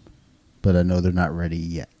 but I know they're not ready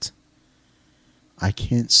yet. I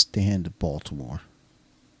can't stand Baltimore.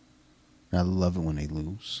 I love it when they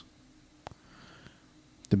lose.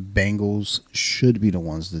 The Bengals should be the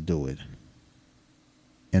ones to do it.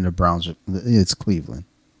 And the Browns, it's Cleveland.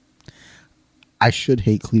 I should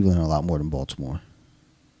hate Cleveland a lot more than Baltimore.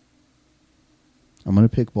 I'm going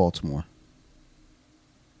to pick Baltimore.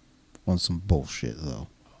 On some bullshit, though.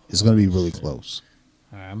 It's going to be really close.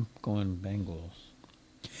 All right, I'm going Bengals.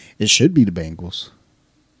 It should be the Bengals.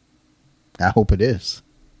 I hope it is.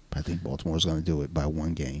 But I think Baltimore's going to do it by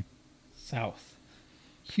one game. South.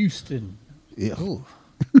 Houston. Yeah. Ooh.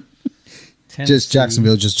 Just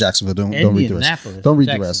Jacksonville. Don't read the rest. Don't read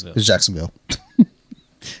the rest. It's Jacksonville.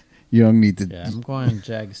 You don't need to. Yeah, I'm going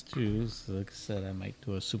Jags too. So like I said, I might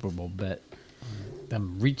do a Super Bowl bet on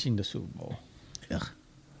them reaching the Super Bowl. Yeah.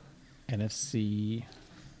 NFC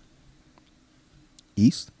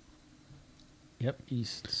East? Yep,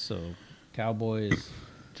 East. So Cowboys,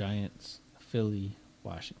 Giants, Philly,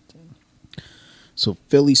 Washington. So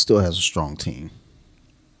Philly still has a strong team.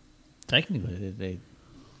 Technically, they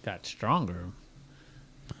got stronger.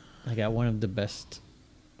 They got one of the best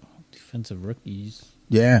defensive rookies.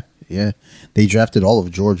 Yeah. They drafted all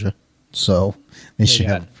of Georgia, so they should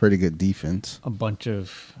have a pretty good defense. A bunch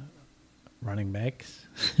of running backs.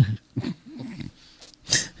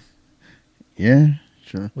 Yeah,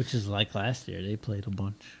 sure. Which is like last year. They played a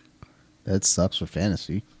bunch. That sucks for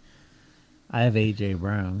fantasy. I have A.J.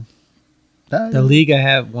 Brown. One league I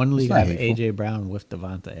have hateful. A.J. Brown with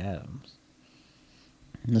Devontae Adams.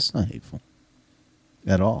 That's not hateful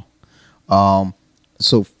at all.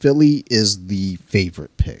 So Philly is the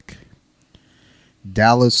favorite pick.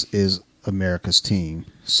 Dallas is America's team,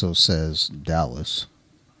 so says Dallas.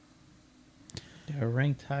 They're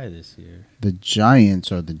ranked high this year. The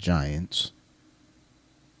Giants are the Giants.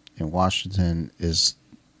 And Washington is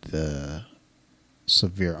the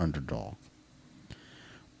severe underdog.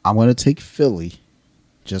 I'm going to take Philly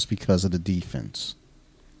just because of the defense.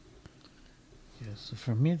 Yeah, so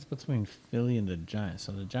for me, it's between Philly and the Giants.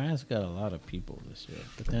 So the Giants got a lot of people this year.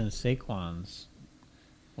 But then Saquon's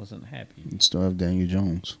wasn't happy. You still have Daniel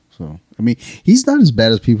Jones. So, I mean, he's not as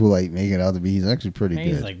bad as people like make it out to be. He's actually pretty good.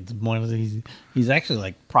 He's like he's actually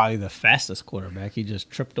like probably the fastest quarterback. He just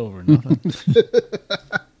tripped over nothing.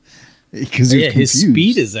 Because his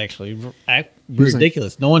speed is actually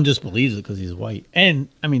ridiculous. No one just believes it because he's white. And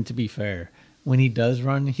I mean, to be fair, when he does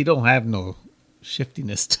run, he don't have no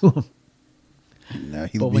shiftiness to him. No,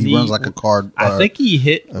 he runs like a card. I think he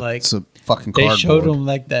hit like it's a fucking they cardboard. showed him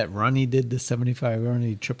like that run he did, the 75 run.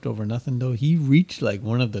 He tripped over nothing though. He reached like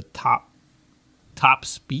one of the top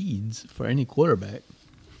speeds for any quarterback.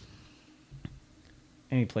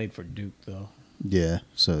 And he played for Duke though. Yeah,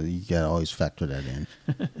 so you gotta always factor that in.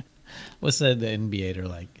 What's that? The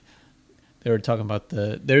NBA? They were talking about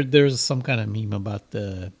there's some kind of meme about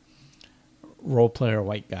the role player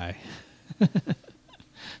white guy.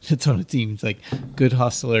 That's on the team. It's like good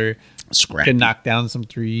hustler, Scrappy. can knock down some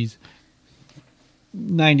threes.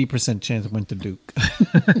 90% chance went to Duke.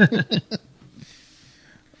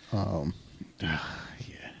 Yeah.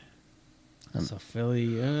 So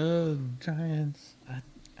Philly, Giants. I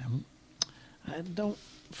don't.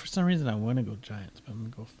 For some reason, I want to go Giants, but I'm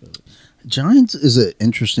gonna go Philly. Giants is an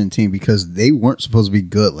interesting team because they weren't supposed to be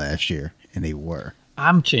good last year, and they were.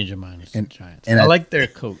 I'm changing mine to the Giants. And I like their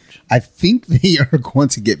coach. I think they are going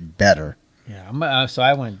to get better. Yeah, I'm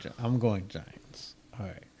going Giants. All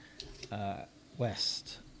right.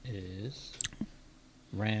 West is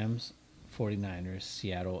Rams, 49ers,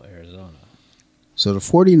 Seattle, Arizona. So the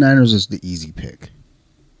 49ers is the easy pick.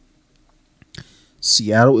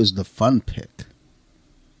 Seattle is the fun pick.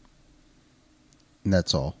 And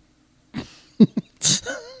that's all.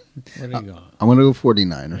 Where are you going? I'm going to go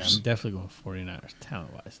 49ers. Yeah, I'm definitely going 49ers,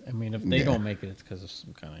 talent-wise. I mean, if they don't make it, it's because of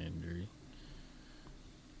some kind of injury.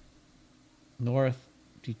 North,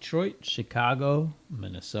 Detroit, Chicago,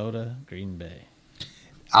 Minnesota, Green Bay.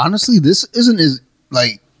 Honestly, this isn't as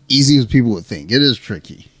easy as people would think. It is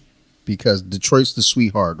tricky because Detroit's the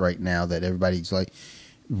sweetheart right now that everybody's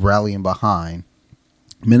rallying behind.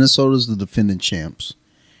 Minnesota's the defending champs.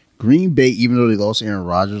 Green Bay, even though they lost Aaron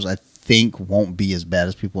Rodgers, I think won't be as bad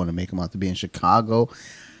as people want to make them out to be. In Chicago,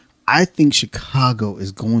 I think Chicago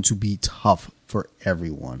is going to be tough for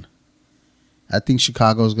everyone. I think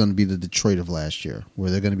Chicago is going to be the Detroit of last year, where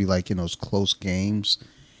they're going to be in those close games.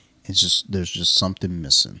 There's just something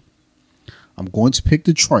missing. I'm going to pick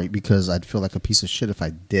Detroit because I'd feel like a piece of shit if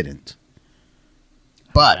I didn't.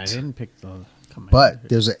 But I didn't pick the. But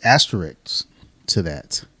there's an asterisk to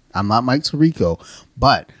that. I'm not Mike Tirico,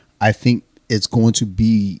 but I think it's going to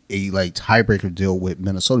be a like tiebreaker deal with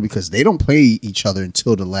Minnesota because they don't play each other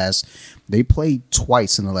until they played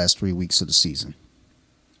twice in the last 3 weeks of the season.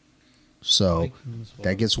 So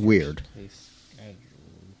that gets weird.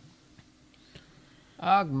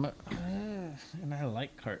 And I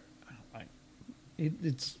like Kurt.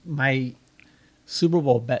 It's my Super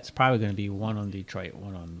Bowl bet's probably going to be one on Detroit,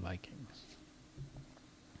 one on Vikings.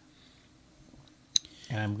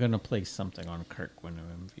 And I'm going to play something on Kirk winning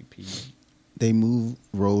MVP. They moved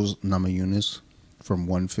Rose Namajunas from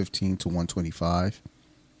 115 to 125.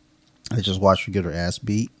 I just watched her get her ass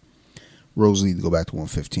beat. Rose needs to go back to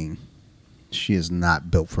 115. She is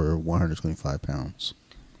not built for 125 pounds.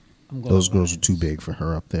 Those girls are too big for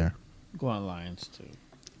her up there. Go on Lions, too.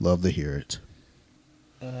 Love to hear it.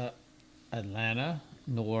 Atlanta,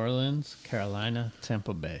 New Orleans, Carolina,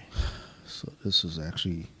 Tampa Bay. So this is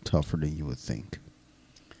actually tougher than you would think.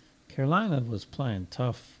 Carolina was playing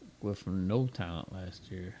tough with no talent last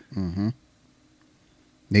year. Mm-hmm.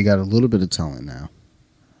 They got a little bit of talent now.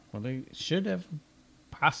 Well, they should have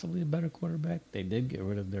possibly a better quarterback. They did get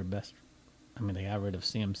rid of their best. I mean, they got rid of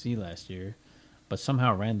CMC last year, but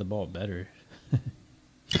somehow ran the ball better.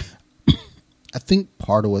 I think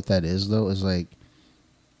part of what that is, though, is like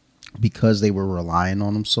because they were relying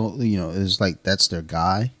on him so, it's like that's their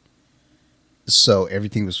guy. So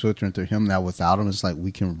everything was filtering through him. Now without him, it's like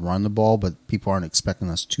we can run the ball, but people aren't expecting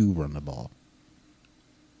us to run the ball.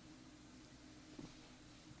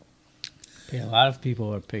 Yeah, a lot of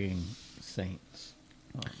people are picking Saints.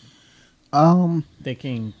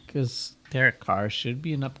 Thinking because Derek Carr should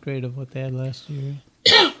be an upgrade of what they had last year.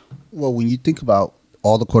 Well, when you think about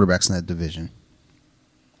all the quarterbacks in that division,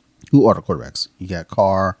 who are the quarterbacks? You got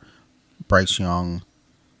Carr, Bryce Young,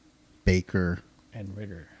 Baker, and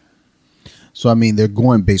Ritter. So, I mean, they're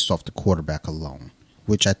going based off the quarterback alone,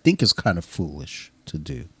 which I think is kind of foolish to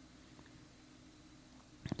do.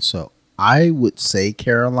 So, I would say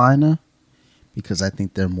Carolina because I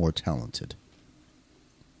think they're more talented.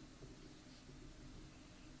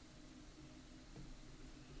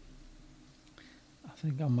 I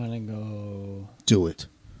think I'm going to go... Do it.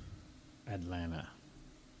 Atlanta.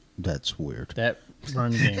 That's weird. That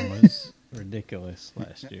run game was ridiculous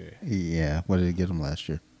last year. Yeah. What did it get them last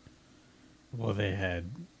year? Well, they had,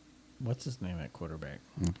 what's his name at quarterback?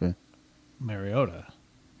 Okay. Mariota.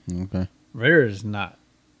 Okay. Ritter is not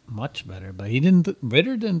much better, but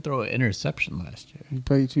Ritter didn't throw an interception last year. He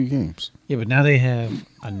played 2 games. Yeah, but now they have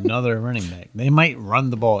another running back. They might run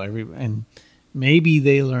the ball and maybe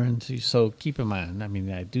they learn to. So keep in mind, I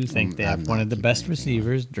mean, I do think they have one of the best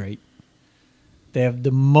receivers, Drake. They have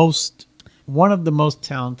one of the most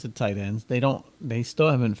talented tight ends. They still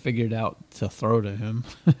haven't figured out to throw to him.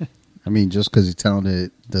 I mean, just because he's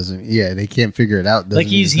talented doesn't. Yeah, they can't figure it out. Like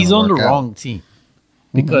he's on the wrong team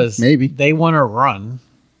because maybe they want to run.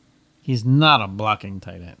 He's not a blocking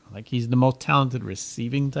tight end. Like he's the most talented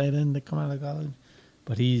receiving tight end to come out of college,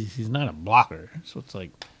 but he's not a blocker. So it's like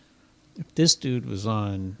if this dude was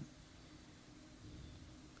on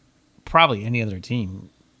probably any other team,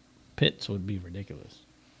 Pitts would be ridiculous.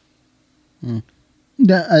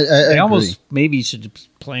 Yeah, I almost maybe should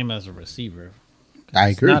just play him as a receiver. I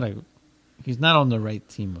agree. He's not on the right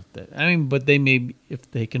team with that. I mean, but they may, if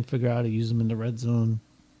they can figure out how to use him in the red zone.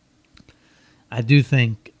 I do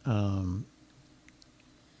think I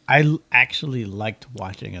actually liked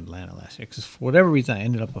watching Atlanta last year because for whatever reason I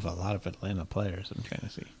ended up with a lot of Atlanta players in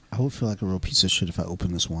fantasy. I would feel like a real piece of shit if I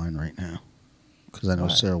opened this wine right now because I know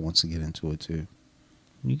Sarah wants to get into it too.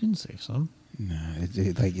 You can save some. No,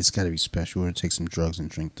 it's got to be special. We're going to take some drugs and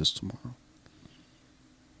drink this tomorrow.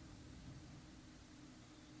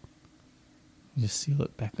 You just seal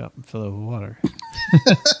it back up and fill it with water.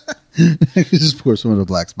 Just pour some of the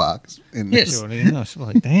black box in there. Yes. She's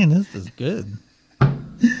like, damn, this is good.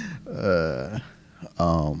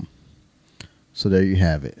 So there you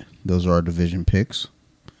have it. Those are our division picks.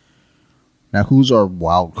 Now, who's our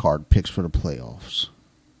wild card picks for the playoffs?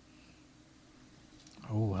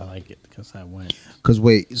 Oh, I like it because I went. Because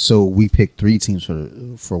wait, so we picked 3 teams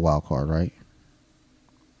for wild card, right?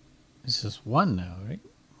 It's just 1 now, right?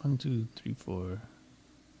 1, 2, 3, 4.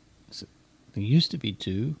 There used to be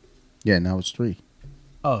 2. Yeah, now it's 3.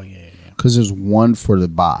 Oh yeah. Because there's 1 for the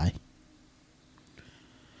bye.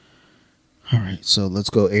 All right, so let's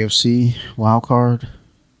go AFC wild card.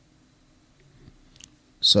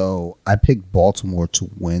 So I picked Baltimore to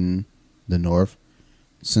win the North.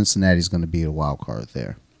 Cincinnati's going to be a wild card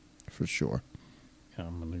there, for sure.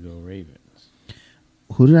 I'm going to go Ravens.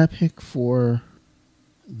 Who did I pick for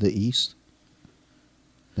the East?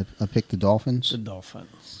 I picked the Dolphins. The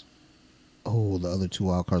Dolphins. Oh, the other 2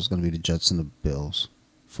 wild cards are going to be the Jets and the Bills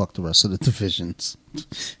Fuck the rest of the divisions.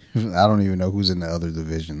 I don't even know who's in the other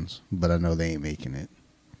divisions, but I know they ain't making it.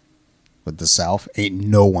 But the South, ain't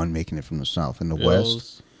no one making it from the South. In the Bills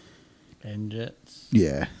West, and Jets.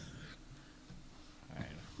 yeah. All right,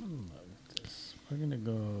 I'm gonna look at this. We're gonna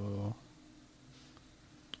go.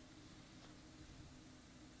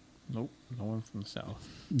 Nope, no one from the South.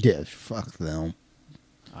 Yeah, fuck them.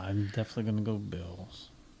 I'm definitely gonna go Bills.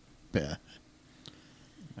 Yeah.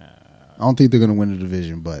 I don't think they're going to win the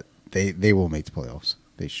division, but they will make the playoffs.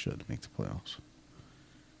 They should make the playoffs.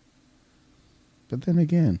 But then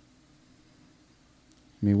again,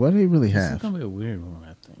 I mean, what do they really This have? is gonna be a weird one,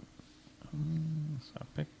 I think. So I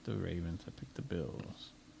picked the Ravens. I picked the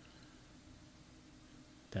Bills.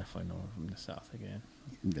 Definitely no one from the South again.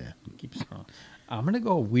 Yeah. Keep strong. I'm gonna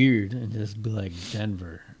go weird and just be like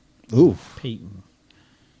Denver. Ooh. Peyton.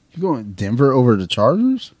 You going Denver over the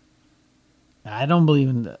Chargers? I don't believe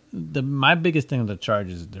in my biggest thing with the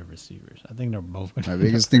Chargers is their receivers. I think they're both gonna My be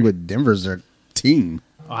biggest thing with Denver is their team.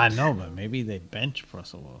 Oh, I know, but maybe they bench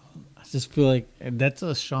Russell Wilson. I just feel like that's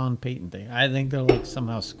a Sean Payton thing. I think they'll like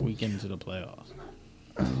somehow squeak into the playoffs.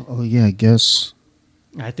 Oh yeah, I guess.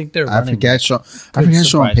 I think they're. I forgot Sean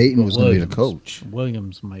Payton was going to be the coach.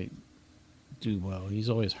 Williams might do well. He's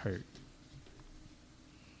always hurt.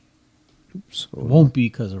 Oops. It won't be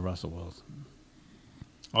because of Russell Wilson.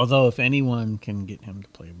 Although, if anyone can get him to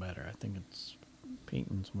play better, I think it's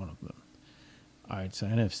Peyton's one of them. All right, so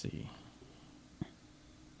NFC.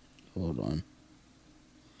 Hold on.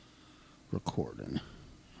 Recording.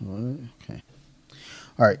 What? Okay.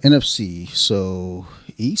 All right, NFC. So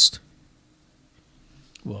East.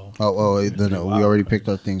 Well, No, we already picked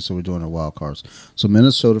our things, so we're doing our wild cards. So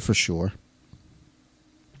Minnesota for sure,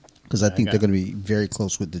 because I think they're going to be very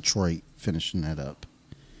close with Detroit finishing that up.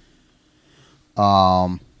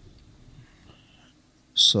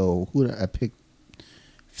 So who did I pick?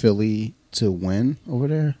 Philly to win over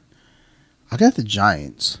there. I got the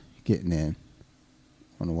Giants getting in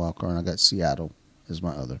on the wild card, and I got Seattle as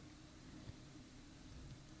my other.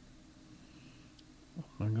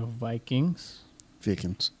 I'm going to go Vikings.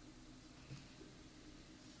 Vikings.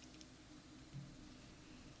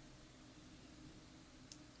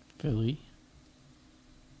 Philly.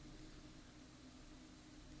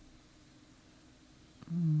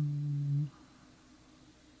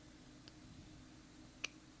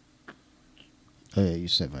 Oh yeah, you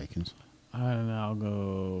said Vikings. And I'll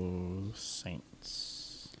go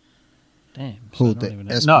Saints. Damn. Hold so I that. don't even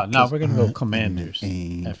That's know. No, because we're going to go I am Commanders.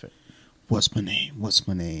 an F it. What's my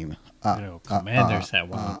name? Commanders had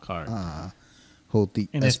wild card. Hold the.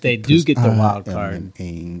 And that's if they do because get the I wild am card, an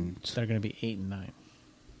ain't. they're going to be 8-9.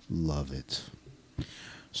 Love it.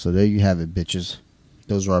 So there you have it, bitches.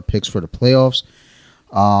 Those are our picks for the playoffs.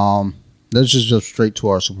 Let's just jump straight to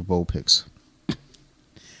our Super Bowl picks.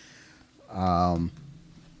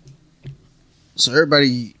 So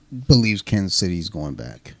everybody believes Kansas City's going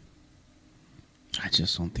back. I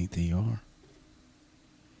just don't think they are.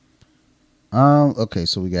 Okay,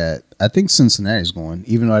 so we got. I think Cincinnati's going.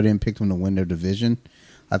 Even though I didn't pick them to win their division,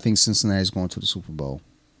 I think Cincinnati's going to the Super Bowl.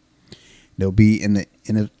 They'll be in the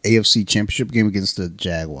AFC Championship game against the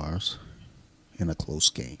Jaguars in a close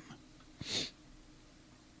game.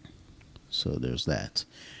 So there's that.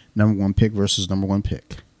 Number one pick versus number one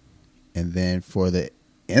pick. And then for the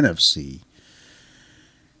NFC,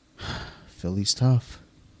 Philly's tough.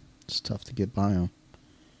 It's tough to get by them.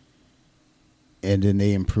 And then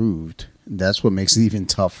they improved. That's what makes it even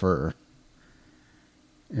tougher.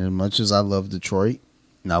 And as much as I love Detroit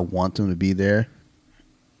and I want them to be there,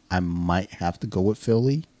 I might have to go with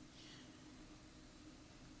Philly.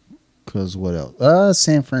 Because what else?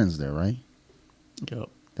 San Fran's there, right? Yep.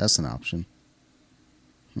 That's an option.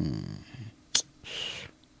 The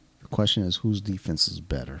question is, whose defense is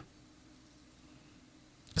better?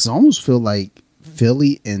 Because I almost feel like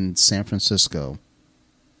Philly and San Francisco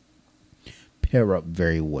pair up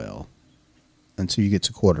very well until you get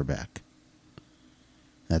to quarterback.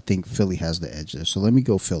 And I think Philly has the edge there. So let me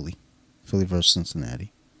go Philly. Philly versus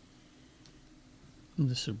Cincinnati.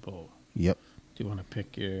 The Super Bowl. Yep. Do you want to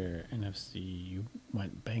pick your NFC? You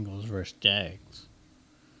went Bengals versus Jags.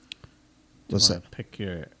 What's that? Pick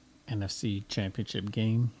your NFC Championship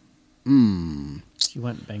game. You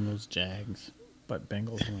went Bengals Jags, but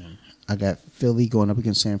Bengals win. I got Philly going up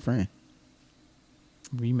against San Fran.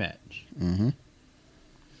 Rematch. Mm-hmm.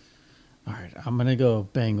 All right, I'm gonna go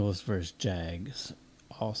Bengals versus Jags.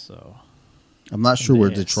 Also, I'm not sure where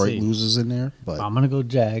AFC. Detroit loses in there, but I'm gonna go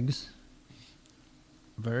Jags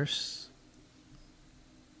versus.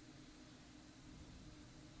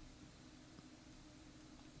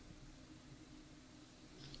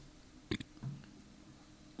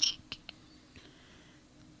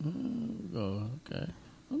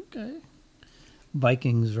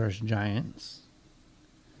 Vikings versus Giants.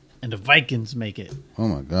 And the Vikings make it. Oh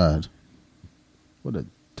my God. What a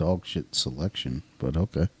dog shit selection, but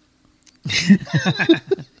okay.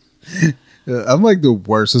 I'm like the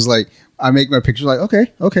worst. It's like I make my picture like,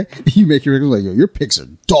 okay. You make your picture like, yo, your picks are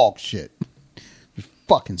dog shit. You're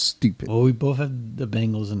fucking stupid. Well, we both have the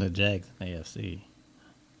Bengals and the Jags in the AFC.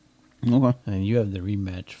 Okay. And then you have the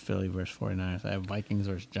rematch, Philly versus 49ers. I have Vikings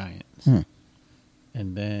versus Giants.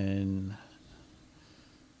 And then...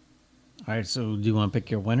 All right, so do you want to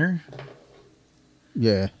pick your winner?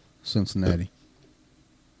 Yeah, Cincinnati.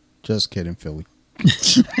 Just kidding, Philly.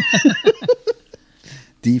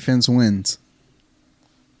 Defense wins.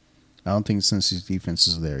 I don't think Cincy's defense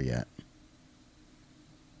is there yet.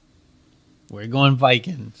 We're going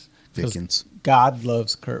Vikings. Vikings. God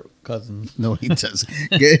loves Kirk Cousins. No, he doesn't.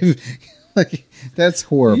 Like, that's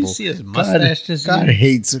horrible. You see his mustache this God year?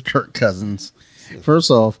 hates Kirk Cousins.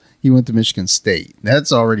 First off, he went to Michigan State.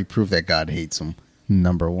 That's already proof that God hates him.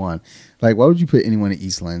 Number one. Like, why would you put anyone at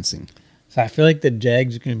East Lansing? So I feel like the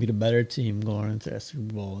Jags are going to be the better team going into that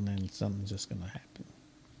Super Bowl, and then something's just going to happen.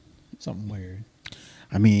 Something weird.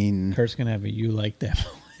 I mean, Kurt's going to have a you like that.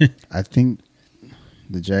 I think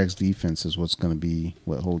the Jags defense is what's going to be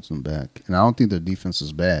what holds them back. And I don't think their defense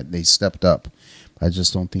is bad. They stepped up. I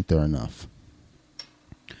just don't think they're enough.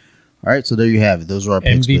 All right, so there you have it. Those are our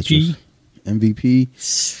picks. MVP? MVP.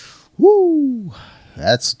 Woo!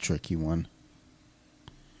 That's a tricky one.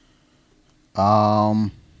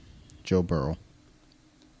 Joe Burrow.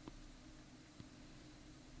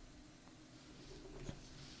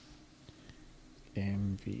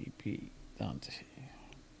 MVP. Dante.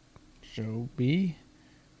 Joe B.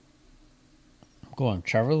 I'm going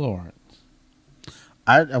Trevor Lawrence.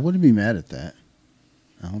 I wouldn't be mad at that.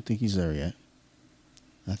 I don't think he's there yet.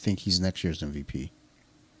 I think he's next year's MVP.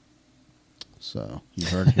 So, you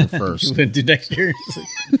heard it here first. You wouldn't do next year?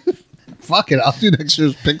 Fuck it. I'll do next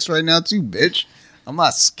year's picks right now too, bitch. I'm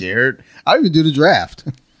not scared. I'll even do the draft.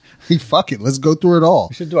 Hey, fuck it. Let's go through it all.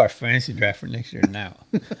 We should do our fantasy draft for next year now.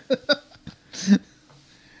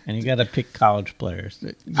 And you got to pick college players.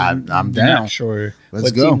 I'm You're down. not sure Let's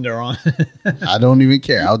what go. team they're on. I don't even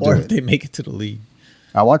care. I'll do or if it. they make it to the league.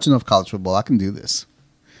 I watch enough college football. I can do this.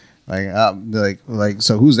 Like,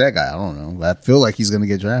 so who's that guy? I don't know. I feel like he's going to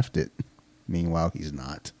get drafted. Meanwhile, he's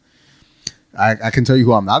not. I can tell you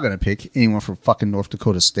who I'm not going to pick. Anyone from fucking North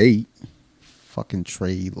Dakota State. Fucking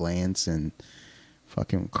Trey Lance and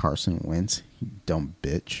fucking Carson Wentz. You dumb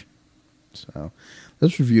bitch. So,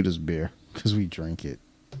 let's review this beer because we drank it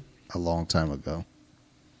a long time ago.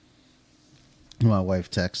 My wife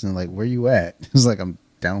texting like, "Where you at?" It's like I'm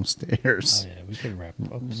downstairs. Oh, yeah, we could wrap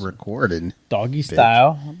up. Recording. Doggy bitch.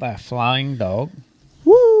 Style by a Flying Dog.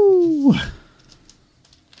 Woo!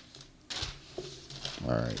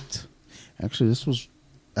 All right. Actually,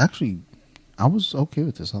 I was okay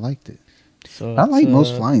with this. I liked it. So I like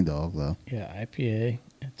most Flying Dog, though. Yeah, IPA.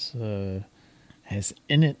 It's has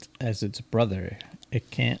in it as its brother. It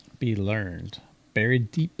can't be learned.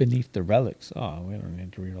 Buried deep beneath the relics. Oh, we don't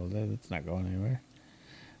need to read all that. It's not going anywhere.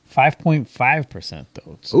 5.5%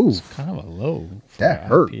 though. It's kind of a low. That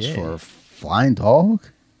hurts IPA. for a Flying Dog.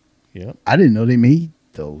 Yep. I didn't know they made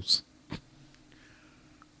those.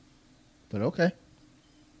 But okay.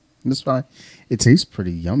 That's fine. It tastes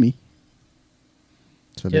pretty yummy.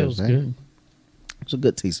 So Yeah, it was good. It's a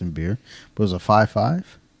good tasting beer. But it was a 5.5.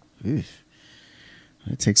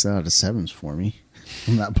 It takes it out of the sevens for me.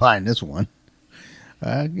 I'm not buying this one.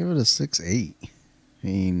 I'd give it a 6.8. I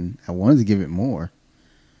mean, I wanted to give it more.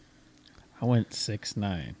 I went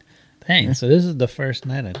 6.9. Dang, so this is the first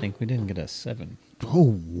night I think we didn't get a 7.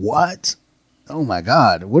 Oh, what? Oh, my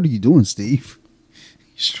God. What are you doing, Steve?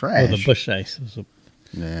 He's trash. Oh, the Bush Ice.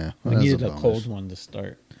 Yeah. We needed a cold one to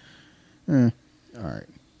start. All right.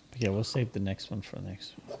 Yeah, we'll save the next one for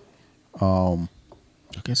next one.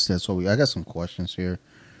 I guess that's what I got some questions here.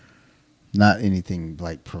 Not anything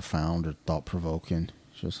like profound or thought provoking.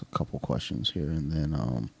 Just a couple questions here, and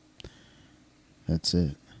then that's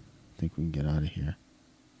it. I think we can get out of here.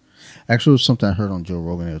 Actually, it was something I heard on Joe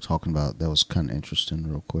Rogan. They were talking about that was kind of interesting.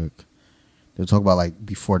 Real quick, they were talking about like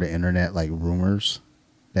before the internet, like rumors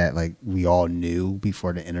that like we all knew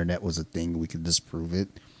before the internet was a thing. We could disprove it.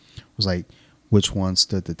 It was like which one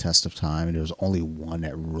stood the test of time, and there was only one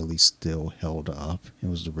that really still held up. It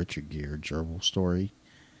was the Richard Gere gerbil story.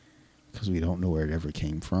 Because we don't know where it ever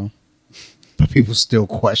came from. But people still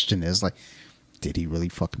question it. It's like, did he really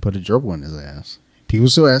fucking put a gerbil in his ass? People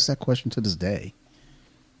still ask that question to this day.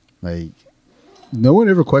 Like, no one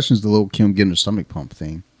ever questions the little Kim getting her stomach pump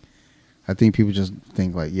thing. I think people just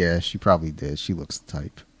think like, yeah, she probably did. She looks the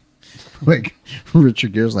type. Like,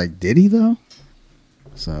 Richard Gere's like, did he though?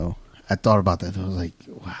 So I thought about that. I was like,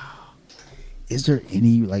 wow. Is there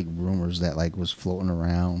any like rumors that like was floating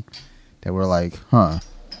around that were like, huh?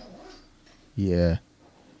 Yeah,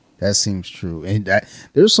 that seems true. And that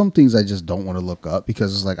there's some things I just don't want to look up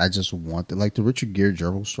because it's like I just want like the Richard Gere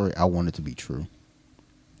gerbil story. I want it to be true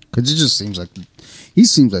because it just seems like he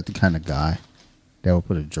seems like the kind of guy that would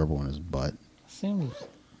put a gerbil in his butt. Seems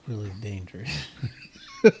really dangerous.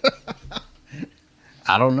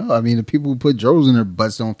 I don't know. I mean, the people who put gerbils in their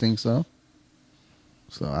butts don't think so.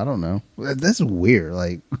 So I don't know. That's weird.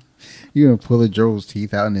 Like you're gonna pull a gerbil's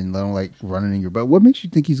teeth out and then let him like run it in your butt. What makes you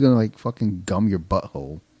think he's gonna like fucking gum your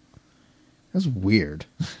butthole? That's weird.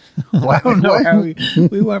 I don't know how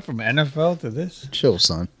we went from NFL to this. Chill,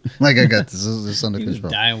 son. Like I got this. This is under He was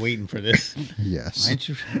control. dying waiting for this. Yes. Why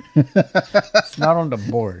you? It's not on the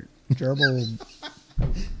board. Gerbil.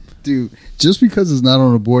 Dude, just because it's not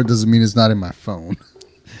on the board doesn't mean it's not in my phone.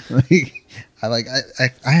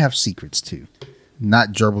 I have secrets too. Not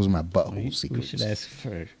gerbils in my butthole secrets. We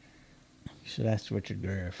should ask Richard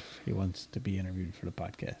Gere if he wants to be interviewed for the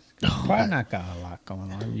podcast. Probably not got a lot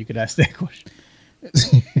going on. You could ask that question.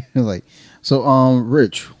 Like, so,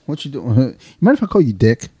 Rich, what you doing? You mind if I call you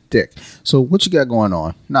Dick? Dick. So, what you got going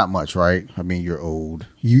on? Not much, right? I mean, you're old.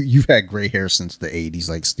 You've had gray hair since the '80s,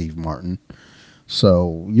 like Steve Martin.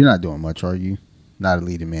 So, you're not doing much, are you? Not a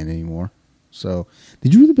leading man anymore. So,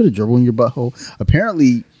 did you really put a gerbil in your butthole?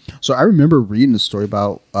 Apparently, so I remember reading the story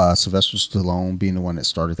about Sylvester Stallone being the one that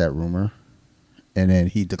started that rumor, and then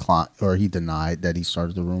he denied that he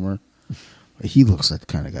started the rumor. He looks like the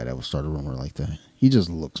kind of guy that would start a rumor like that. He just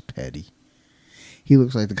looks petty. He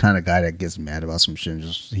looks like the kind of guy that gets mad about some shit and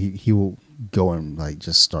just he will go and like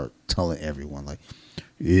just start telling everyone like,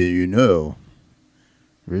 yeah, you know,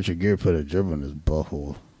 Richard Gere put a gerbil in his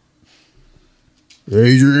butthole.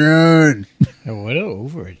 Adrian! And what an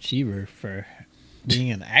overachiever for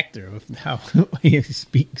being an actor with how he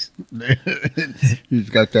speaks.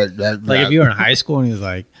 He's got that like if you were in high school and he was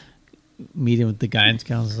like meeting with the guidance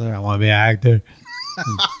counselor, I want to be an actor.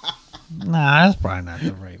 Nah, that's probably not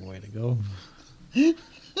the right way to go.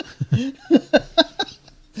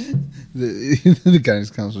 The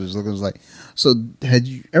guidance counselor is looking like, so had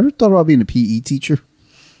you ever thought about being a PE teacher?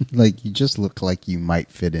 Like you just look like you might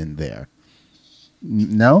fit in there.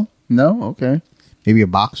 No, okay, maybe a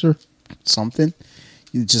boxer, something.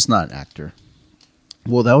 He's just not an actor.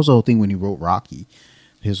 Well, that was the whole thing when he wrote Rocky.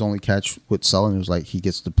 His only catch with selling was like he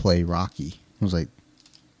gets to play Rocky. I was like,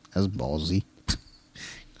 that's ballsy.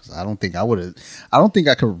 Because I don't think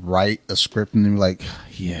I could write a script and then be like,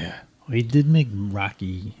 yeah. Well, he did make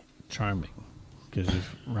Rocky charming. Because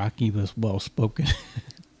if Rocky was well spoken,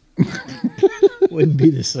 wouldn't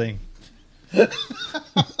be the same.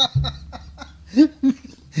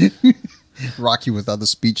 Rocky without the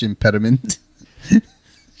speech impediment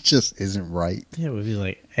just isn't right. Yeah, it would be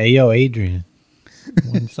like, hey, yo, Adrian.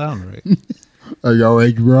 Wouldn't sound right. Hey, yo,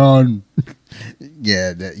 Adrian.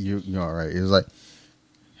 Yeah, that you're all right. It was like,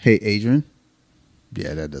 hey, Adrian.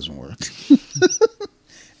 Yeah, that doesn't work.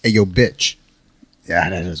 Hey, yo, bitch. Yeah,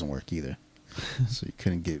 that doesn't work either. So you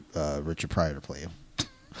couldn't get Richard Pryor to play him.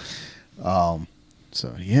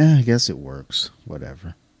 So yeah, I guess it works.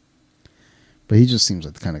 Whatever. But he just seems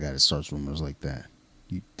like the kind of guy that starts rumors like that.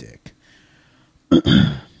 You dick.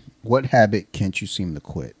 What habit can't you seem to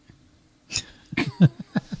quit?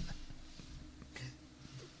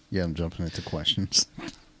 Yeah, I'm jumping into questions.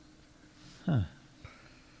 Huh.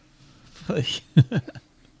 A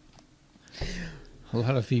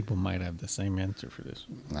lot of people might have the same answer for this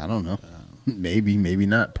one. I don't know. Maybe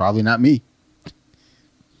not. Probably not me.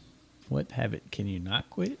 What habit can you not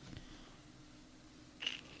quit?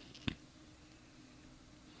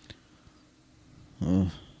 I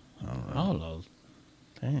don't know. All those.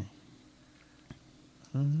 Dang.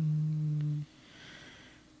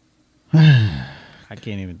 I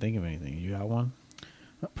can't even think of anything. You got one?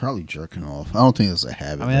 Probably jerking off. I don't think it's a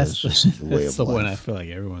habit. I mean, that's just the way that's of the one I life. feel like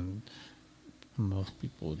most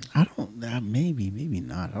people. I don't. Maybe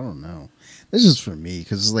not. I don't know. This is for me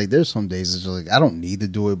because it's like there's some days it's just like I don't need to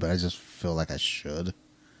do it, but I just feel like I should.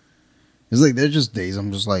 It's like there's just days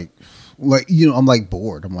I'm just like I'm like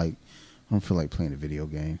bored. I'm like I don't feel like playing a video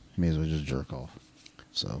game. May as well just jerk off.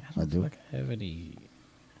 So I do. Like I have any.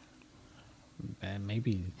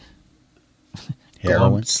 Maybe.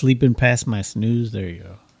 Heroin. Sleeping past my snooze. There you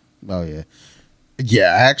go. Oh yeah.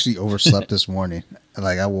 Yeah, I actually overslept this morning.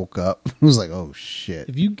 Like I woke up, I was like, "Oh shit!"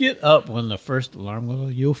 If you get up when the first alarm goes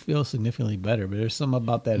off, you'll feel significantly better. But there's something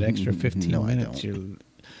about that extra 15 No, minutes.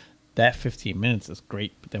 That 15 minutes is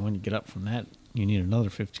great, but then when you get up from that, you need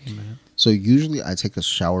another 15 minutes. So usually I take a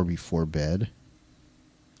shower before bed,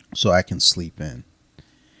 so I can sleep in.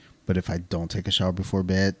 But if I don't take a shower before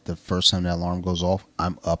bed, the first time that alarm goes off,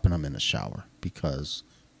 I'm up and I'm in the shower because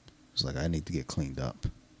it's like I need to get cleaned up. I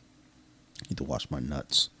need to wash my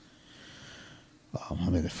nuts.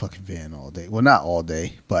 I'm in a fucking van all day. Well, not all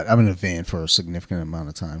day, but I'm in a van for a significant amount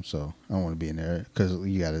of time, so I don't want to be in there because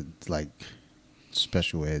you got to, like,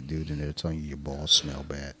 special ed dude in there telling you your balls smell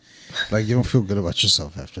bad. Like, you don't feel good about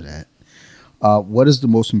yourself after that. What is the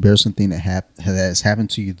most embarrassing thing that has happened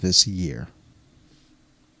to you this year?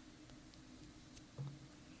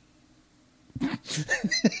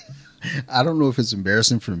 I don't know if it's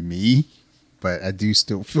embarrassing for me, but I do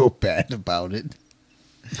still feel bad about it.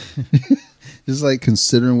 Just like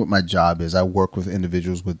considering what my job is, I work with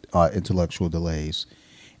individuals with intellectual delays,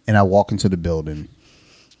 and I walk into the building,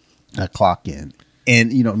 I clock in,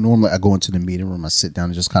 and normally I go into the meeting room, I sit down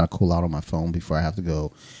and just kind of cool out on my phone before I have to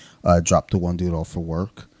go drop the one dude off for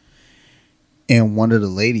work. And one of the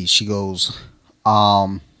ladies, she goes,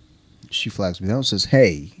 she flags me down and says,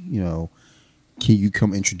 "Hey, can you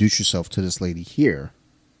come introduce yourself to this lady here?"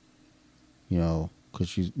 Because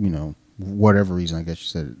she's, whatever reason, I guess she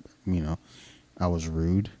said, I was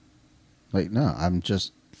rude. Like, no, I'm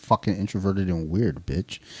just fucking introverted and weird,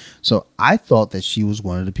 bitch. So I thought that she was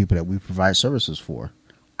one of the people that we provide services for.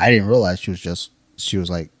 I didn't realize she was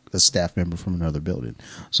like a staff member from another building.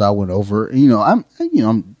 So I went over,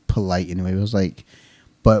 I'm polite anyway. It was like,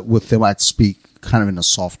 but with them, I'd speak kind of in a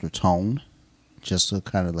softer tone, just to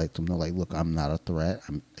kind of let them know, like, look, I'm not a threat.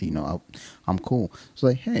 I'm cool. It's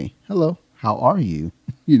like, hey, hello, how are you?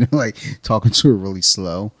 Like talking to her really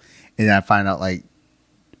slow. And then I find out like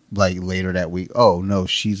later that week, oh no,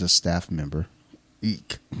 she's a staff member.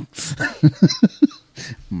 Eek.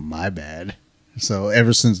 My bad. So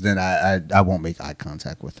ever since then, I won't make eye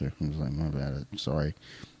contact with her. I was like, my bad. Sorry.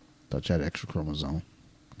 Thought you had an extra chromosome.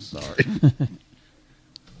 Sorry.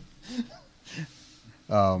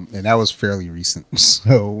 And that was fairly recent.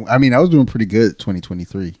 So, I was doing pretty good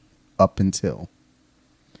 2023 up until.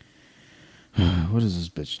 What is this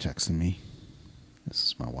bitch texting me? This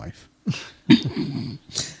is my wife.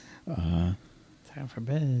 Time for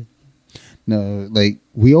bed. No, like,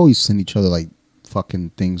 we always send each other, like, fucking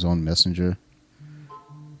things on Messenger.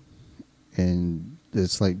 And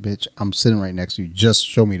it's like, bitch, I'm sitting right next to you. Just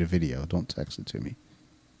show me the video. Don't text it to me.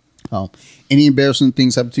 Any embarrassing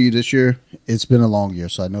things happened to you this year? It's been a long year,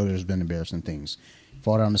 so I know there's been embarrassing things.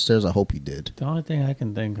 Fall down the stairs? I hope you did. The only thing I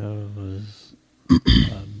can think of was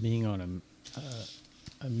being on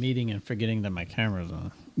a meeting and forgetting that my camera's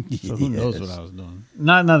on. So who knows what I was doing?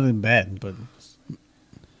 Nothing bad, but...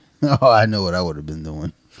 Oh, I know what I would have been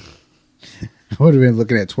doing. I would have been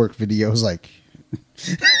looking at twerk videos like...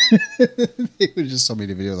 They would just show me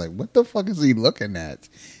the video like, what the fuck is he looking at?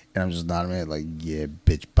 And I'm just nodding my head like, yeah,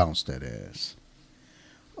 bitch, bounce that ass.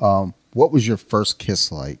 What was your first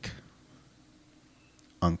kiss like?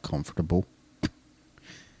 Uncomfortable.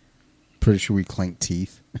 Pretty sure we clanked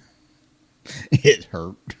teeth. It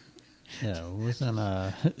hurt. Yeah, it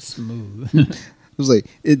wasn't smooth. It was like,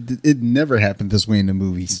 it never happened this way in the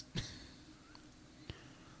movies.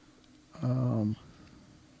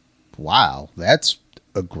 Wow, that's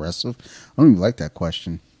aggressive. I don't even like that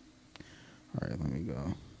question. All right, let me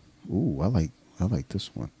go. Ooh, I like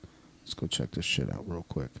this one. Let's go check this shit out real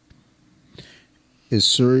quick. Is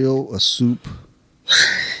cereal a soup?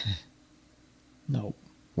 No.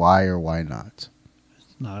 Why or why not?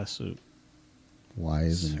 It's not a soup. Why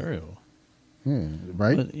isn't cereal? Yeah,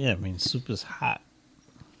 right? But, yeah, soup is hot.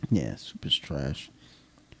 Yeah, soup is trash.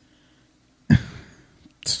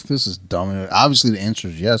 This is dumb. Obviously, the answer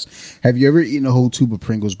is yes. Have you ever eaten a whole tube of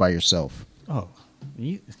Pringles by yourself? Oh,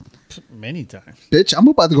 many times. Bitch, I'm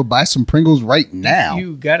about to go buy some Pringles right now.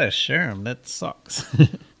 You gotta share them. That sucks.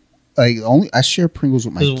 I share Pringles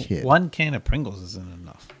with my kid. One can of Pringles isn't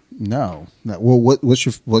enough. No. Well,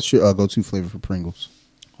 what's your go-to flavor for Pringles?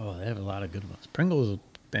 Oh, they have a lot of good ones. Pringles are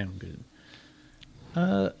damn good.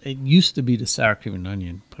 It used to be the sour cream and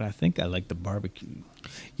onion, but I think I like the barbecue.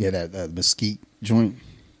 Yeah, that mesquite joint.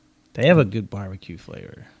 They have a good barbecue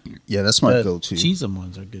flavor. Yeah, that's my go-to. Cheese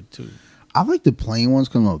ones are good too. I like the plain ones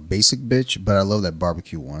because I'm a basic bitch, but I love that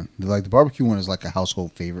barbecue one. The barbecue one is like a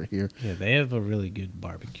household favorite here. Yeah, they have a really good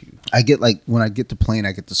barbecue. I get when I get the plain,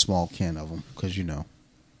 I get the small can of them because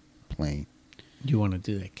plain. You want to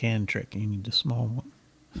do that can trick, and you need the small one.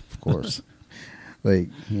 Of course.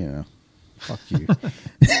 Fuck you.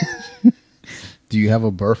 Do you have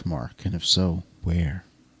a birthmark? And if so, where?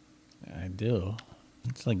 I do.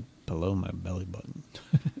 It's like below my belly button.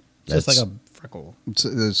 Just like a freckle. So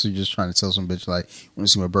you're just trying to tell some bitch want to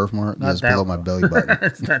see my birthmark? Not it's below my belly button.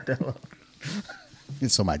 It's not that low.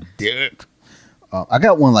 It's on my dick. I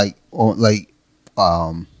got one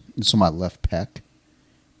It's on my left pec.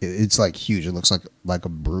 It's like huge. It looks like a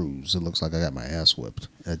bruise. It looks like I got my ass whipped.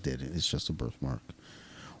 I did it. It's just a birthmark.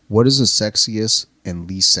 What is the sexiest and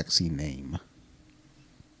least sexy name?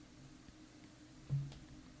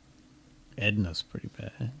 Edna's pretty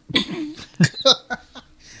bad.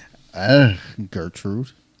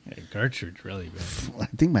 Gertrude. Yeah, Gertrude's really bad. I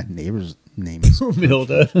think my neighbor's name is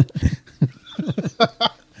Milda.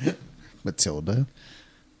 Matilda.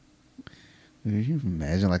 Can you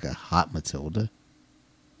imagine like a hot Matilda?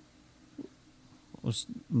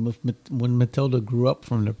 When Matilda grew up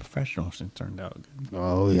from the professionals, it turned out good.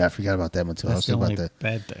 Oh yeah, I forgot about that Matilda. That's the only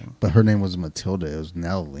bad thing. But her name was Matilda. It was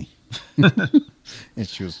Nellie, and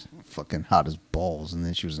she was fucking hot as balls. And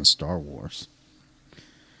then she was in Star Wars.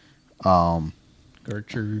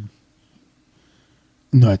 Gertrude.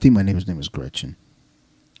 No, I think my neighbor's name was Gretchen.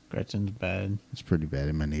 Gretchen's bad. It's pretty bad,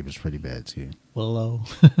 and my neighbor's pretty bad too. Willow.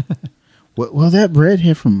 Well, that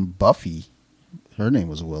redhead from Buffy, her name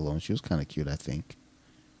was Willow, and she was kind of cute, I think.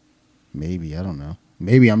 Maybe, I don't know.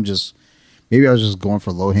 Maybe I was just going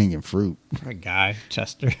for low-hanging fruit. A guy,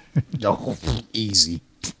 Chester. Oh, easy.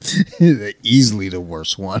 Easily the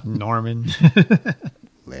worst one. Norman.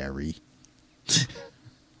 Larry.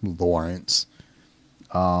 Lawrence.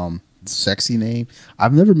 Sexy name.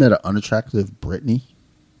 I've never met an unattractive Brittany,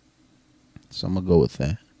 so I'm going to go with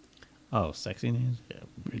that. Oh, sexy names? Yeah,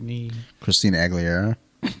 Brittany. Christina Aguilera.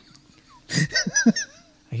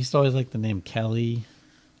 I used to always like the name Kelly.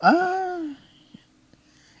 I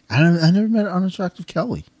never met an unattractive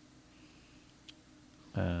Kelly.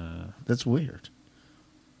 That's weird.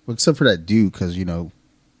 Well, except for that dude, because,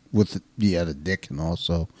 with the dick and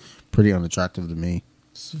also pretty unattractive to me.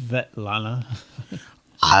 Svetlana.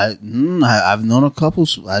 I've known a couple.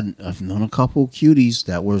 I've known a couple cuties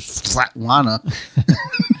that were Svetlana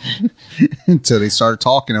until they started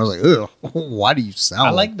talking. I was like, ugh, why do you sound?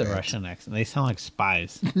 I like the that? Russian accent. They sound like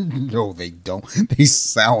spies. No, they don't. They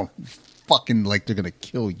sound fucking like they're gonna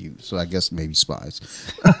kill you. So I guess maybe spies.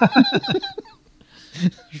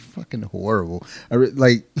 Fucking horrible.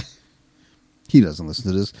 He doesn't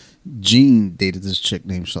listen to this. Gene dated this chick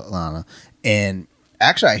named Svetlana, and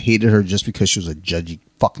actually I hated her just because she was a judgy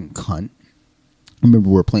fucking cunt. I remember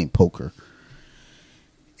we were playing poker,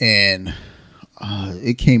 and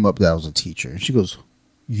it came up that I was a teacher, and she goes,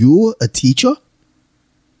 "You a teacher?"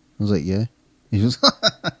 I was like, "Yeah." He was,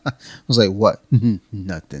 I was like, "What?"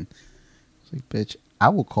 Nothing. I was like, "Bitch, I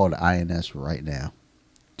will call the INS right now.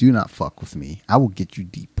 Do not fuck with me. I will get you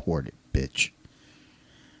deported, bitch."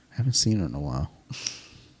 I haven't seen her in a while.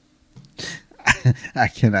 I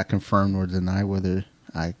cannot confirm nor deny whether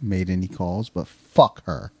I made any calls, but fuck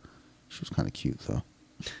her. She was kind of cute though.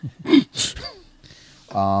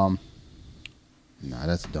 Nah,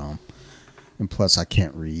 that's dumb. And plus, I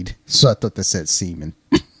can't read, so I thought that said semen.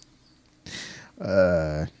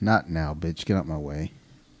 Not now, bitch. Get out my way.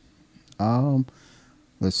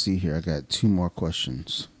 Let's see here. I got 2 more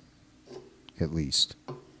questions, at least.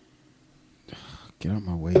 Get out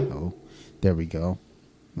my way, though. There we go.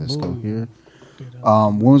 Let's go here.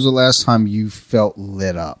 When was the last time you felt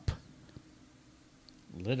lit up?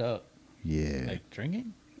 Lit up? Yeah. Like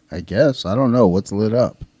drinking? I guess. I don't know. What's lit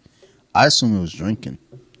up? I assume it was drinking.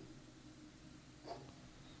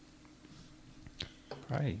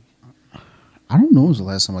 Right. I don't know when was the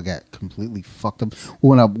last time I got completely fucked up.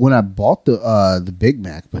 When I bought the Big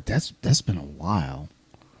Mac, but that's been a while.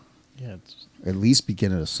 Yeah, it's At least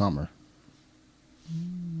beginning of summer.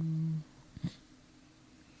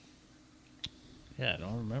 Yeah, I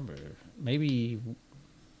don't remember. Maybe.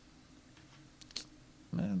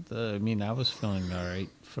 I was feeling all right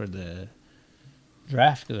for the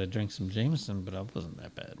draft because I drank some Jameson, but I wasn't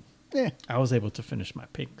that bad. Yeah. I was able to finish my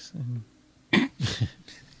picks.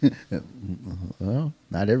 Well,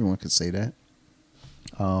 not everyone could say that.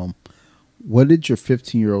 What did your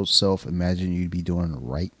 15-year-old self imagine you'd be doing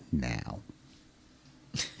right now?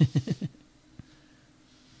 I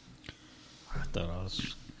thought I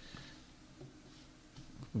was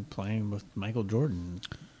playing with Michael Jordan,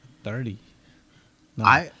 30. No,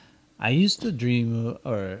 I used to dream,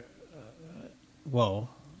 dang,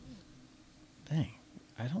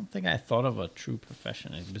 I don't think I thought of a true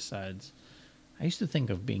profession besides. I used to think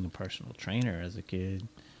of being a personal trainer as a kid.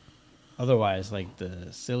 Otherwise, like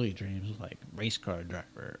the silly dreams, like race car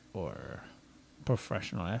driver or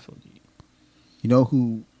professional athlete. You know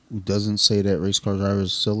who doesn't say that race car drivers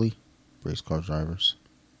is silly? Race car drivers,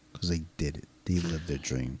 because they did it. They lived their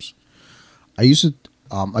dreams. I used to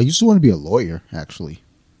want to be a lawyer. Actually,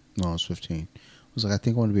 when I was 15, I was like, I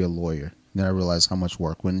think I want to be a lawyer. And then I realized how much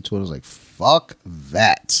work went into it. I was like, fuck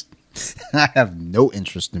that. I have no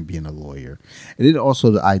interest in being a lawyer. And then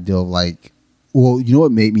also the idea of like, well, you know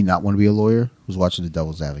what made me not want to be a lawyer was watching The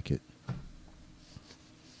Devil's Advocate.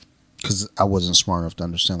 Because I wasn't smart enough to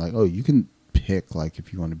understand, like, oh, you can pick, like,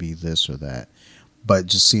 if you want to be this or that. But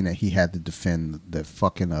just seeing that he had to defend the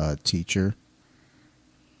fucking teacher,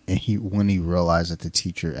 and when he realized that the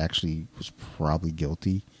teacher actually was probably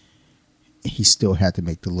guilty, he still had to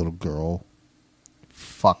make the little girl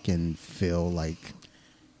fucking feel like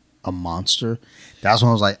a monster. That's when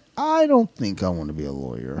I was like, I don't think I want to be a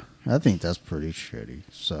lawyer. I think that's pretty shitty.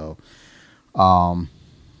 So,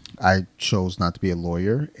 I chose not to be a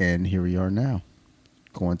lawyer, and here we are now,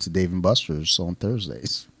 going to Dave and Buster's on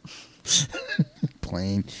Thursdays,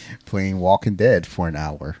 playing Walking Dead for an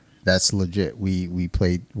hour. That's legit. We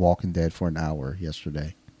played Walking Dead for an hour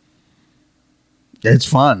yesterday. It's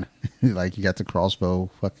fun. Like, you got the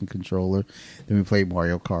crossbow fucking controller. Then we played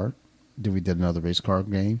Mario Kart. Then we did another race car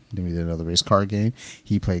game. Then we did another race car game.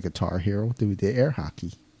 He played Guitar Hero. Then we did air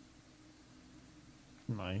hockey.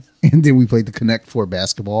 Nice. And then we played the Connect 4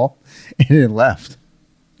 basketball and then left.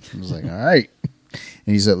 I was like, all right.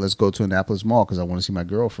 And he said, let's go to Annapolis Mall because I want to see my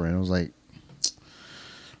girlfriend. I was like,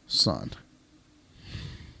 son,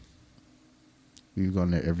 we've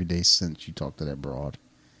gone there every day since you talked to that broad.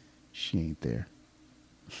 She ain't there.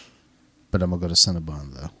 But I'm going to go to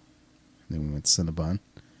Cinnabon, though. Then we went to Cinnabon.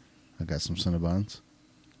 I got some Cinnabons.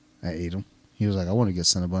 I ate them. He was like, I want to get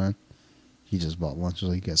Cinnabon. He just bought lunch. I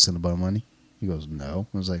was like, you got Cinnabon money? He goes, no.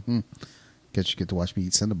 I was like, guess you get to watch me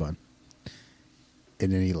eat Cinnabon.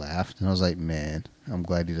 And then he laughed. And I was like, man, I'm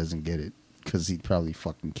glad he doesn't get it. Because he'd probably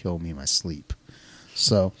fucking kill me in my sleep.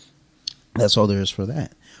 So, that's all there is for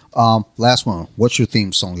that. Last one. What's your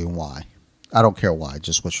theme song and why? I don't care why.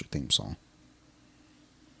 Just what's your theme song?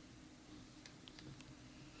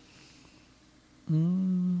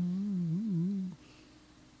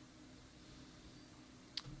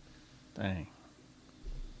 Dang.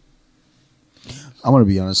 I'm going to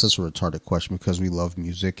be honest, that's a retarded question because we love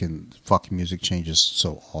music and fucking music changes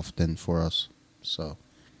so often for us. So,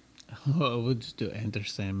 We'll just do Enter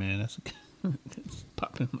Sandman. That's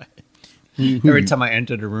popping in my head. Every time I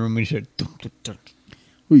enter the room, we should.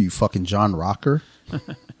 Who are you, fucking John Rocker?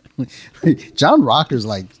 John Rocker's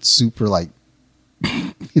like super like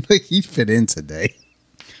he fit in today.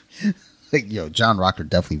 Like, yo, John Rocker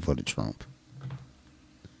definitely voted Trump.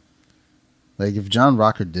 Like, if John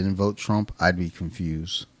Rocker didn't vote Trump, I'd be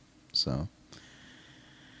confused. So,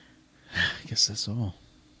 I guess that's all.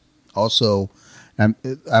 Also, I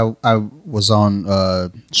was on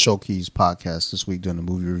Showkey's podcast this week doing a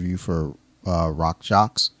movie review for Rock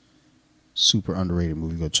Jocks. Super underrated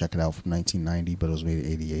movie. Go check it out from 1990, but it was made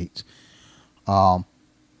in 88.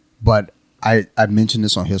 But I mentioned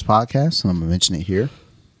this on his podcast, and I'm going to mention it here.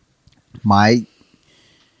 My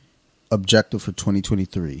objective for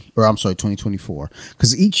 2024,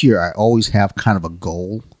 because each year I always have kind of a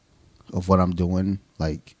goal of what I'm doing,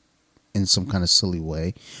 like in some kind of silly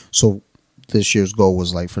way. So this year's goal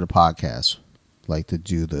was like for the podcast, like to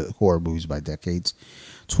do the horror movies by decades.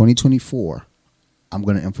 2024, I'm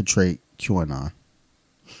going to infiltrate QAnon.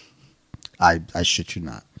 I shit you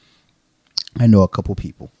not. I know a couple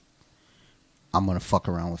people. I'm going to fuck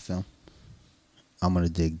around with them. I'm going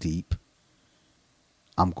to dig deep.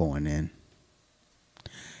 I'm going in.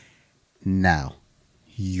 Now,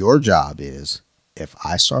 your job is, if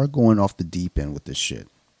I start going off the deep end with this shit,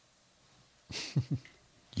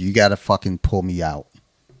 you got to fucking pull me out.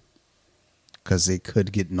 Because it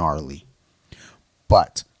could get gnarly.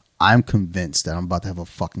 But I'm convinced that I'm about to have a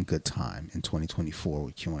fucking good time in 2024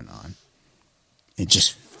 with QAnon. And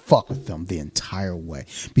just fuck with them the entire way.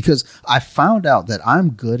 Because I found out that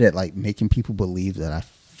I'm good at like making people believe that I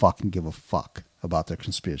fucking give a fuck about their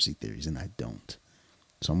conspiracy theories, and I don't.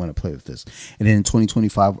 So I'm going to play with this. And then in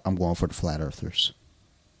 2025, I'm going for the flat earthers.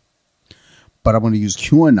 But I'm going to use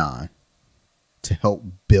QAnon to help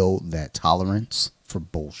build that tolerance for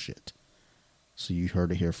bullshit. So you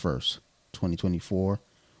heard it here first. 2024,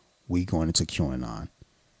 we going into QAnon.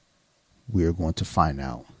 We're going to find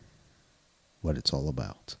out what it's all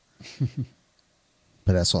about.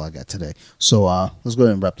 But that's all I got today. So let's go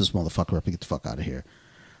ahead and wrap this motherfucker up and get the fuck out of here.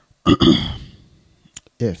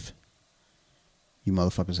 If you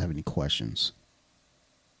motherfuckers have any questions,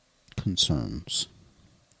 concerns,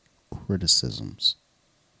 criticisms,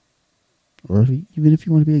 or even if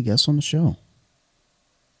you want to be a guest on the show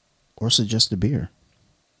or suggest a beer,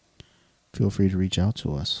 feel free to reach out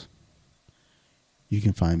to us. You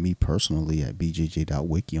can find me personally at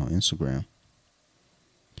bjj.wiki on Instagram.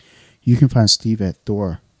 You can find Steve at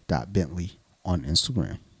thor.bentley on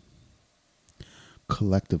Instagram.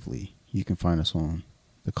 Collectively, you can find us on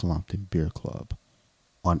the Colompton Beer Club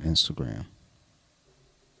on Instagram.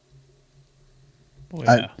 Oh,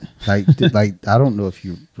 yeah. I don't know if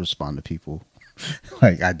you respond to people.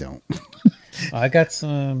 Like, I don't. I got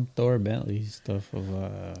some Thor Bentley stuff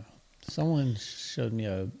of someone showed me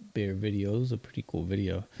a beer video. It was a pretty cool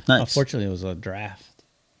video. Nice. Unfortunately, it was a draft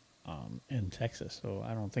in Texas, so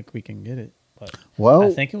I don't think we can get it. But Well,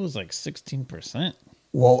 I think it was like 16%.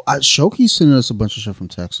 well, Shoki's sending us a bunch of shit from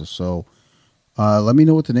Texas, so let me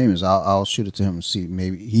know what the name is. I'll shoot it to him and see.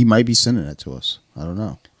 Maybe he might be sending it to us. I don't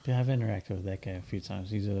know. Yeah, I've interacted with that guy a few times.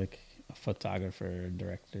 He's like a photographer,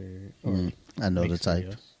 director. Or I know the makes type.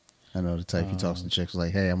 videos. I know the type. He talks to chicks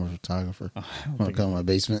like, "Hey, I'm a photographer. I don't Want to think come to my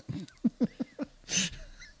basement?"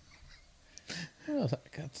 What else? I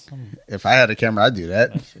got some If I had a camera, I'd do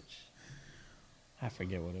that. message. I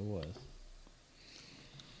forget what it was.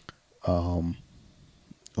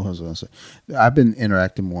 What was I gonna say? I've been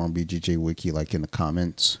interacting more on BJJ Wiki, like in the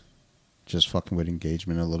comments, just fucking with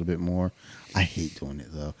engagement a little bit more. I hate doing it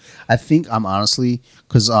though. I think I'm honestly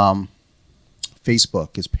because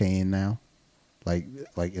Facebook is paying now, like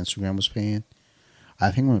Instagram was paying.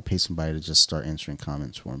 I think I'm gonna pay somebody to just start answering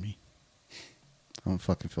comments for me. I don't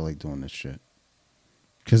fucking feel like doing this shit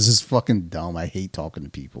because it's fucking dumb. I hate talking to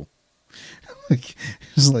people. Like,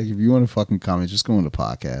 it's like if you want to fucking comment, just go on the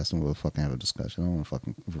podcast and we'll fucking have a discussion. I don't want to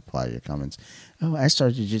fucking reply to your comments. Oh, I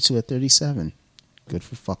started jiu-jitsu at 37. Good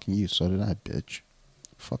for fucking you. So did I, bitch.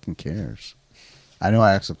 Fucking cares. I know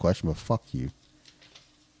I asked a question, but fuck you.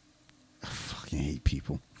 I fucking hate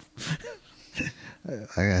people.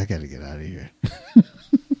 I gotta get out of here.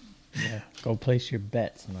 Yeah, go place your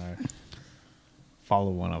bets and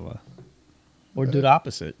follow one of us, or do the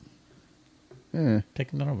opposite. Yeah.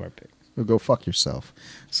 Take none of our picks. Well, go fuck yourself.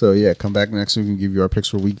 So yeah, come back next week and give you our picks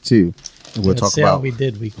for week 2. And we'll talk see how about we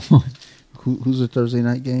did week 1. who's the Thursday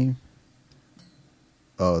night game.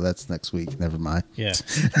 Oh, that's next week. Never mind. Yeah.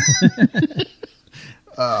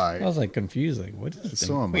 All right. I was like confused. Like, what is this?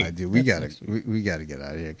 So am I, dude. We gotta get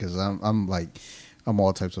out of here because I'm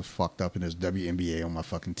all types of fucked up and there's WNBA on my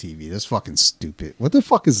fucking TV. That's fucking stupid. What the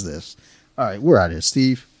fuck is this? All right, we're out of here,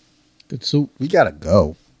 Steve. Good soup. We gotta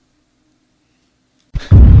go.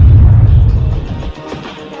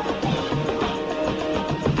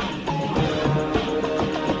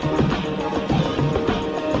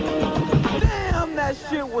 Damn, that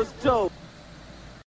shit was dope.